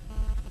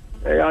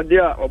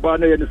 Adia oba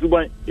na ye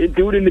suban.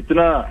 Enti wuri ni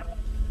tena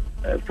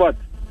fat.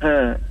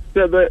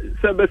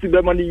 Sebe si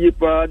be mani ye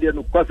pa de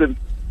no kwasem.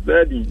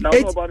 Bedi na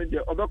oba ni de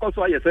obeko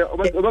so ayese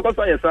obeko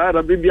so ayese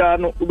ara bibia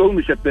no obehu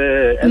mi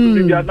shepe.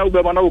 Bibia na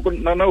obe ma na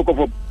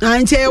ukofo.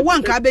 Nche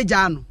wanka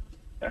beja no.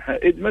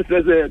 It must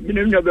say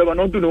minimum be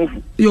no do no.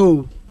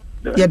 Yo.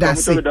 Yeah,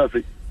 that's it.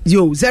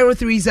 Yo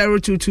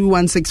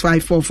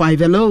 0302216545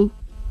 hello.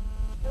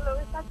 Hello,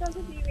 Mr.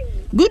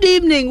 Good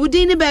evening.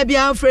 Udini baby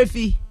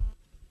afrefi.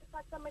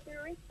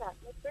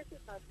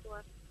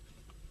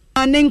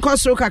 Anen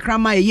kosro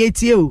kakrama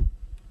yetie o.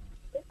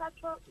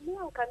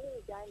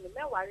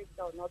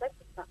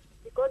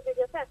 Because they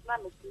just said man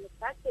is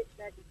practice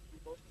that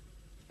people.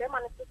 Them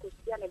man is to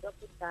see and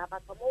doctor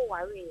but more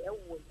worry e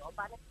wo no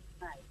ba na.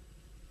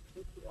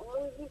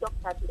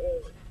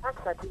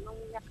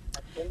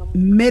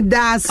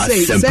 Meda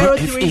say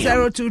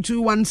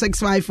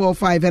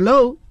 0302216545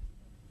 hello.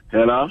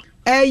 Hello.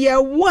 Eye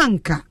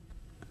wanka.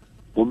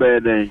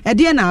 Ubeden.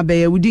 Ede na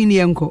abe udini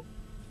enko.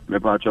 Me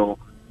pacho.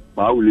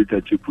 Pauli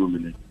techikroom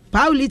ni.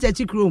 Pauli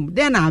techikroom.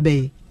 De na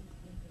abe.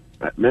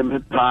 Me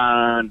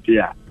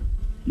pantia.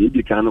 Ni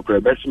di kanu kra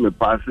be me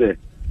passe.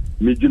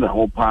 Mi gina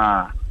ho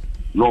pa.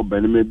 No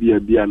ben me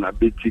bia na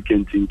be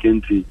chicken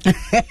kenti.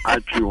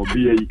 Atwi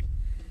obi yi.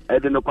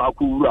 Ede no kwa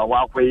ku a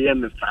wa kwaye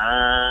ne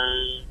saa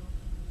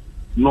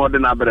no de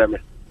na breme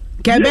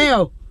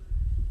kebeyo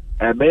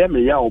ebe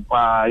me ya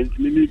opa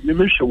me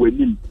hwe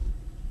wanim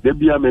de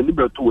bia me ni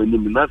beto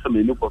wanim na se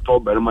me ni koto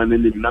berma na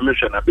nim na me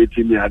hwe na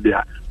beti mi ade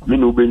a me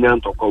no benya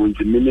ntoko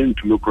wonti me ne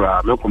ntumi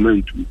kura me koma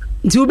ntumi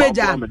nti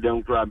ubeja me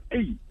den kura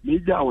me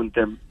ja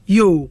wontem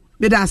yo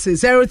me da say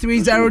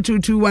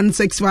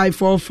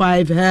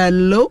 0302216545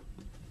 hello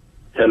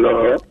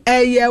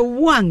eye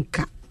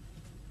wanka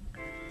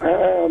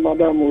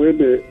madam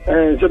wede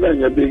so that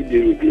you big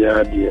deal be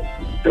idea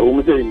the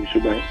woman say in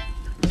suban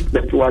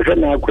but wa hwe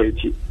na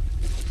akwachi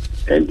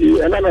and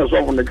na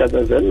so from the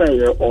kata say na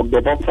ye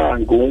odo papa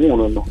nko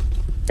hu no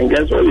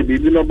nge so le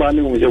bibi no ba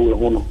ne hu se we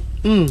hu no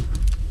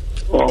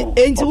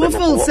enti we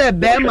feel say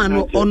be ma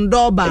no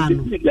ondo ba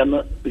no ji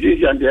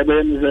and the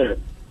be ni say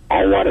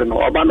aware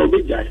no oba no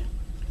be jai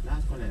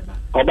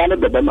oba no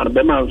be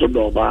ma so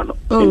do oba no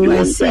oh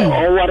I see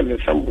aware ni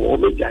sambo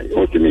be jai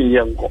o ti ni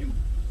yenko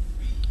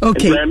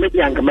Okay.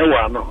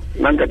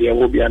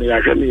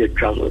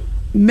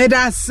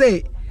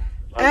 Medase.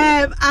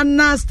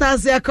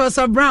 Anastasia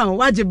Kosa Brown,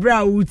 waje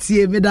bra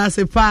utie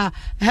medase pa.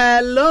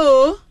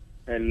 Hello.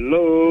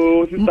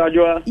 Hello, Sister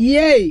Joa.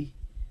 Yay.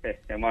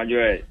 Emma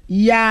Joy.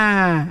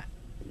 Yeah.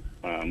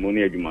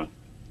 Moni Eduma.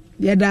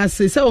 Yeah, that's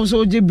it. So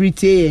je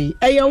brite.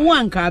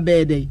 One ka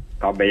be dey.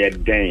 Ka be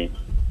den.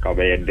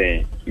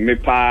 Me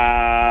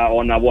pa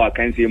ona bo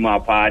akansi ma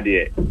pa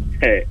de.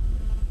 Ke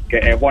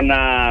e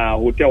bona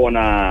hotel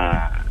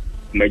ona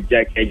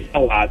majak e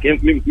wa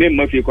ke me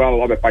mafi kwa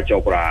wa be pa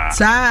chokra.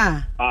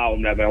 Sa.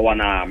 Ona be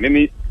wana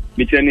me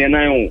chene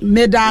na yo.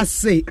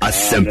 Medase.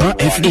 Asempa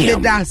FM.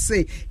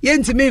 Medase.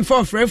 Yentimi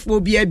for frefo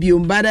bia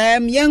biom, but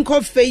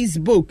yenko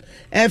Facebook.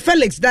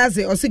 Felix does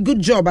it. Also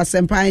good job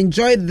Asempa. I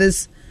enjoyed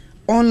this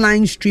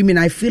online streaming.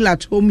 I feel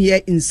at home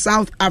here in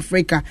South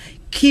Africa.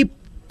 Keep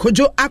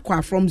Kojo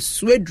Aqua from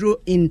Swedro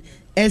in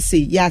SA.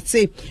 Yeah,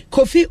 say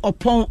Kofi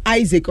upon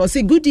Isaac. Or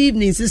say good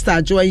evening, Sister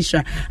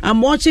Joisha.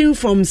 I'm watching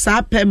from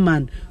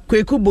Sapeman.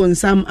 Kweku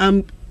Bonsam.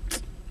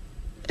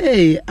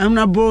 I'm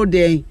not bored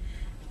there.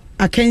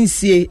 I can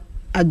see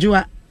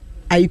Ajua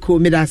Aiko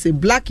Medase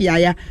Black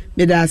Yaya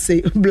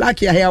Medase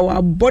Black Yaya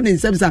wa born in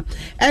Sepsa.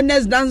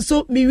 Ernest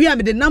Danso me we am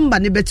the number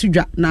ne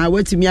betudwa na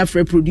wati me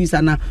afre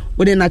producer na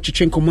we dey na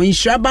twetwen komo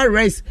Inshaba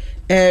Rice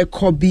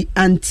Kobi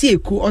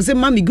Antieku or say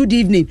mommy good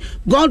evening.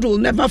 God will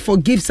never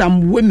forgive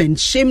some women.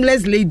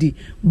 Shameless lady.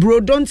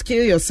 Bro, don't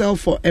kill yourself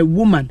for a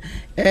woman.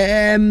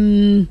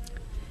 Inshaba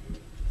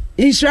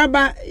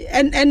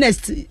and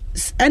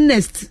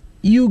Ernest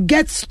you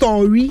get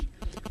story.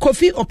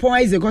 Kofi upon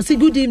Isaac. Say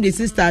good evening,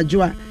 Sister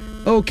Joa.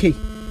 Okay.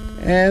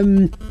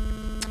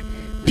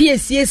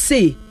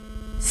 PSA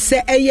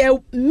say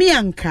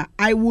Mianka,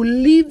 I will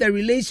leave the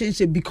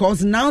relationship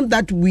because now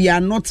that we are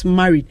not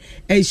married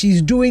and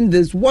she's doing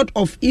this, what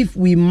of if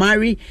we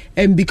marry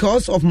and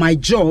because of my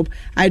job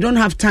I don't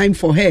have time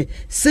for her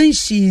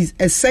since she's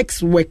a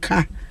sex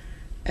worker.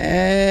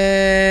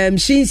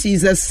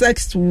 She's a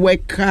sex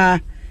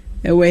worker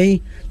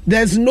away.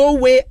 There's no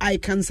way I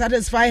can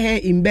satisfy her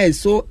in bed,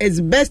 so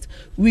it's best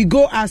we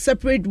go our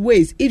separate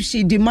ways. If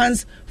she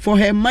demands for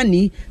her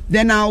money,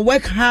 then I'll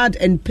work hard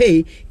and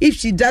pay. If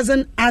she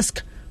doesn't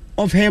ask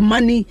of her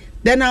money,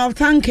 then I'll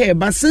thank her.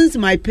 But since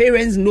my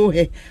parents know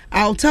her,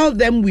 I'll tell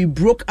them we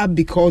broke up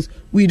because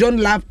we don't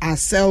love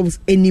ourselves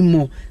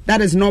anymore. That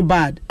is not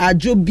bad.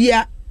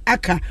 Ajobia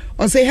Aka,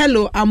 or say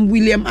hello, I'm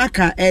William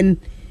Aka, and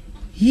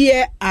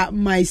here at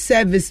my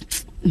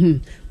service.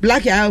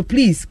 Black Isle,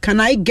 please, can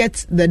I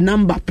get the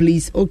number,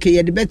 please? Okay,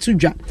 yeah, the bet to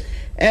drop.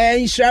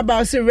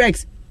 Shraba say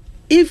Rex,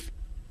 if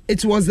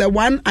it was the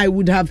one, I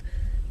would have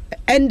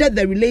ended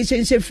the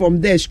relationship from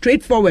there.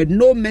 Straightforward,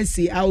 no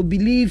mercy. I'll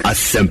believe God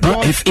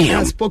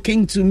has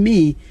spoken to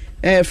me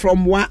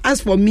from one. As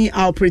for me,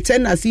 I'll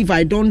pretend as if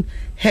I don't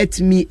hurt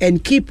me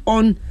and keep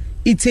on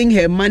eating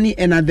her money,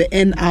 and at the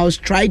end, I'll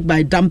strike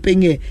by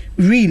dumping her.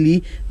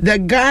 Really, the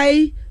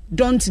guy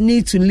don't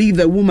need to leave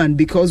the woman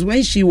because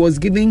when she was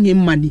giving him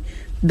money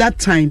that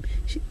time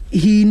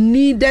he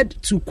needed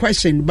to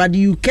question, but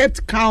you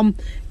kept calm,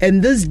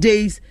 and these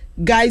days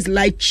guys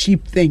like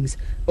cheap things.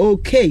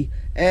 Okay,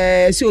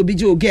 so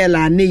bijo girl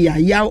aneya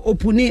ya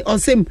opuni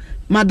osem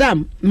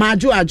madam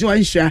majo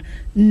ajoansha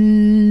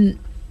ni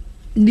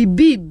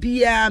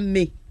bibia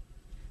me.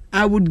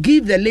 I would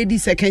give the lady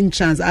second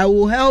chance. I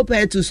will help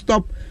her to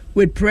stop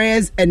with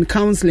prayers and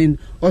counseling.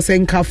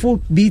 Osenkafu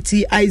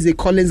BT Isaac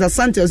Collins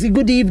Asante. Say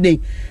good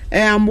evening.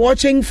 I'm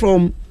watching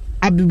from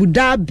Abu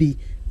Dhabi.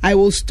 I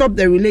will stop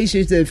the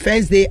relationship the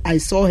first day I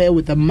saw her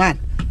with a man.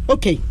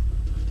 Okay.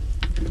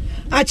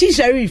 Achi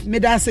Sharif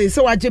meda say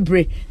so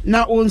ajebre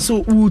na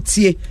onso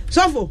utie.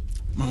 Sofo.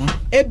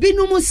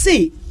 Ebinumu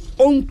say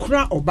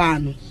onkra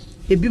obano.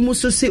 Ebimu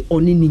so say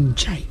oni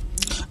ninjai.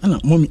 Ana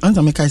mommy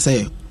anta make I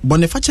say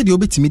Boniface de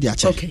obetimi de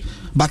ache. Okay.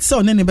 But say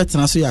onene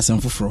betena so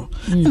yasem foforo.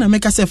 Na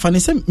make I say fa ne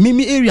say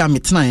me area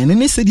metena ene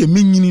ne say de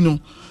menyini no.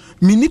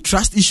 Me need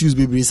trust issues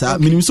baby sir.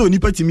 Me so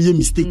nipa timi ye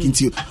mistake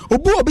into you.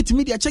 Obu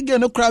obetimi de ache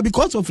no cry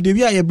because of the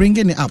way I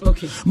bringing it up.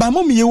 Okay. But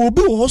mommy ye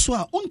obi wo so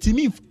a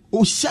ontimi o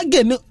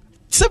shage no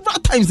several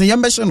times the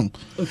yambe no.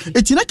 Okay.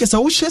 Etina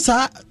kesa wo share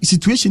sa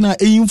situation na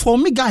e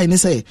inform me guy ne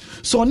say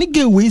so ne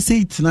get we say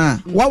it na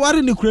wa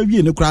ware ne kura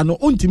wie ne kura no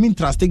ontimi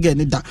trust again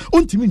ne da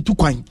ontimi ntu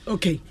kwan.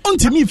 Okay.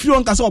 Ontimi free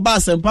on kasa oba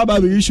sempa ba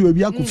be issue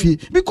bi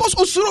akofi because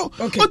osuro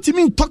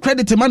ontimi talk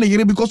credit man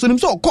yere because onim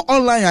so ko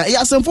online e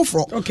asem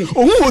foforo. Okay.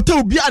 Ohun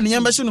hotel bi a ne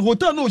yambe no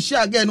hotel no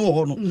share again no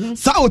ho no.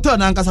 Sa hotel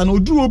na nkasa na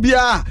oduro bi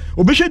a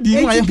obehwe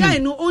di no aye. Guy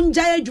no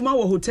onjaye adwuma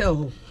wo hotel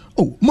ho.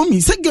 Oh, mommy,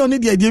 say girl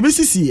need the idea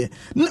besisi.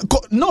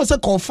 No, say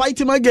call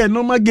fight him again,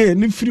 no again,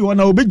 ni free one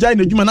obe jai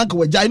na dwuma na ka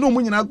wajai no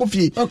munyi na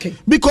akofie. Okay.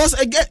 Because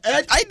again,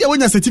 I dey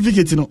when your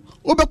certificate no.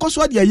 Obe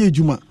koso ade aye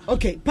dwuma.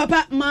 Okay,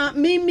 papa,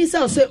 me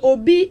say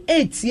obi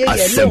 8 year no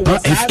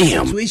was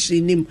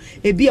situation him.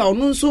 Ebi a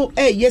ono nso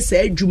yes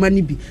dwuma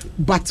ni bi.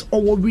 But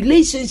our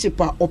relationship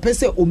or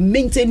person or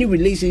maintaining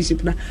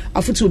relationship na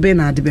afutu be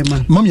na ade be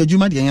man. Mommy, your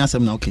dwuma dey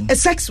ansem na okay. A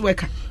sex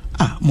worker.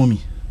 Ah,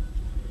 mommy.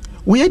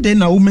 we then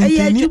na woman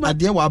ni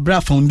ade wa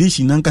bra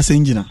foundation nanka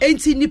senjina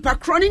enti nipa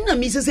crony na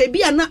mi se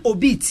bia na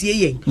obi tie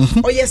yen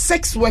oye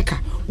sex worker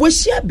wo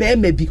hia be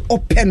ma bi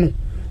opɛ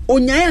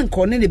onyaye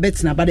nko ne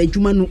betina bada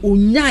adwuma no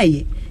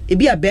onyaye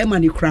ebi a be ma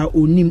ne kra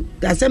onim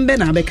asembe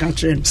na be ka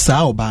kire no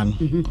saa oba no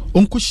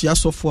onko hia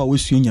sofo a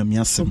wasuo nyame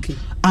asem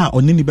a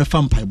one ni be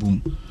fa mpaibum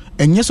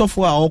enye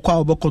sofo a okwa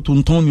obokoto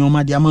nton ne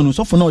oma de ama no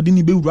sofo na odi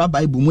ni be wura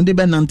bible mu de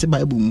be nante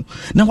bible mu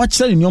na wa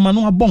kire ne oma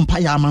no abom pa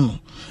ya ama no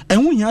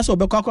enwu hia so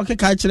obekwa akwa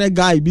kire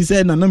guy bi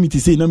say na me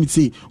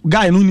say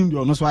guy no nim de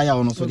ono so aya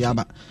ono so de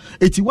aba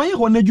eti why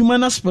ho na adwuma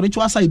na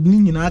spiritual side ni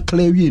nyina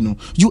clear wie no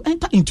you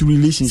enter into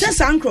relationship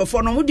say sankro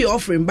for no the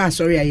offering ba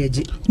sorry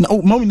ayeje na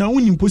mami na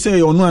woni mpo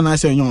say ono ana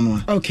say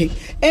ono okay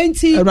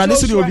enti Joshua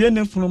so de obi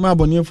ne funu ma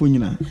abone fo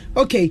nyina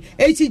okay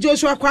enti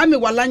Joshua Kwame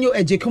Walanyo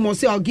Ejekumo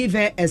say I'll give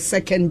her a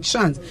second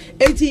chance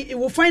enti it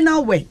will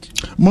final word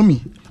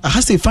mommy I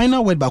have say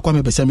final word ba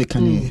Kwame be say me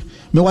kan me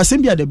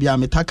wasem bia de bia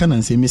me taka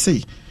na say me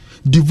say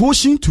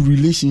devotion to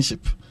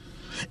relationship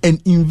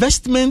and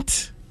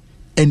investment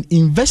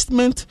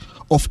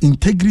of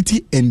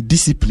integrity and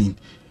discipline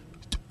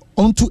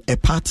onto a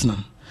partner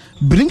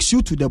brings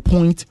you to the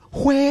point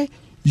where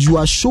you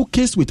are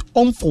showcased with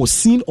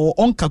unforeseen or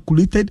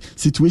uncalculated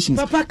situations.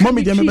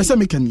 Mommy, they me say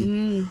me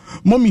can.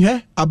 Mommy,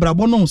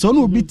 abrabo no so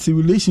no bit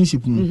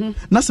relationship.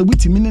 Na se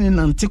witi mini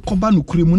na nte koba no kure mu